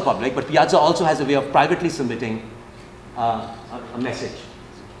 which is also public, but Piazza also has a way of privately submitting a message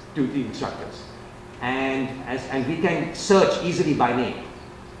to the instructors. And we can search easily by name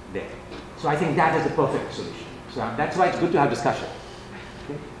there. So I think that is the perfect solution. So that's why it's good to have discussion.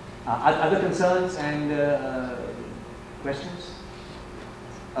 Okay. Other concerns and questions?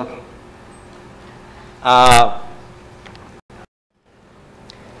 Okay.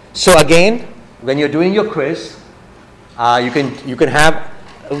 So again, when you're doing your quiz, you can have.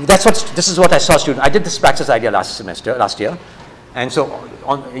 This is what I saw students. I did this practice idea last year, and so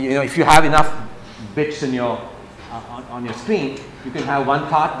if you have enough bits in your on your screen, you can have one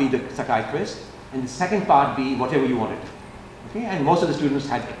part be the Sakai quiz, and the second part be whatever you wanted. Okay, and most of the students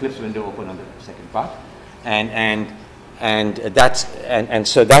had Eclipse window open on the second part, and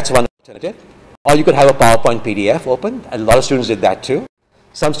so that's one alternative. Or you could have a PowerPoint PDF open. A lot of students did that too.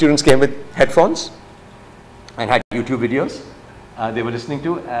 Some students came with headphones and had YouTube videos they were listening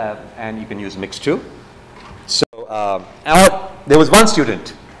to, and you can use mix too. So there was one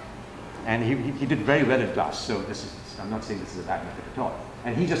student, and he did very well in class. So I'm not saying this is a bad method at all.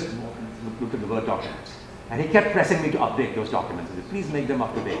 And he just looked at the Word documents, and he kept pressing me to update those documents. He said, please make them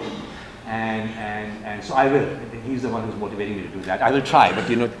up to date. And so I will. He's the one who's motivating me to do that. I will try, but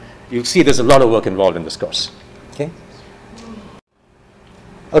you'll see there's a lot of work involved in this course. Okay.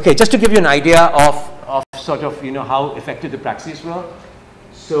 Okay, just to give you an idea of sort of how effective the practices were.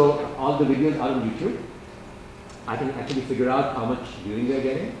 So all the videos are on YouTube. I can actually figure out how much viewing they're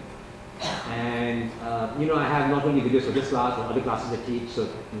getting. And I have not only videos for this class or other classes I teach. So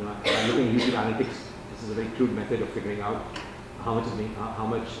I'm looking at YouTube analytics. This is a very crude method of figuring out how much of the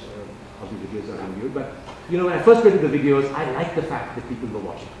videos are being viewed. But when I first created the videos, I liked the fact that people were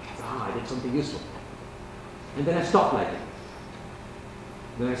watching. I did something useful. And then I stopped liking.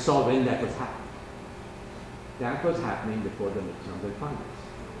 Then I saw when that was happening. That was happening before the midterms and finals.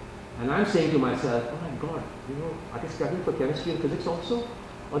 And I'm saying to myself, oh my God, are they studying for chemistry and physics also?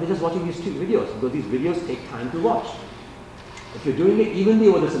 Or they're just watching these two videos? Because these videos take time to watch. If you're doing it evenly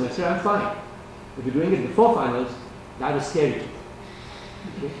over the semester, I'm fine. If you're doing it before finals, that is scary.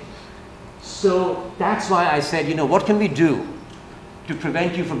 Okay? So that's why I said, what can we do to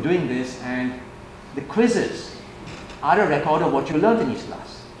prevent you from doing this? And the quizzes are a record of what you learned in each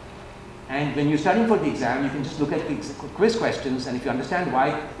class. And when you're studying for the exam, you can just look at the quiz questions, and if you understand why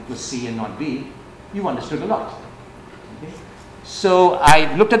it was C and not B, you've understood a lot. Okay? So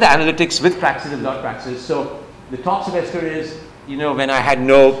I looked at the analytics with praxis and without praxis. So the top semester is, when I had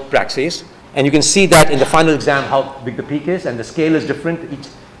no praxis. And you can see that in the final exam how big the peak is, and the scale is different.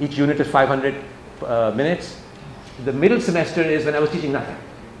 Each unit is 500 minutes. The middle semester is when I was teaching nothing.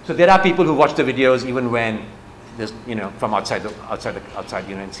 So there are people who watch the videos even when there's, from outside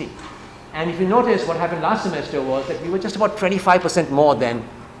UNC. And if you notice, what happened last semester was that we were just about 25% more than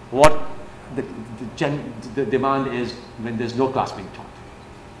what the demand is when there's no class being taught.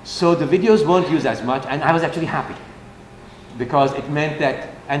 So the videos weren't used as much, and I was actually happy because it meant that,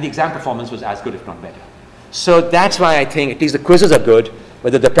 and the exam performance was as good, if not better. So that's why I think at least the quizzes are good.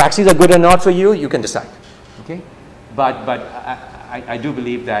 Whether the praxis are good or not for you, you can decide. Okay? But I do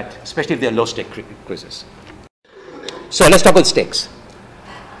believe that, especially if they're low-stake quizzes. So let's talk about stakes.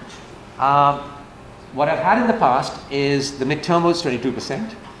 What I've had in the past is the midterm was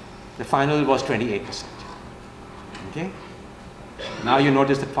 22%. The final was 28%. Okay? Now you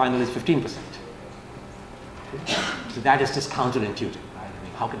notice the final is 15%. Okay? So that is just counterintuitive. Right? I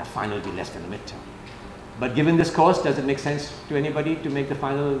mean, how can a final be less than a midterm? But given this course, does it make sense to anybody to make the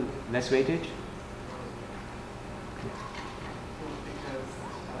final less weightage?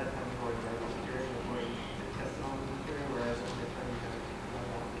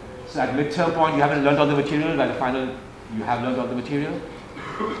 So at midterm point, you haven't learned all the material. By the final, you have learned all the material.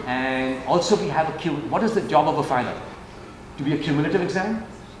 And also we have what is the job of a final? To be a cumulative exam?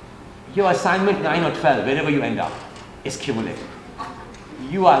 Your assignment 9 or 12, wherever you end up, is cumulative.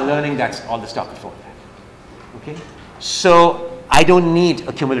 You are learning that's all the stuff before that. Okay? So I don't need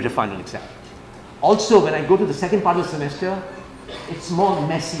a cumulative final exam. Also, when I go to the second part of the semester, it's more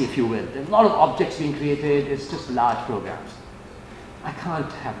messy, if you will. There's a lot of objects being created. It's just large programs. I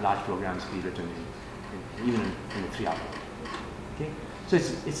can't have large programs be written even in a 3-hour. Okay? So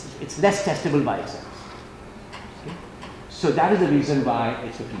it's less testable by exams. Okay? So that is the reason why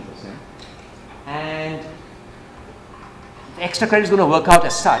it's 15%. And the extra credit is going to work out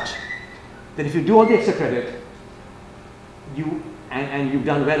as such that if you do all the extra credit, and you've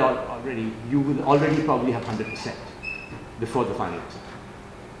done well already, you will already probably have 100% before the final exam.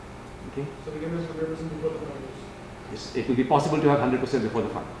 Okay? So we can use 100% before the finals. Yes, it will be possible to have 100% before the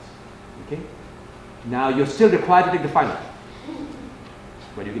finals. Okay? Now you're still required to take the final.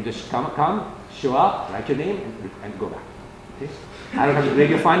 But you can just come, show up, write your name, and go back. Okay? I don't have to grade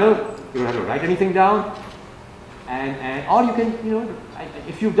your final. You don't have to write anything down. Or you can,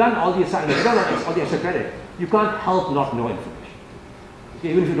 if you've done all the assignments, you've done all the extra credit, you can't help not know information.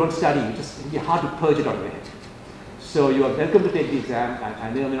 Okay? Even if you don't study, it'll be hard to purge it out of your head. So you are welcome to take the exam. I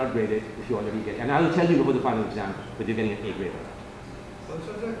may or may not grade it if you already get it. And I will tell you before the final exam that you're getting an A grade.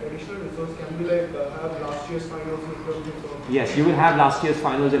 Also, the additional resource can be like have last year's finals, midterms, and so on. Yes, you will have last year's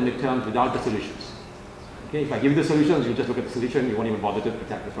finals and midterms without the solutions. Okay, if I give you the solutions, you just look at the solution. You won't even bother to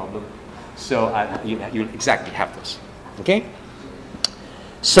attack the problem. So you'll exactly have those. Okay.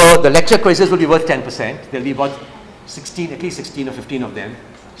 So the lecture quizzes will be worth 10%. There'll be about 16, at least 16 or 15 of them.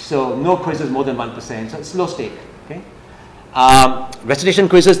 So no quizzes more than 1%. So it's low stake. Okay. Recitation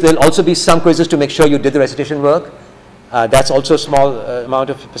quizzes, there'll also be some quizzes to make sure you did the recitation work. That's also a small amount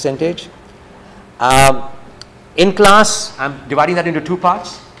of percentage. In class, I'm dividing that into 2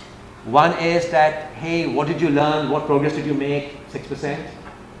 parts. One is that, hey, what did you learn? What progress did you make? 6%.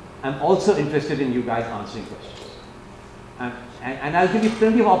 I'm also interested in you guys answering questions. And I'll give you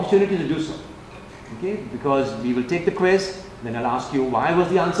plenty of opportunity to do so. Okay? Because we will take the quiz, then I'll ask you, why was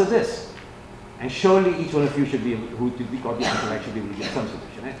the answer this? And surely each one of you should be, who got the answer right, should be able to get some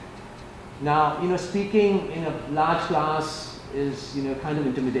solution. Right? Now, speaking in a large class is, kind of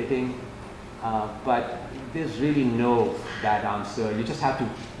intimidating, but there's really no bad answer. You just have to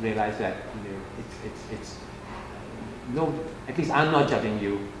realize that, at least I'm not judging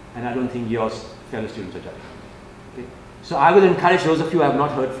you, and I don't think your fellow students are judging. Okay? So I will encourage those of you I have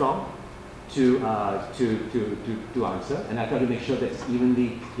not heard from to answer, and I try to make sure that it's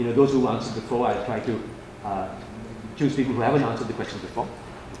evenly, those who answered before, I try to choose people who haven't answered the questions before.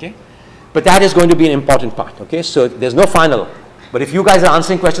 Okay? But that is going to be an important part. Okay? So there's no final. But if you guys are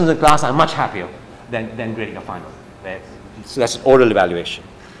answering questions in class, I'm much happier than grading a final. So that's an oral evaluation.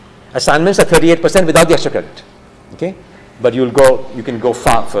 Assignments are 38% without the extra credit. Okay? But you can go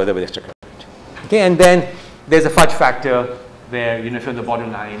far further with extra credit. Okay? And then there's a fudge factor where, if you're on the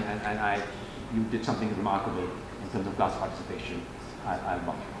borderline and you did something remarkable in terms of class participation, I'll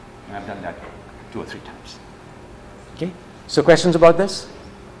bump you. And I've done that 2 or 3 times. Okay? So questions about this?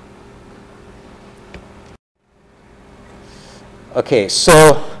 Okay,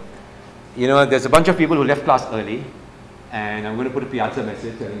 so, there's a bunch of people who left class early, and I'm going to put a piazza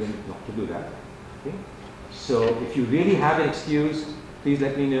message telling them not to do that. Okay? So if you really have an excuse, please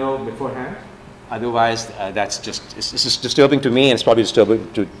let me know beforehand. Otherwise, it's just disturbing to me, and it's probably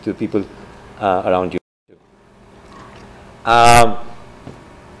disturbing to people around you.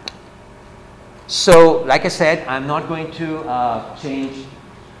 So, like I said, I'm not going to change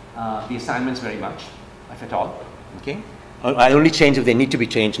the assignments very much, if at all. Okay, I only change if they need to be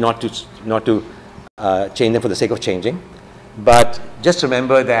changed, not to change them for the sake of changing. But just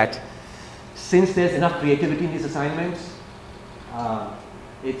remember that since there's enough creativity in these assignments,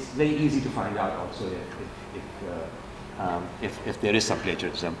 it's very easy to find out also if there is some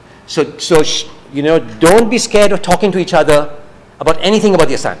plagiarism. So don't be scared of talking to each other about anything about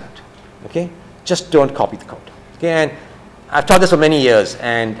the assignment. Okay, just don't copy the code. Okay, and I've taught this for many years,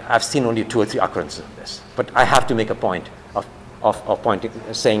 and I've seen only 2 or 3 occurrences of this. But I have to make a point of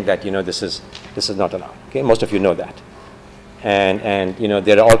saying that this is not allowed. Okay, most of you know that, and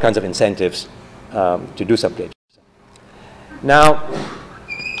there are all kinds of incentives to do some plagiarism. Now,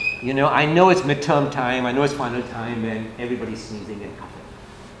 I know it's midterm time. I know it's final time, and everybody's sneezing and coughing.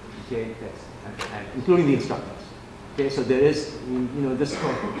 Okay, and including the instructors. Okay, so there is this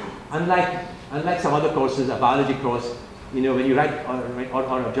course. Unlike some other courses, a biology course, when you write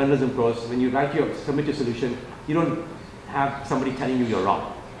or a journalism course, when you submit your solution, you don't have somebody telling you you're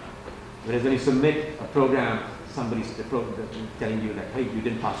wrong. Whereas when you submit a program, somebody's telling you that, hey, you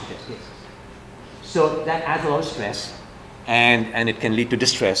didn't pass the test case. So that adds a lot of stress, and it can lead to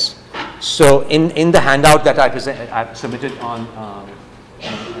distress. So in the handout that I've submitted on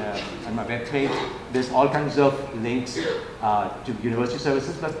my web page, there's all kinds of links to university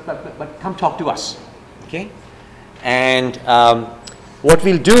services, but come talk to us, okay? And what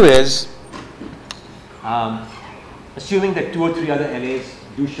we'll do is, assuming that 2 or 3 other LAs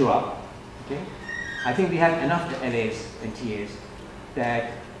do show up, okay? I think we have enough LAs and TAs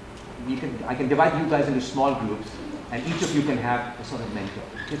that I can divide you guys into small groups, and each of you can have a sort of mentor.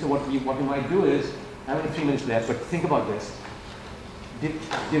 Okay, so what we might do is, I have only 3 minutes left, but think about this.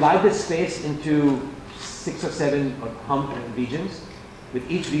 Divide this space into 6 or 7 regions. With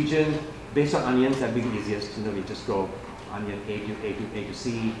each region, based on onions, that'd be the easiest. We just go onion A to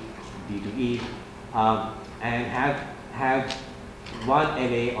C, D to E, and have one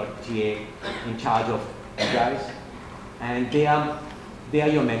LA or TA in charge of you guys, and they are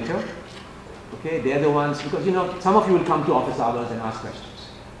your mentor. Okay, they're the ones, because some of you will come to office hours and ask questions.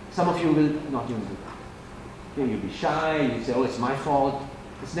 Some of you will not even do that. Okay, you'll be shy, you'll say, oh, it's my fault.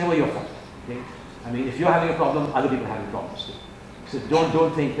 It's never your fault. Okay? I mean, if you're having a problem, other people are having problems too. So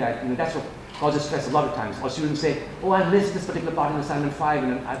don't think that, that's what causes stress a lot of times. Or students say, oh, I missed this particular part in assignment 5,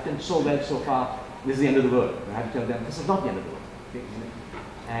 and I've done so well so far, this is the end of the world. And I have to tell them, this is not the end of the world. Okay?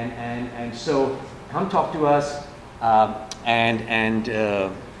 And so come talk to us, and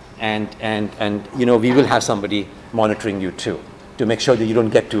we will have somebody monitoring you too, to make sure that you don't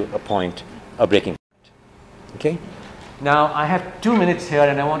get to a point of breaking. Okay. Now I have 2 minutes here,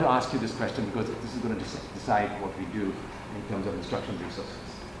 and I want to ask you this question because this is going to decide what we do in terms of instruction resources.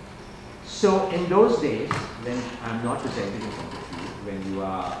 So in those days, when I'm not presenting in front of you, when you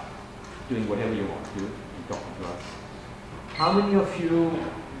are doing whatever you want to do and talking to us, how many of you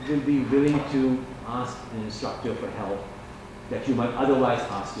will be willing to ask an instructor for help that you might otherwise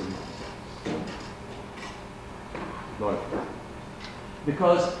ask your instructor?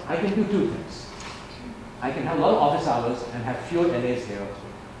 Because I can do 2 things. I can have a lot of office hours and have fewer LAs here,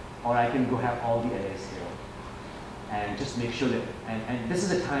 or I can go have all the LAs here and just make sure that, and this is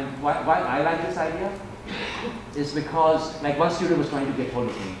a time, why I like this idea is because, like, one student was trying to get hold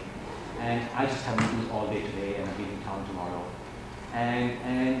of me, and I just have meetings all day today, and I'll be in town tomorrow,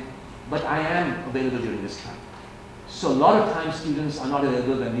 but I am available during this time. So a lot of times students are not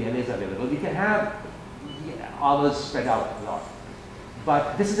available when the LAs are available. We can have hours spread out a lot,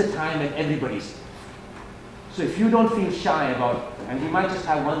 but this is a time when everybody's. So if you don't feel shy about, and we might just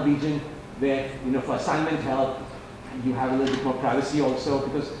have one region where, for assignment help, you have a little bit more privacy also,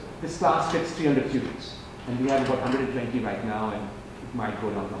 because this class fits 300 students, and we have about 120 right now, and it might go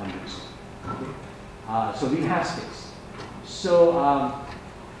down to 100 soon. Okay? So we have space. So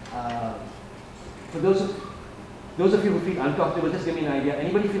for those of you who feel uncomfortable, just give me an idea.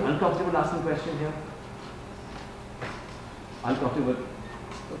 Anybody feel uncomfortable asking a question here? Uncomfortable?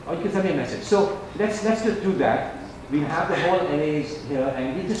 Or you can send me a message. So let's just do that. We have the whole LAs here,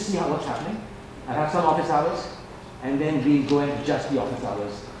 and we just see what's happening. I have some office hours, and then we go and adjust the office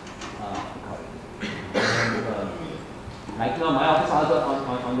hours accordingly. Right now, my office hours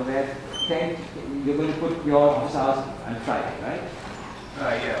are on the web. Then you're going to put your office hours on Friday, right?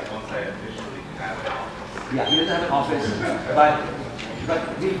 Yeah, once I officially have an office. Yeah, he doesn't have an office, but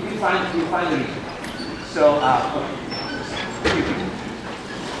we'll find the reason. So,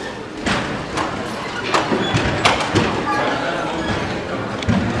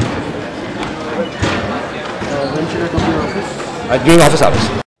 when should I come to your office? during office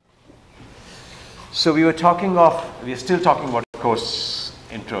hours. So we are still talking about course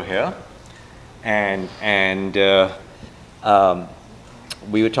intro here, and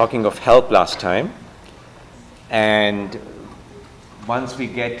we were talking of help last time, and once we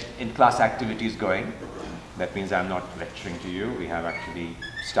get in-class activities going, that means I'm not lecturing to you, we have actually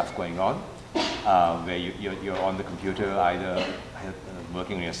stuff going on, where you're on the computer either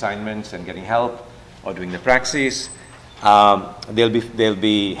working on your assignments and getting help, or doing the praxis. There'll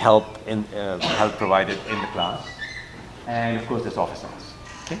be help provided in the class, and of course there's office hours.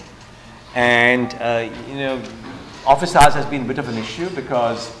 Okay? And office hours has been a bit of an issue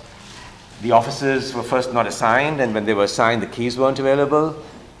because the offices were first not assigned, and when they were assigned, the keys weren't available.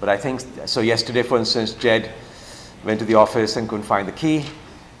 But I think so. Yesterday, for instance, Jed went to the office and couldn't find the key,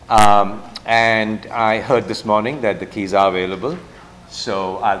 and I heard this morning that the keys are available.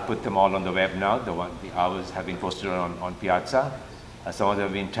 So I'll put them all on the web now. The hours have been posted on Piazza. Some of them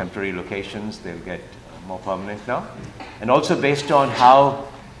have been temporary locations. They'll get more permanent now. And also based on how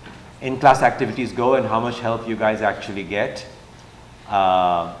in-class activities go and how much help you guys actually get,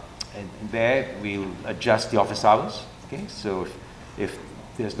 and there we'll adjust the office hours. Okay, so if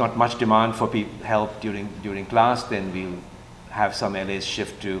there's not much demand for help during class, then we'll have some LAs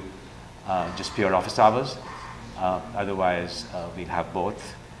shift to just pure office hours. Otherwise, we'll have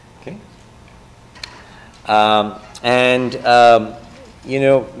both. Okay.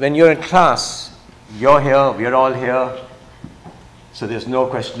 When you're in class, you're here, we're all here. So there's no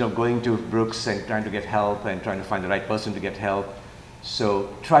question of going to Brooks and trying to get help and trying to find the right person to get help. So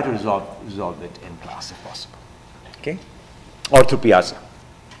try to resolve it in class if possible. Okay. Or through Piazza.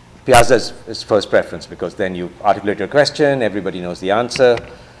 Piazza is first preference because then you articulate your question, everybody knows the answer.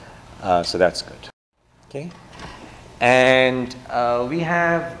 So that's good. Okay. And I'm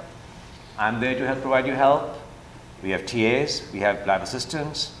there to help provide you help. We have TAs, we have lab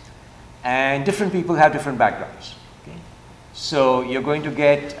assistants, and different people have different backgrounds. Okay? So you're going to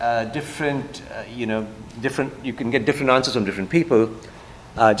get you can get different answers from different people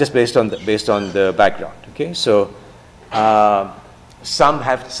just based on the background. Okay? So some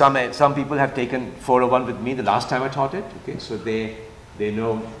people have taken 401 with me the last time I taught it. Okay? So they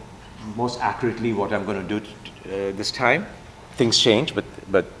know most accurately what I'm going to do this time. Things change,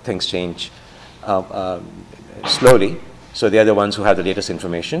 but things change slowly. So they're the ones who have the latest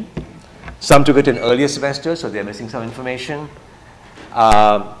information. Some took it in earlier semesters, so they're missing some information.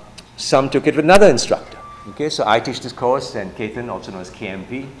 Some took it with another instructor. Okay, so I teach this course, and Ketan, also known as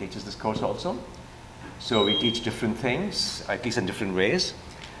KMP, teaches this course also. So we teach different things, at least in different ways.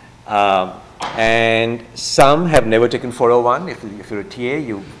 And some have never taken 401. If you're a TA,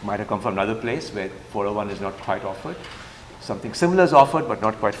 you might have come from another place where 401 is not quite offered. Something similar is offered, but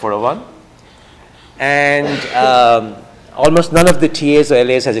not quite 401. And almost none of the TAs or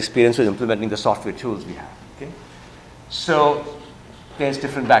LAs has experience with implementing the software tools we have. Okay? So there's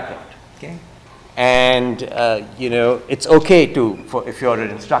different background. Okay? And it's okay if you're an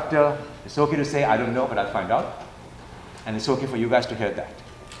instructor, it's okay to say, I don't know, but I'll find out. And it's okay for you guys to hear that.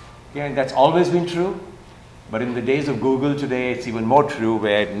 Okay, and that's always been true, but in the days of Google today, it's even more true,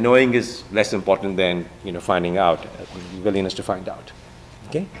 where knowing is less important than finding out, willingness to find out.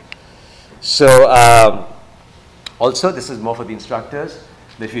 Okay, so also this is more for the instructors.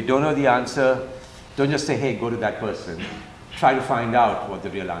 That if you don't know the answer, don't just say, "Hey, go to that person." Try to find out what the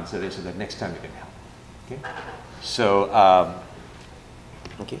real answer is, so that next time you can help. Okay, so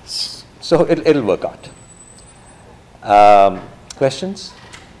so it'll work out. Questions?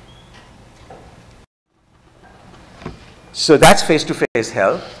 So that's face-to-face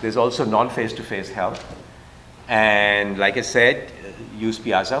help. There's also non-face-to-face help. And like I said, use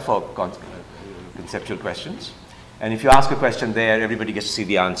Piazza for conceptual questions. And if you ask a question there, everybody gets to see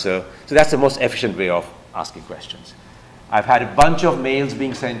the answer. So that's the most efficient way of asking questions. I've had a bunch of mails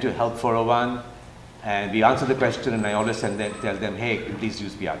being sent to Help 401, and we answer the question, and I always tell them, hey, please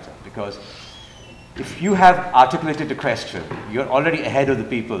use Piazza. Because if you have articulated the question, you're already ahead of the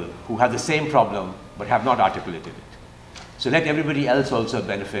people who have the same problem but have not articulated it. So let everybody else also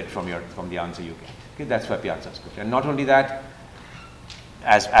benefit from the answer you get. Okay, that's why Piazza is good. And not only that,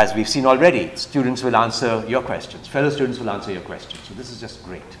 as we've seen already, students will answer your questions. Fellow students will answer your questions. So this is just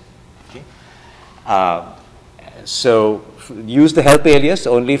great. Okay? So use the help alias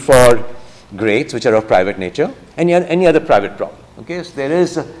only for grades which are of private nature, and any other private problem. Okay, so there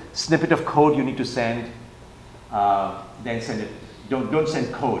is a snippet of code you need to send, then send it. Don't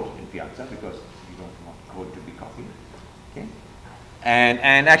send code in Piazza because you don't want code to be copied. Okay?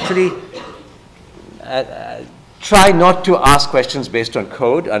 And actually, try not to ask questions based on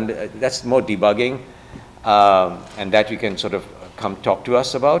code, and that's more debugging, and that you can sort of come talk to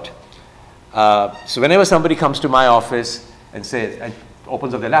us about. So whenever somebody comes to my office and says, and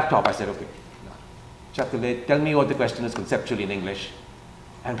opens up their laptop, I said, okay, shut the lid, tell me what the question is conceptually in English.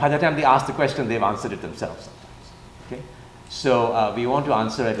 And by the time they ask the question, they've answered it themselves sometimes. Okay? So we want to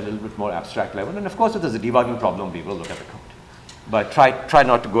answer at a little bit more abstract level. And of course, if there's a debugging problem, we will look at the code. But try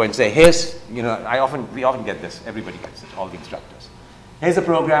not to go and say, here's, you know, we often get this, everybody gets it, all the instructors. Here's the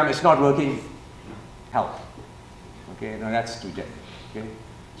program, it's not working, help. Okay, no, that's too general. Okay?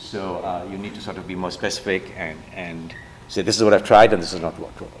 So you need to sort of be more specific and say, this is what I've tried and this is not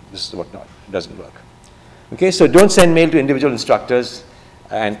what, this is what doesn't work. Okay, so don't send mail to individual instructors,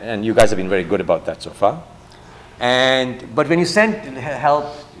 and you guys have been very good about that so far. But when you send help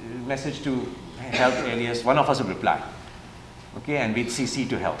message to help alias, one of us will reply. Okay, and we'd CC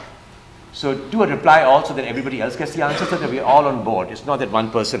to help. So do a reply all so that everybody else gets the answer so that we're all on board. It's not that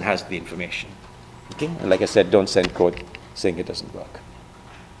one person has the information. Okay, and like I said, don't send code saying it doesn't work.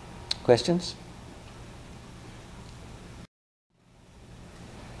 Questions?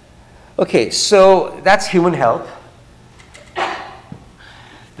 Okay, so that's human help.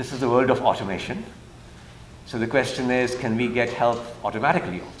 This is the world of automation. So the question is, can we get help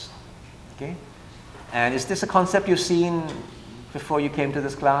automatically also? Okay, and is this a concept you've seen before you came to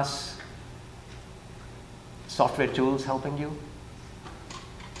this class? Software tools helping you?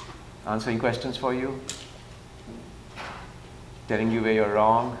 Answering questions for you? Telling you where you're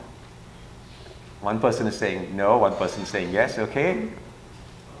wrong? One person is saying no, one person is saying yes, okay?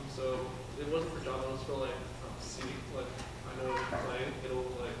 So it wasn't for Java, it was for like C, like I know like it'll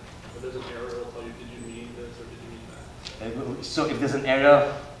like if there's an error it'll tell you, did you mean this or did you mean that? So if there's an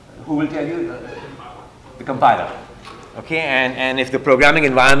error, who will tell you? The compiler. Okay, and if the programming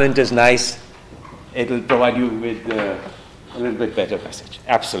environment is nice, it'll provide you with a little bit better message.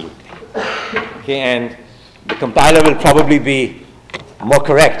 Absolutely. Okay, and the compiler will probably be more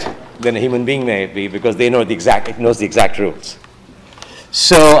correct than a human being may be because they know it knows the exact rules.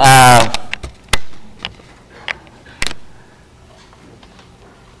 So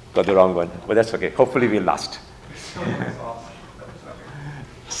got the wrong one, but that's okay. Hopefully we'll last.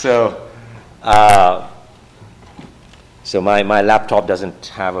 So my laptop doesn't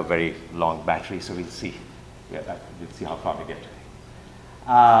have a very long battery, so we'll see. Yeah, we'll see how far we get today.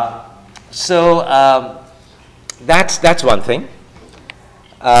 That's one thing.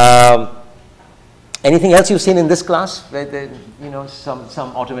 Anything else you've seen in this class where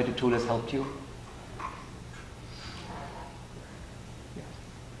some automated tool has helped you?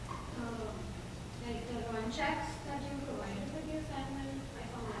 Like the run checks that you provided with the assignment, I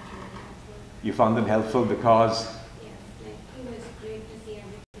found that really helpful. You found them helpful because? Yes, like it was great to see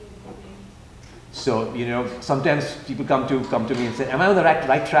everything moving. So, sometimes people come to me and say, am I on the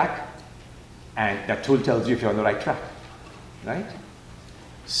right track? And that tool tells you if you're on the right track, right?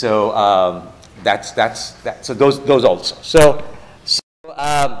 So that's that. So those also. So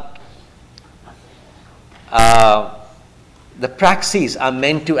the praxis are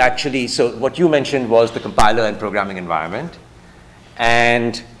meant to actually. So what you mentioned was the compiler and programming environment,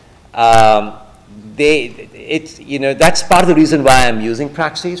 and that's part of the reason why I'm using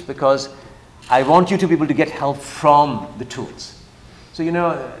praxis, because I want you to be able to get help from the tools. So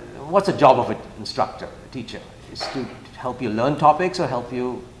what's the job of an instructor, a teacher? Is to help you learn topics or help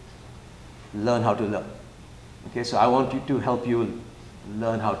you learn how to learn. Okay, so I want you to help you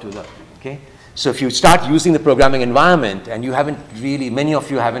learn how to learn. Okay, so if you start using the programming environment and many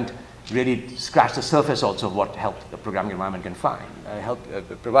of you haven't really scratched the surface also of what help the programming environment can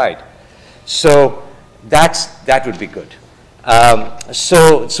provide. So that would be good.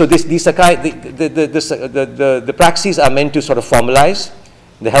 So these are the praxis are meant to sort of formalize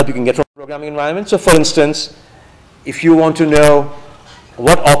the help you can get from the programming environment. So for instance, if you want to know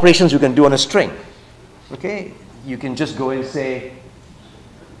what operations you can do on a string, okay, you can just go and say,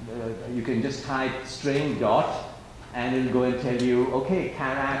 you can just type string dot, and it'll go and tell you, okay,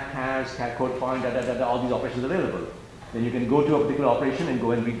 char add, chars, char code point, all these operations available. Then you can go to a particular operation and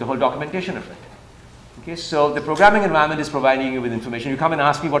go and read the whole documentation of it. Okay, so the programming environment is providing you with information. You come and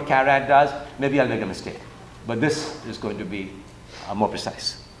ask me what char add does, maybe I'll make a mistake. But this is going to be more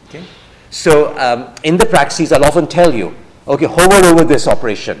precise. Okay? So in the praxis, I'll often tell you, okay, hover over this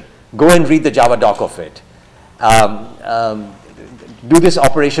operation. Go and read the Java doc of it. Do this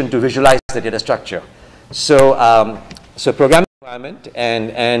operation to visualize the data structure. So, programming environment,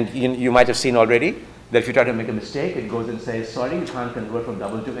 and you might have seen already that if you try to make a mistake, it goes and says, sorry, you can't convert from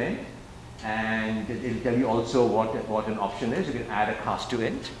double to int. and it'll tell you also what an option is. You can add a cast to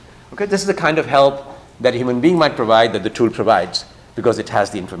int. Okay, this is the kind of help that a human being might provide that the tool provides because it has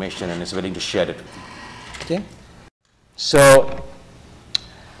the information and is willing to share it with you. Okay, so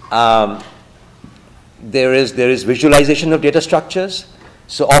there is visualization of data structures.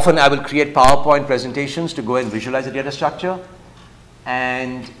 So often I will create PowerPoint presentations to go and visualize the data structure,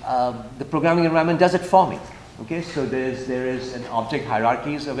 and the programming environment does it for me. Okay, so there is an object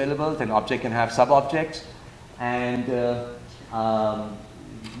hierarchies available. An object can have sub-objects, and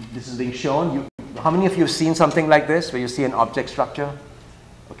this is being shown. How many of you have seen something like this, where you see an object structure?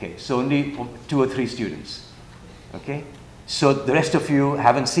 Okay, so only 2 or 3 students. Okay, so the rest of you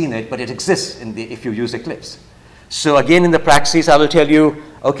haven't seen it, but it exists if you use Eclipse. So again, in the praxis, I will tell you,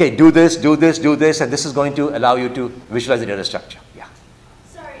 okay, do this, do this, do this, and this is going to allow you to visualize the data structure. Yeah.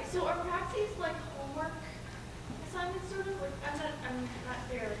 Sorry, so are praxis like homework assignments, sort of? Like, I'm not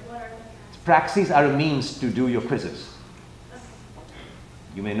there. What are they? Praxis are a means to do your quizzes.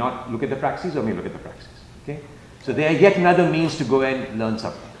 You may not look at the praxis, or may look at the praxis. Okay? So they are yet another means to go and learn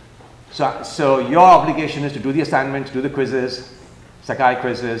something. So your obligation is to do the assignments, do the quizzes, Sakai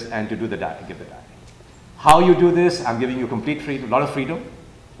quizzes, and to do the give the diary. How you do this, I'm giving you complete freedom, a lot of freedom,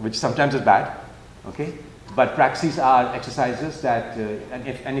 which sometimes is bad. Okay? But praxis are exercises that,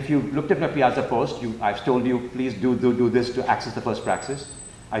 and if you looked at my Piazza post, I've told you, please do this to access the first praxis.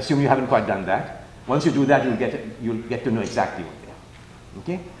 I assume you haven't quite done that. Once you do that, you'll get to know exactly what they are.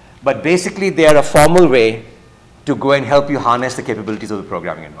 Okay? But basically, they are a formal way to go and help you harness the capabilities of the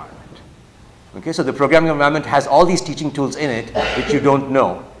programming environment. Okay? So the programming environment has all these teaching tools in it which you don't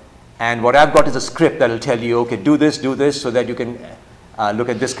know. And what I've got is a script that will tell you, okay, do this, so that you can look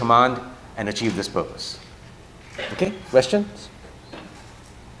at this command and achieve this purpose. Okay? Questions?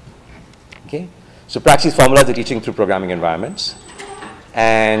 Okay? So praxis formalizes the teaching through programming environments.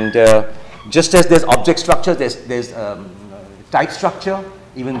 And just as there's object structure, there's type structure,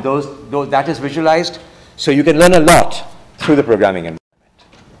 even though that is visualized. So you can learn a lot through the programming environment.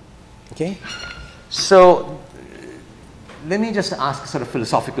 Okay? So let me just ask a sort of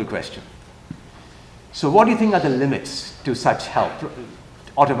philosophical question. So what do you think are the limits to such help,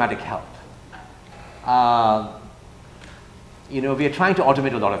 automatic help? We are trying to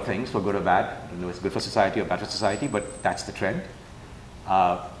automate a lot of things, for good or bad. I don't know if it's good for society or bad for society, but that's the trend.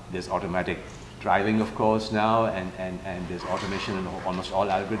 There's automatic driving, of course, now, and there's automation in almost all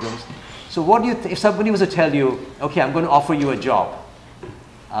algorithms. So what do you if somebody was to tell you, okay, I'm going to offer you a job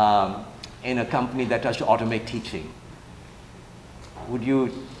in a company that tries to automate teaching, would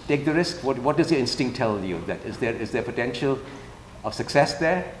you take the risk? What does your instinct tell you? That is there potential of success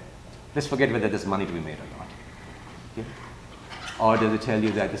there? Let's forget whether there's money to be made or not. Okay? Or does it tell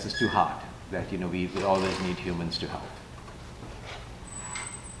you that this is too hard, that we always need humans to help?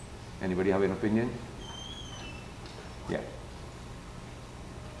 Anybody have an opinion? Yeah.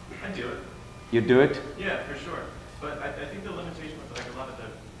 I do it. You do it? Yeah, for sure. But I think the limitation with a lot of the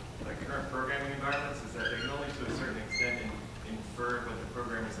current programming environments is that they can only to a certain extent infer what the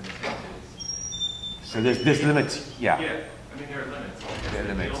programmer's intent is. So there's limits, yeah. Yeah, I mean there are limits. There are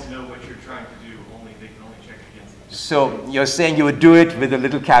limits. They don't know what you're trying to do, they can only check against it. So you're saying you would do it with a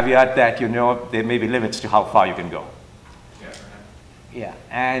little caveat that there may be limits to how far you can go. Yeah, perhaps. Yeah,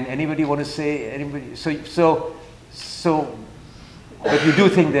 and anybody want to say, but you do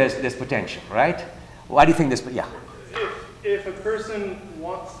think there's potential, right? Why do you think there's, yeah? If a person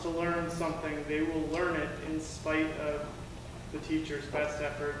wants to learn something, they will learn it in spite of the teacher's best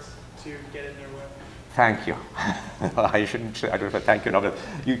efforts to get in their way. Thank you. I shouldn't say, I don't know if I thank you, no, but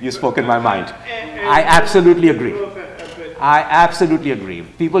you spoke in my mind. I absolutely agree. I absolutely agree.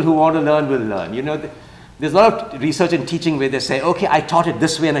 People who want to learn will learn. There's a lot of research in teaching where they say, okay, I taught it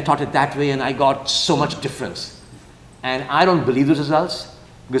this way and I taught it that way and I got so much difference. And I don't believe those results,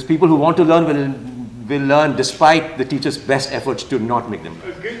 because people who want to learn will learn despite the teacher's best efforts to not make them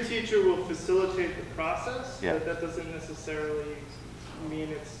learn. A good teacher will facilitate the process, yeah. But that doesn't necessarily mean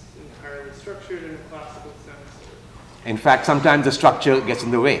it's entirely structured in a classical sense. In fact, sometimes the structure gets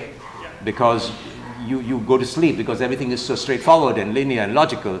in the way, yeah. Because you go to sleep because everything is so straightforward and linear and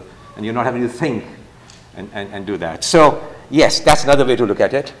logical, and you're not having to think and do that. So yes, that's another way to look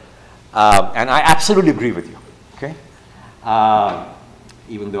at it. And I absolutely agree with you, okay?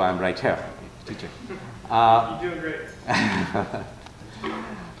 Even though I'm right here, teaching. You're doing great.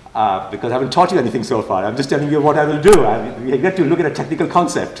 Because I haven't taught you anything so far. I'm just telling you what I will do. We get to look at a technical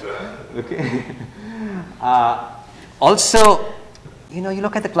concept. Okay. Also, you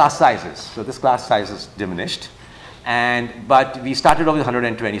look at the class sizes. So this class size is diminished, but we started off with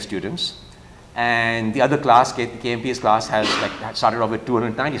 120 students, and the other class, KMP's class, has started off with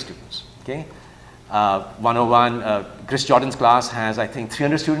 290 students. Okay. 101, Chris Jordan's class has, I think,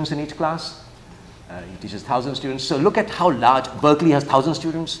 300 students in each class. He teaches 1,000 students. So look at how large, Berkeley has 1,000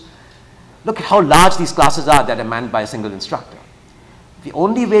 students. Look at how large these classes are that are manned by a single instructor. The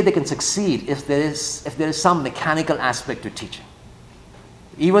only way they can succeed if there is some mechanical aspect to teaching.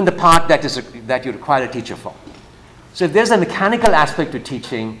 Even the part that you require a teacher for. So if there's a mechanical aspect to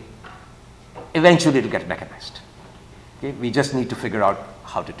teaching, eventually it will get mechanized. Okay? We just need to figure out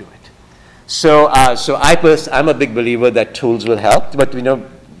how to do it. So, I'm a big believer that tools will help, but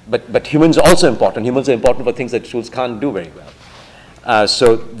but humans are also important. Humans are important for things that tools can't do very well.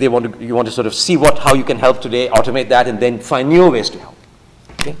 So you want to sort of see how you can help today, automate that, and then find new ways to help.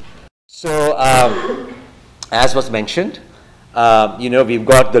 Okay? So as was mentioned, we've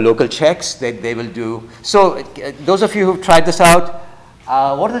got the local checks that they will do. So those of you who've tried this out,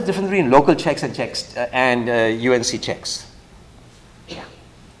 what is the difference between local checks and UNC checks? Yeah.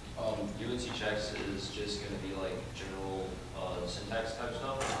 UNC checks is just going to be like general syntax type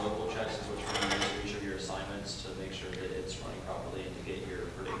stuff. Local checks is what you're going to use for each of your assignments to make sure that it's running properly and to get your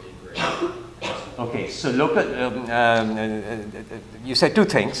predicted grade. Okay, so local, you said two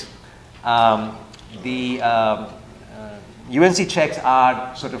things. The UNC checks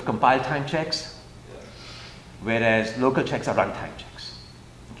are sort of compile time checks, whereas local checks are runtime checks.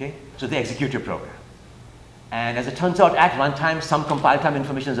 Okay, so they execute your program. And as it turns out, at runtime, some compile time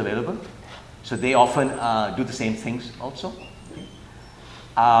information is available. So they often do the same things also. Okay?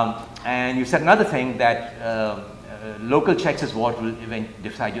 And you said another thing that local checks is what will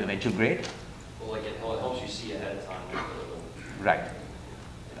decide your eventual grade. Well, like it helps you see ahead of time. Right.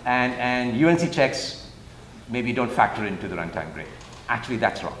 And UNC checks maybe don't factor into the runtime grade. Actually,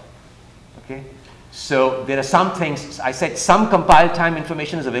 that's wrong. Okay? So there are some things, I said some compile time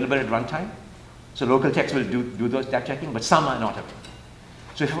information is available at runtime. So local checks will do that checking, but some are not available.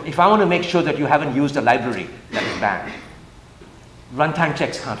 So if I want to make sure that you haven't used a library that is banned, runtime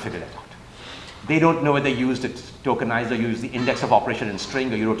checks can't figure that out. They don't know whether you used it tokenized or you used the index of operation in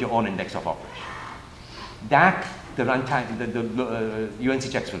string or you wrote your own index of operation. That the runtime, the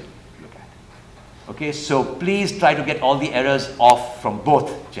UNC checks will look at. Okay, so please try to get all the errors off from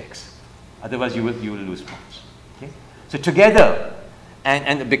both checks. Otherwise you will lose points. Okay? So together,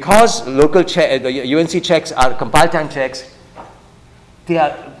 and because the UNC checks are compile time checks,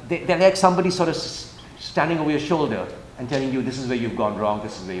 they're like somebody sort of standing over your shoulder and telling you this is where you've gone wrong,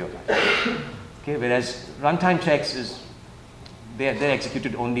 this is where you're right. Okay, whereas runtime checks they're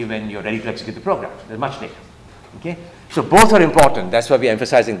executed only when you're ready to execute the program. They're much later. Okay, so both are important. That's why we're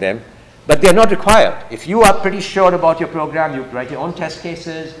emphasizing them, but they're not required. If you are pretty sure about your program, you write your own test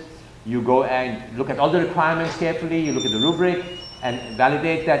cases. You go and look at all the requirements carefully. You look at the rubric and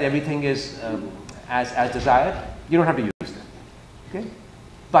validate that everything is as desired. You don't have to use them. Okay?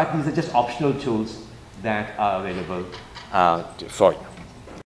 But these are just optional tools that are available for you.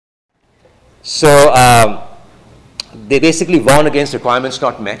 So they basically warn against requirements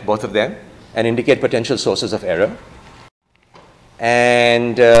not met, both of them, and indicate potential sources of error.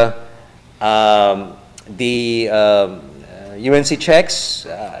 And UNC checks,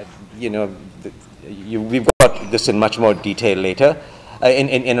 we've got this in much more detail later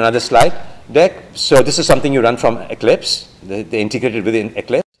in another slide deck. So this is something you run from Eclipse. They integrated within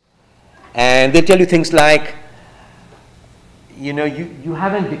Eclipse. And they tell you things like, you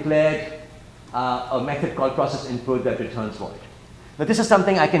haven't declared a method called process input that returns void. Now this is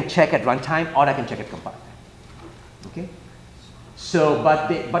something I can check at runtime or I can check at compile time. Okay? So,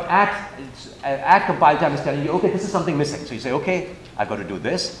 but at compile time is telling you, okay, this is something missing. So you say, okay, I've got to do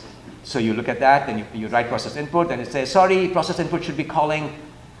this. So you look at that, then you write process input, and it says, sorry, process input should be calling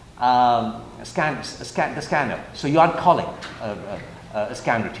the scanner. So you aren't calling a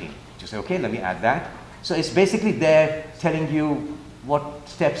scan routine. You say, okay, let me add that. So it's basically there telling you what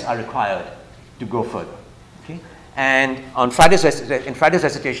steps are required to go further. Okay? And on Friday's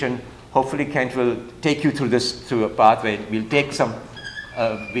recitation, hopefully Kent will take you through a path where we'll take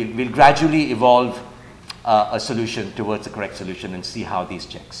we'll gradually evolve a solution towards the correct solution and see how these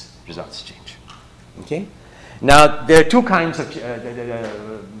results change. Okay? Now, there are two kinds of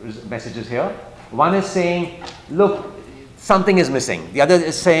messages here. One is saying, look, something is missing. The other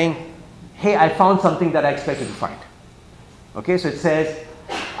is saying, hey, I found something that I expected to find. Okay, so it says,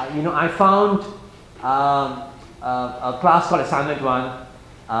 I found a class called assignment 1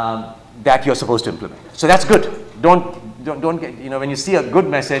 that you're supposed to implement. So that's good. Don't get, when you see a good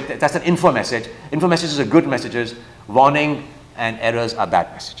message, that's an info message. Info messages are good messages. Warning and errors are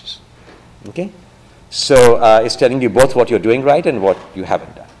bad messages. Okay? So it's telling you both what you're doing right and what you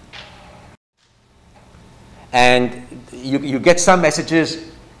haven't done. And you get some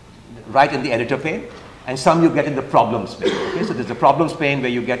messages right in the editor pane, and some you get in the problems pane. Okay, so there's the problems pane where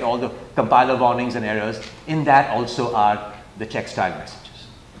you get all the compiler warnings and errors. In that also are the check style messages.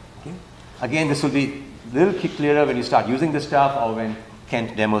 Okay? Again, this will be a little clearer when you start using this stuff or when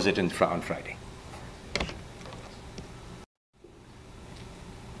Kent demos it on Friday.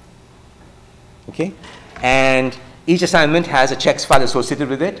 Okay, and each assignment has a checks file associated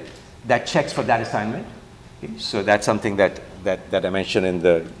with it that checks for that assignment. Okay? So that's something that I mentioned in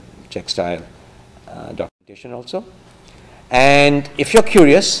the check style documentation also. And if you're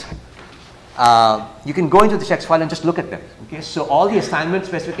curious, you can go into the checks file and just look at them. Okay? So all the assignment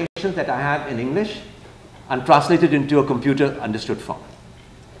specifications that I have in English are translated into a computer understood form.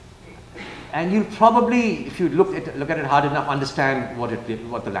 And you'll probably, if you look at it hard enough, understand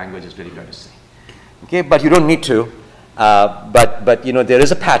what the language is really going to say. Okay, but you don't need to. But you know, there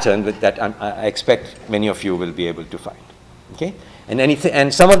is a pattern that I expect many of you will be able to find. Okay,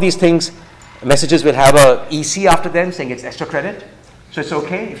 and some of these things, messages will have a EC after them saying it's extra credit. So it's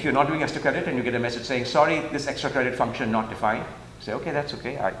okay if you're not doing extra credit and you get a message saying, sorry, this extra credit function not defined. Say, okay, that's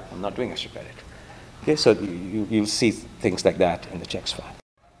okay. I'm not doing extra credit. Okay, so you'll see things like that in the checks file.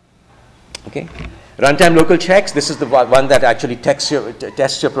 Okay, runtime local checks. This is the one that actually tests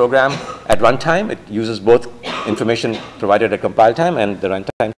your program at runtime. It uses both information provided at compile time and the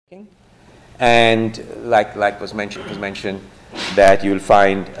runtime checking. And like was mentioned that you'll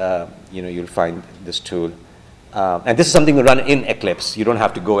find this tool. And this is something to run in Eclipse. You don't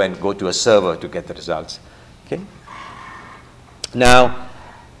have to go to a server to get the results. Okay. Now,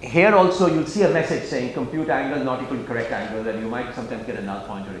 here also you'll see a message saying compute angle not equal to correct angle, and you might sometimes get a null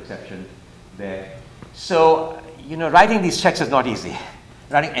pointer exception there. So, you know, writing these checks is not easy.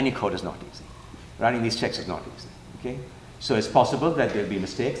 Writing any code is not easy. Writing these checks is not easy. Okay? So it's possible that there'll be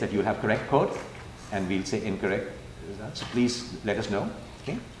mistakes, that you'll have correct code, and we'll say incorrect results. So please let us know.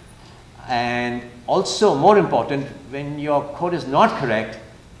 Okay? And also, more important, when your code is not correct,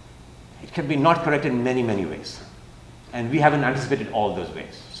 it can be not correct in many, many ways. And we haven't anticipated all those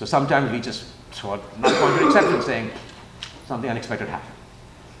ways. So sometimes we just throw a null pointer exception saying something unexpected happened.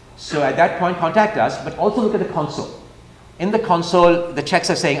 So at that point, contact us, but also look at the console. In the console, the checks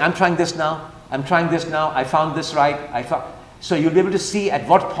are saying, I'm trying this now, I'm trying this now, I found this right, so you'll be able to see at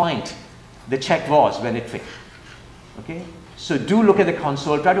what point the check was when it failed. Okay? So do look at the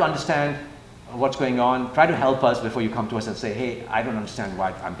console, try to understand what's going on, try to help us before you come to us and say, hey, I don't understand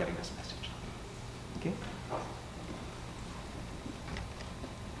why I'm getting this message. Okay?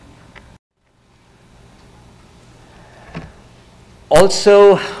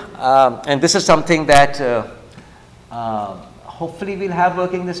 Also, and this is something that hopefully we'll have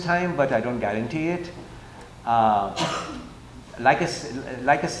working this time, but I don't guarantee it. Like I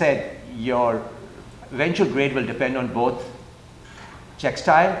said, your eventual grade will depend on both check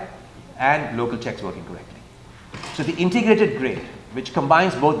style and local checks working correctly. So the integrated grade, which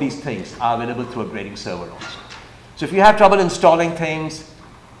combines both these things, are available through a grading server also. So if you have trouble installing things,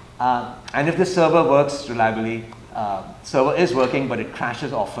 and if the server works reliably, server is working, but it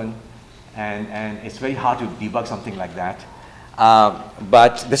crashes often, and it's very hard to debug something like that.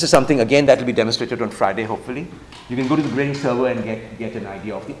 But this is something, again, that will be demonstrated on Friday, hopefully. You can go to the grading server and get an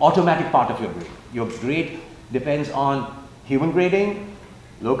idea of the automatic part of your grade. Your grade depends on human grading,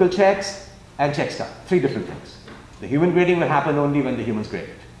 local checks, and check style. 3 different things. The human grading will happen only when the humans grade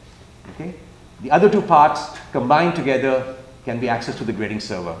it. Okay? The other 2 parts combined together can be accessed to the grading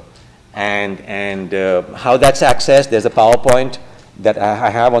server. And how that's accessed, there's a PowerPoint that I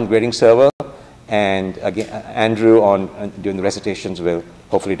have on grading server, and again, Andrew during the recitations will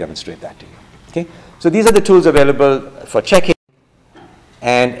hopefully demonstrate that to you. Okay, so these are the tools available for checking,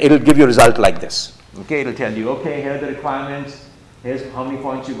 and it'll give you a result like this. Okay, it'll tell you, okay, here are the requirements, here's how many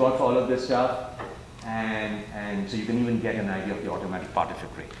points you got for all of this stuff, and so you can even get an idea of the automatic part of your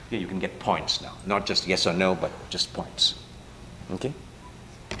grade. Okay, you can get points now, not just yes or no, but just points. Okay.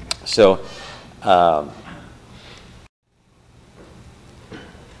 So,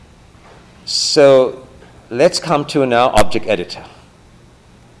 let's come to now Object Editor.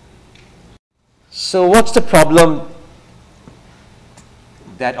 So what's the problem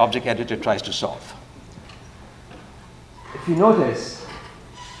that Object Editor tries to solve? If you notice,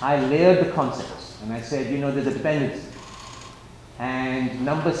 I layered the concepts, and I said, you know, there's a dependency. And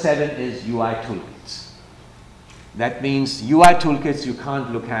number 7 is UI toolkits. That means UI toolkits you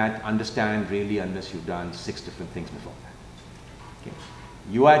can't look at, understand really unless you've done 6 different things before that. Okay.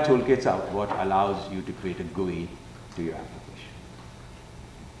 UI toolkits are what allows you to create a GUI to your application.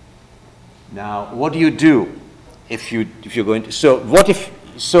 Now, what do you do if you're going to? So what do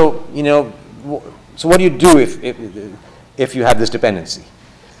you do if you have this dependency?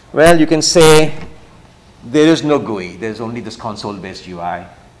 Well, you can say there is no GUI. There's only this console-based UI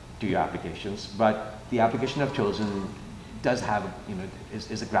to your applications. But the application I've chosen does have,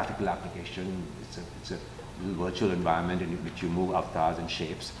 is a graphical application. It's a little virtual environment in which you move avatars and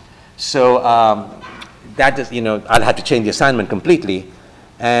shapes. So that is, I'll have to change the assignment completely.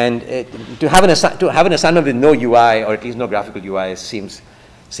 And to have an assignment with no UI, or at least no graphical UI, seems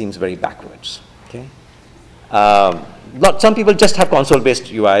very backwards. Okay. Some people just have console-based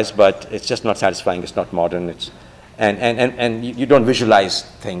UIs, but it's just not satisfying. It's not modern. And you don't visualize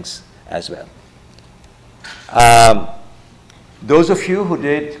things as well. Those of you who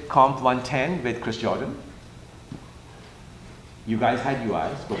did Comp 110 with Chris Jordan, you guys had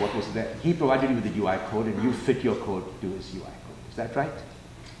UIs, but what was that? He provided you with the UI code, and you fit your code to his UI code. Is that right?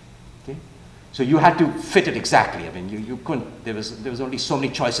 Okay. So you had to fit it exactly. I mean, you couldn't. There was only so many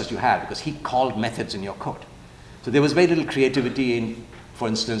choices you had because he called methods in your code. So there was very little creativity in, for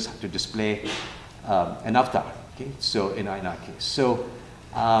instance, to display an avatar. Okay. So in our case, so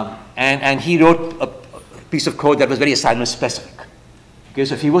and he wrote a piece of code that was very assignment specific. Okay.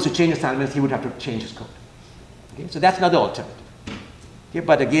 So if he was to change assignments, he would have to change his code. Okay. So that's another alternative. Okay,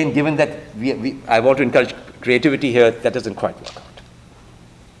 but again, given that I want to encourage creativity here, that doesn't quite work out.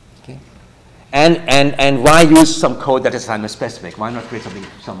 Okay, and why use some code that is assignment specific? Why not create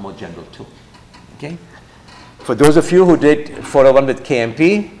some more general tool? Okay, for those of you who did 401 with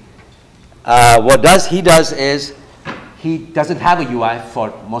KMP, what he does is he doesn't have a UI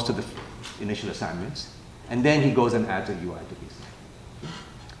for most of the initial assignments, and then he goes and adds a UI to these.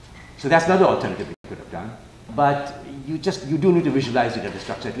 So that's another alternative we could have done. But you do need to visualize the data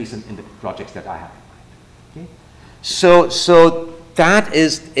structure, at least in the projects that I have in mind. Okay? So that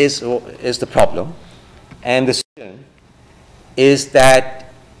is the problem, and the solution is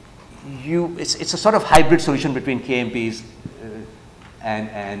that it's a sort of hybrid solution between KMP's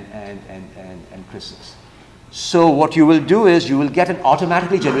and Chris's. So what you will do is you will get an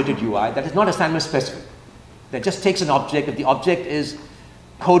automatically generated UI that is not assignment specific, that just takes an object. If the object is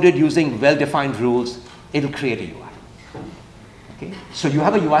coded using well-defined rules, it'll create a UI. Okay? So you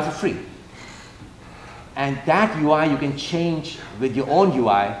have a UI for free. And that UI you can change with your own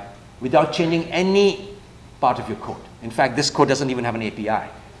UI without changing any part of your code. In fact, this code doesn't even have an API.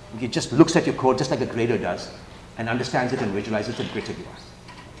 It just looks at your code just like a grader does and understands it and visualizes it and creates a UI.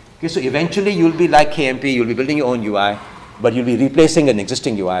 Okay, so eventually you'll be like KMP, you'll be building your own UI, but you'll be replacing an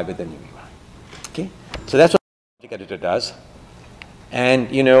existing UI with a new UI. Okay? So that's what the Object Editor does. And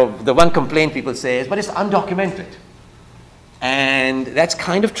the one complaint people say is, but it's undocumented. And that's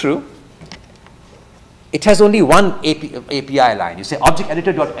kind of true. It has only one API line. You say object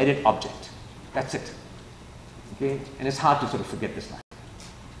editor.edit object. That's it. Okay? And it's hard to sort of forget this line.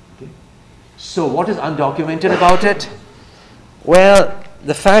 Okay? So what is undocumented about it? Well,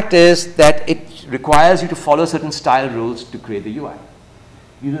 the fact is that it requires you to follow certain style rules to create the UI.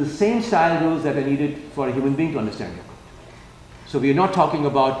 These are the same style rules that are needed for a human being to understand your code. So we are not talking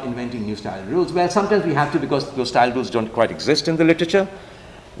about inventing new style rules. Well, sometimes we have to because those style rules don't quite exist in the literature.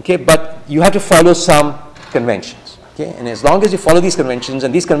 Okay, but you have to follow some conventions. Okay, and as long as you follow these conventions,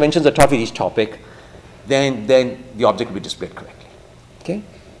 and these conventions are taught with each topic, then the object will be displayed correctly. Okay,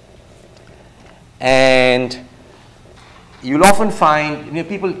 and you'll often find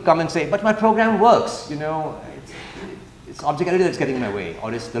people come and say, "But my program works. It's object editor that's getting in my way,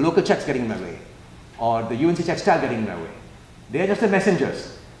 or it's the local check's getting in my way, or the UNC check style getting in my way." They're just the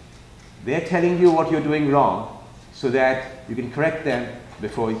messengers. They're telling you what you're doing wrong so that you can correct them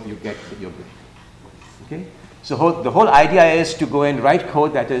before you get your grade. Okay? So the whole idea is to go and write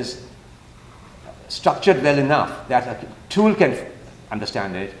code that is structured well enough that a tool can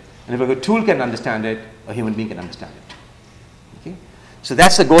understand it. And if a tool can understand it, a human being can understand it. Okay? So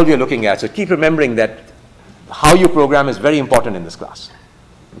that's the goal we are looking at. So keep remembering that how you program is very important in this class.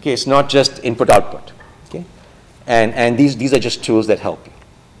 Okay? It's not just input-output. Okay? And these are just tools that help you.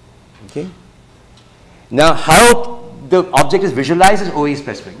 Okay? Now, how the object is visualized is OE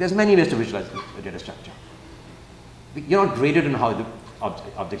specific. There's many ways to visualize a data structure. You're not graded on how the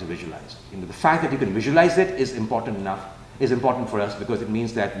object is visualized. The fact that you can visualize it is important for us because it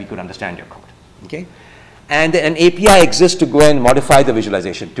means that we could understand your code. Okay? And an API exists to go and modify the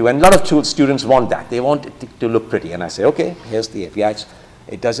visualization too. And a lot of students want that. They want it to look pretty. And I say, okay, here's the API.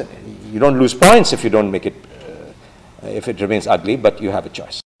 You don't lose points if you don't make it. If it remains ugly, but you have a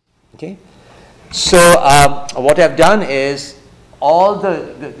choice. Okay? So what I've done is all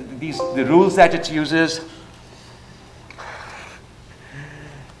the rules that it uses.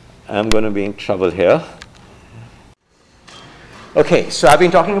 I'm going to be in trouble here. Okay, so I've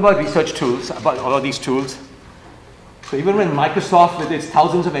been talking about research tools, about all of these tools. So even when Microsoft, with its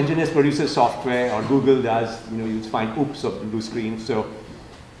thousands of engineers, produces software, or Google does, you'll find oops or blue screen. So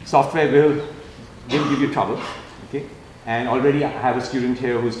software will give you trouble. Okay. And already I have a student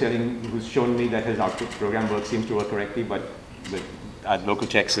here who's shown me that his output program seems to work correctly, but local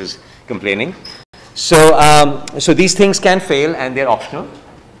checks is complaining. So, so these things can fail and they're optional.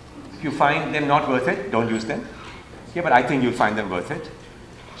 If you find them not worth it, don't use them. Okay, but I think you'll find them worth it.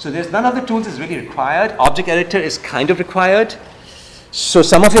 So there's none of the tools is really required. Object editor is kind of required. So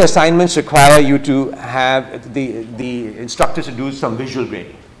some of your assignments require you to have the instructors to do some visual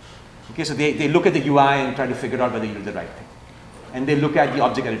grading. Okay, so they look at the UI and try to figure out whether you did the right thing. And they look at the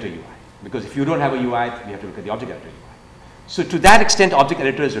object editor UI. Because if you don't have a UI, we have to look at the object editor UI. So to that extent, object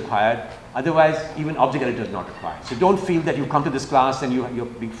editor is required. Otherwise, even object editor is not required. So don't feel that you come to this class and you're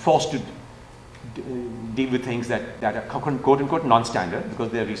being forced to deal with things that are quote-unquote non-standard,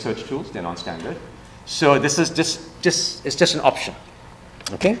 because they're research tools, they're non-standard. So this is it's just an option.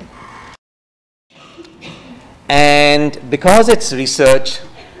 Okay? And because it's research,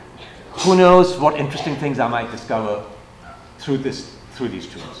 who knows what interesting things I might discover through these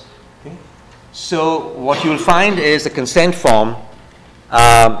tools. Okay? So what you'll find is a consent form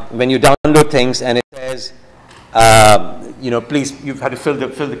when you download things, and it says, please, you've had to fill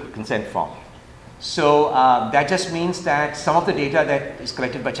the consent form. So that just means that some of the data that is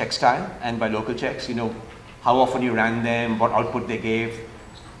collected by CheckStyle and by local checks, how often you ran them, what output they gave,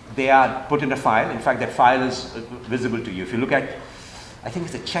 they are put in a file. In fact, that file is visible to you. If you look at, I think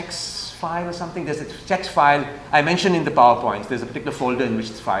it's a checks file or something, there's a checks file. I mentioned in the PowerPoints, there's a particular folder in which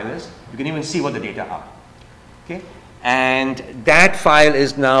this file is. You can even see what the data are. Okay? And that file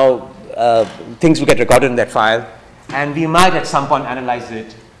is now, things will get recorded in that file, and we might at some point analyze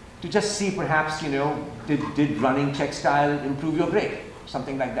it to just see perhaps, did running CheckStyle improve your grade?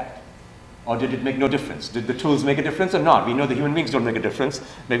 Something like that. Or did it make no difference? Did the tools make a difference or not? We know the human beings don't make a difference.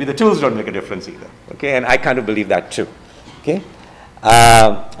 Maybe the tools don't make a difference either. Okay, and I kind of believe that too. Okay,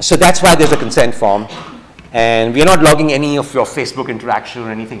 so that's why there's a consent form. And we're not logging any of your Facebook interaction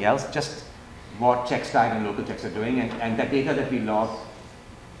or anything else, just what CheckStyle and local checks are doing. And that data that we log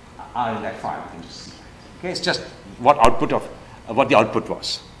are in that file. You can just see. Okay, it's just what the output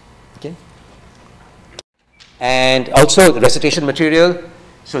was. Okay. And also the recitation material.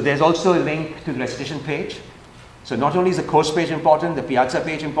 So there's also a link to the recitation page. So not only is the course page important, the Piazza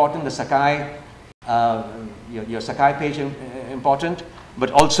page important, the Sakai, your Sakai page important,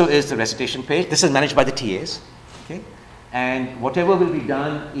 but also is the recitation page. This is managed by the TAs. Okay. And whatever will be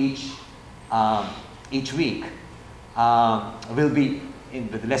done each week will be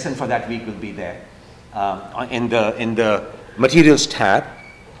the lesson for that week will be there in the materials tab.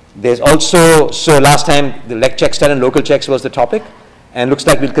 There's also, so last time the CheckStyle and local checks was the topic, and looks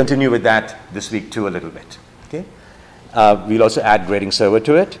like we'll continue with that this week too a little bit. Okay, we'll also add grading server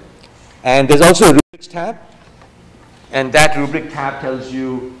to it, and there's also a rubrics tab, and that rubric tab tells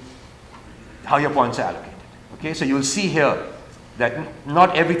you how your points are allocated. Okay, so you'll see here that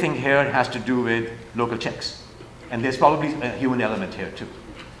not everything here has to do with local checks, and there's probably a human element here too.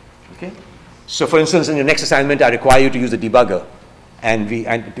 Okay, so for instance, in your next assignment, I require you to use the debugger, and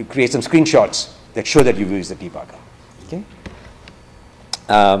to create some screenshots that show that you've used the debugger. Okay,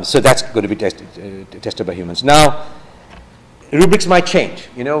 so that's going to be tested by humans. Now, rubrics might change.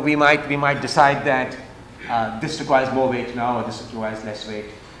 We might decide that this requires more weight now, or this requires less weight.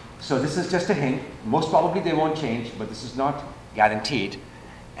 So this is just a hint. Most probably they won't change, but this is not guaranteed.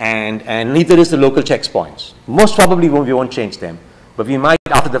 And neither is the local checks points. Most probably we won't change them, but we might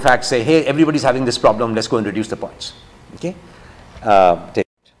after the fact say, hey, everybody's having this problem, let's go and reduce the points. Okay.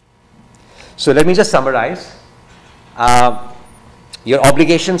 So let me just summarize. Your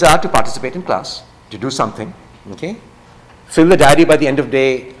obligations are to participate in class, to do something. Okay. Fill the diary by the end of the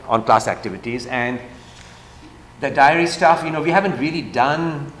day on class activities, and the diary stuff, we haven't really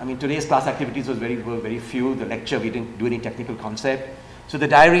done. I mean, today's class activities were very few. The lecture, we didn't do any technical concept. So the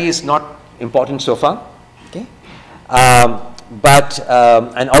diary is not important so far. Okay.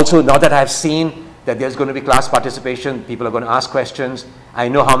 And also now that I've seen that there's going to be class participation, people are going to ask questions. I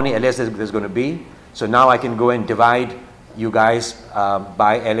know how many LAs there's going to be. So now I can go and divide you guys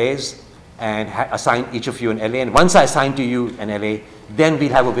by LAs and assign each of you an LA. And once I assign to you an LA, then we'll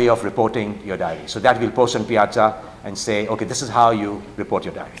have a way of reporting your diary. So that we'll post on Piazza and say, okay, this is how you report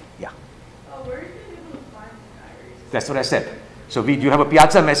your diary. Yeah. Where are you able to find the diaries? That's what I said. So you have a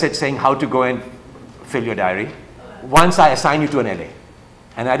Piazza message saying how to go and fill your diary. Once I assign you to an LA.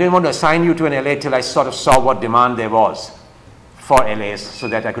 And I didn't want to assign you to an LA till I sort of saw what demand there was for LAs, so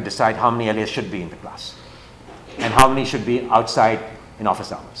that I could decide how many LAs should be in the class and how many should be outside in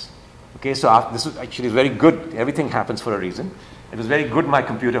office hours. Okay, so this was actually very good. Everything happens for a reason. It was very good my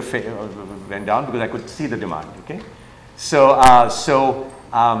computer went down because I could see the demand, okay? So,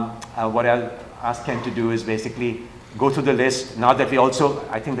 what I'll ask Ken to do is basically go through the list. Now that we also,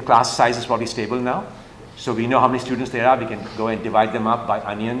 I think the class size is probably stable now. So we know how many students there are. We can go and divide them up by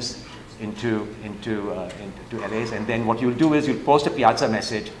onions into LAs. And then what you'll do is you'll post a Piazza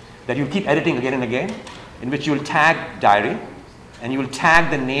message that you'll keep editing again and again, in which you'll tag diary, and you'll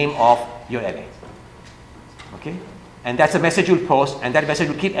tag the name of your LA. Okay? And that's a message you'll post, and that message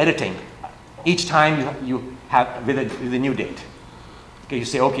you'll keep editing each time you have with a new date. Okay, you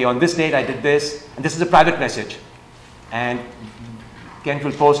say, okay, on this date I did this, and this is a private message. And Kent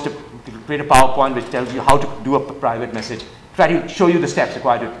will create a PowerPoint which tells you how to do a private message. Try to show you the steps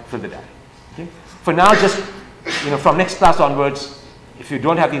required to fill the diary. Okay? For now, just from next class onwards, if you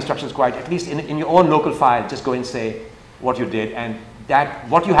don't have the instructions quite, at least in your own local file, just go and say what you did. And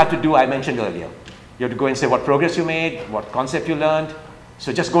what you have to do, I mentioned earlier. You have to go and say what progress you made, what concept you learned.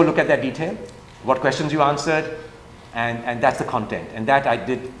 So just go look at that detail, what questions you answered, and that's the content. And that I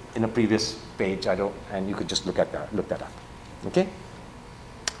did in a previous page. And you could just look that up. Okay?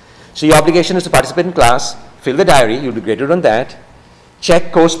 So your obligation is to participate in class, fill the diary, you'll be graded on that.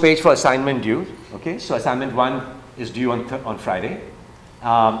 Check course page for assignment due. Okay? So assignment 1 is due on Friday.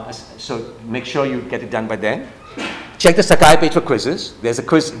 So make sure you get it done by then. Check the Sakai page for quizzes. There's a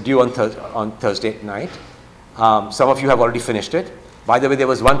quiz due on Thursday night. Some of you have already finished it. By the way, there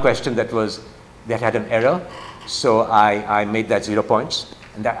was one question that had an error, so I made that 0 points.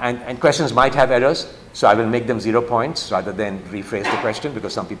 And questions might have errors, so I will make them 0 points rather than rephrase the question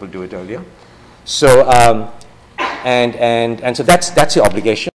because some people do it earlier. So so that's your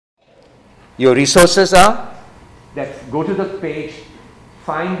obligation. Your resources are that go to the page,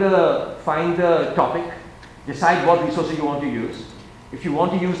 find the topic. Decide what resources you want to use. If you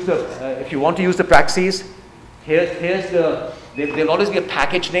want to use the praxis, there'll always be a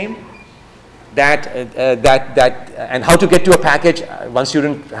package name and how to get to a package. One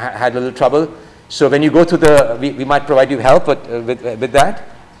student had a little trouble. So when you go to we might provide you help with that.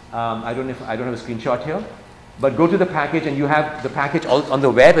 I don't have a screenshot here, but go to the package and you have the package on the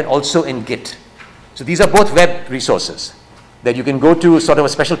web and also in Git. So these are both web resources that you can go to sort of a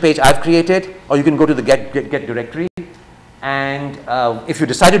special page I've created, or you can go to the Get directory. And if you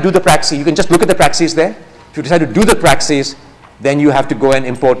decide to do the praxis, you can just look at the praxis there. If you decide to do the praxis, then you have to go and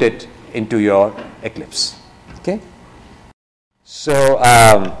import it into your Eclipse. Okay? So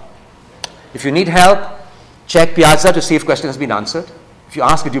if you need help, check Piazza to see if question has been answered. If you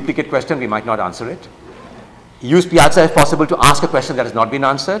ask a duplicate question, we might not answer it. Use Piazza if possible to ask a question that has not been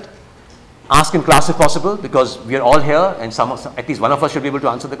answered. Ask in class if possible, because we are all here and at least one of us should be able to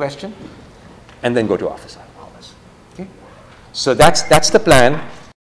answer the question. And then go to office hours. Okay? So that's the plan.